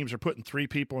solid that teams are putting three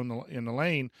people in the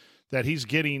lane that he's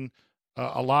getting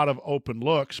a lot of open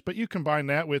looks. But you combine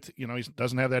that with, he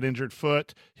doesn't have that injured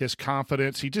foot, his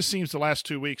confidence. He just seems the last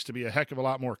 2 weeks to be a heck of a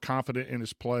lot more confident in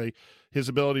his play. His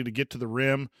ability to get to the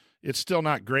rim, it's still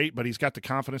not great, but he's got the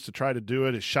confidence to try to do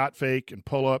it. His shot fake and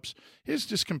pull-ups, his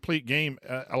just complete game,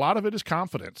 a lot of it is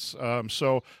confidence.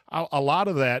 So a lot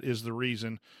of that is the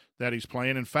reason that he's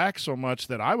playing. In fact, so much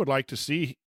that I would like to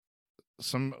see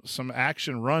some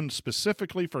action run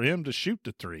specifically for him to shoot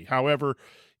the three. However,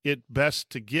 it best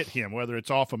to get him, whether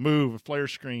it's off a move, a flare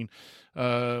screen,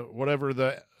 whatever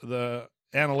the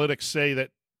analytics say that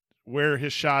where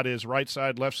his shot is, right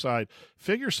side, left side,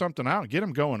 figure something out, get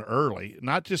him going early,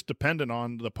 not just dependent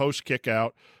on the post kick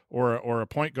out or a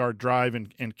point guard drive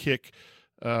and kick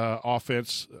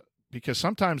offense, because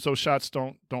sometimes those shots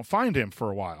don't find him for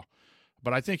a while.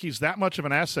 But I think he's that much of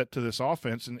an asset to this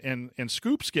offense, and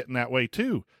Scoop's getting that way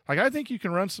too. Like, I think you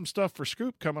can run some stuff for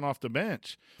Scoop coming off the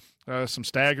bench, some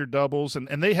staggered doubles,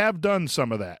 and they have done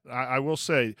some of that. I will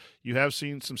say you have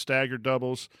seen some staggered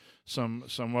doubles, some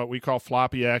what we call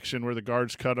floppy action where the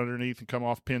guards cut underneath and come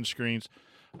off pin screens.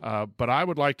 But I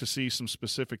would like to see some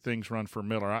specific things run for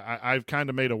Miller. I've kind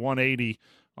of made a 180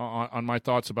 on my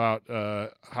thoughts about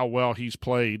how well he's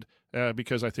played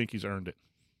because I think he's earned it.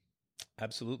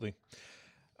 Absolutely.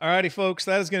 All righty, folks,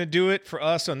 that is going to do it for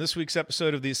us on this week's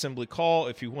episode of The Assembly Call.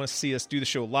 If you want to see us do the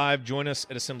show live, join us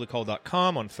at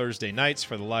assemblycall.com on Thursday nights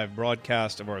for the live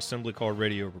broadcast of our Assembly Call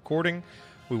radio recording.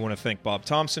 We want to thank Bob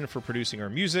Thompson for producing our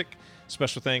music.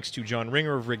 Special thanks to John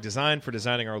Ringer of Rig Design for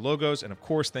designing our logos. And, of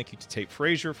course, thank you to Tate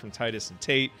Frazier from Titus and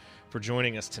Tate for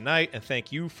joining us tonight. And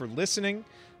thank you for listening.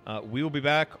 We will be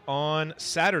back on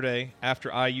Saturday after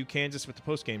IU Kansas with the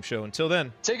postgame show. Until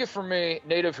then. Take it from me,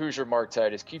 native Hoosier Mark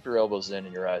Titus. Keep your elbows in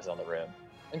and your eyes on the rim.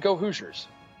 And go Hoosiers.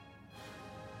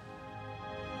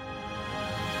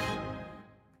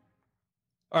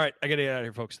 All right, I got to get out of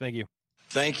here, folks. Thank you.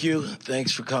 Thank you.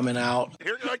 Thanks for coming out.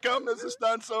 Here I come, Mrs.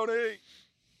 Stansoni.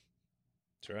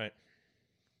 That's right.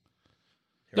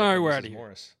 All right, we're out of here.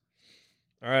 Morris.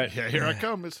 All right. Yeah, here I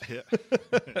come, Miss. Yeah.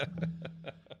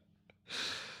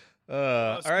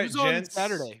 All right, who's on gents.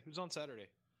 Saturday? Who's on Saturday?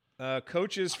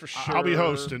 Coaches for sure. I'll be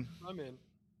hosting. I'm in.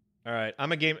 All right.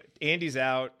 Andy's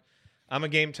out. I'm a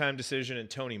game time decision, and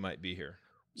Tony might be here.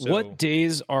 So, what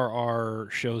days are our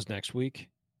shows next week?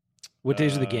 What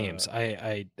days are the games?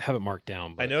 I have it marked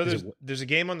down. But I know there's a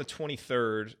game on the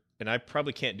 23rd, and I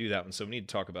probably can't do that one, so we need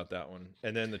to talk about that one.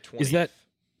 And then the 20th. Is that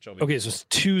okay? So it's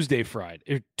Tuesday,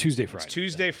 Friday. Tuesday, Friday. It's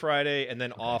Tuesday, Friday, and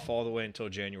then off all the way until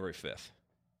January 5th.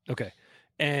 Okay.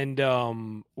 And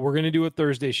we're going to do a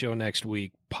Thursday show next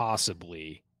week,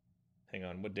 possibly. Hang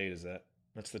on. What date is that?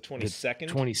 That's the 22nd?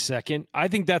 22nd. I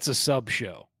think that's a sub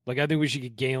show. Like, I think we should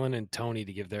get Galen and Tony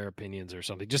to give their opinions or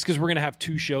something. Just because we're going to have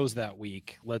 2 shows that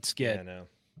week, let's get... Yeah, no.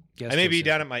 I may be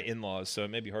down at my in-laws, so it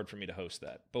may be hard for me to host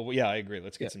that. But, yeah, I agree.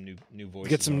 Let's get some new voices.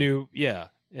 Get some new... Yeah.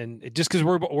 And just because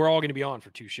we're all going to be on for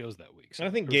 2 shows that week. So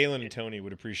I think Galen and Tony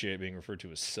would appreciate being referred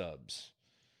to as subs.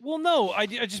 Well, no, I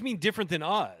just mean different than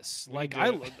us. Like,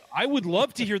 I would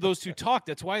love to hear those 2 talk.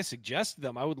 That's why I suggested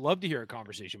them. I would love to hear a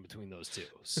conversation between those 2.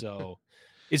 So,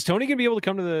 is Tony going to be able to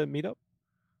come to the meetup?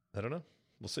 I don't know.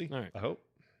 We'll see. All right. I hope.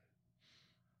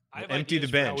 We'll empty the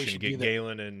bench and get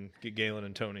Galen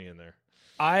and Tony in there.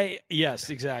 Yes,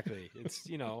 exactly. It's,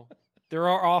 there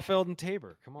are Offeld and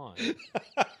Tabor. Come on.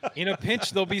 In a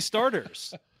pinch, they'll be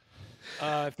starters.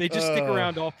 If they just stick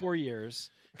around all 4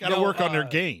 years. Got to work on their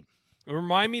game.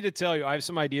 Remind me to tell you, I have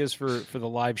some ideas for the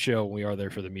live show when we are there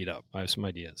for the meetup. I have some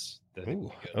ideas.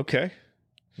 Ooh, okay.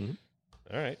 Mm-hmm.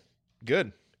 All right.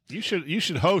 Good. You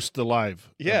should host the live.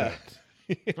 Yeah.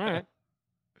 All right.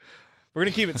 We're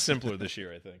going to keep it simpler this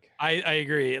year, I think. I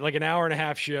agree. Like an hour and a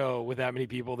half show with that many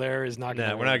people there is not going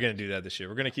to we're not going to do that this year.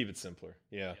 We're going to keep it simpler.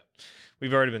 Yeah.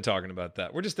 We've already been talking about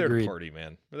that. We're just there to party,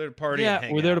 man. We're there to party. Yeah, and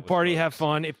hang we're there to out party, with have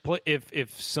fun.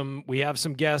 If we have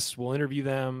some guests, we'll interview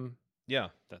them. Yeah,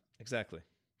 exactly.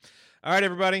 All right,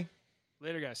 everybody.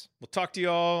 Later, guys. We'll talk to you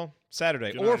all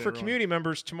Saturday. Or for community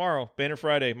members, tomorrow, Banner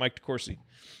Friday, Mike DeCourcy.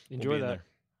 Enjoy that. There.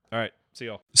 All right. See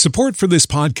y'all. Support for this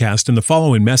podcast and the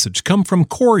following message come from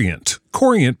Corient.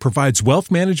 Corient provides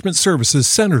wealth management services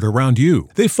centered around you.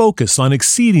 They focus on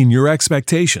exceeding your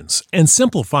expectations and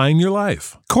simplifying your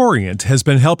life. Corient has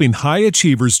been helping high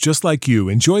achievers just like you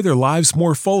enjoy their lives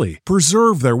more fully,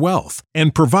 preserve their wealth,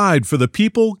 and provide for the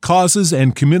people, causes,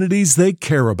 and communities they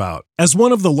care about. As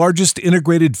one of the largest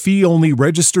integrated fee-only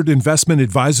registered investment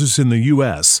advisors in the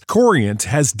U.S., Corient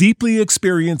has deeply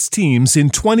experienced teams in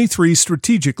 23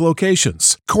 strategic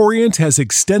locations. Corient has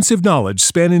extensive knowledge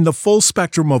spanning the full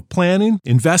spectrum of planning,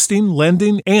 investing,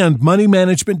 lending, and money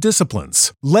management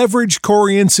disciplines. Leverage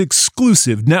Corient's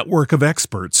exclusive network of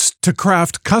experts to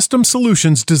craft custom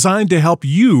solutions designed to help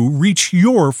you reach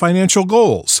your financial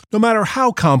goals, no matter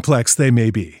how complex they may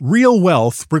be. Real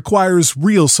wealth requires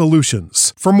real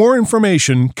solutions. For more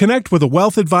information, connect with a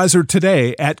wealth advisor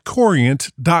today at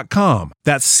Corient.com.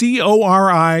 That's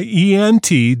Corient.com.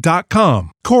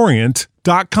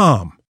 Corient.com.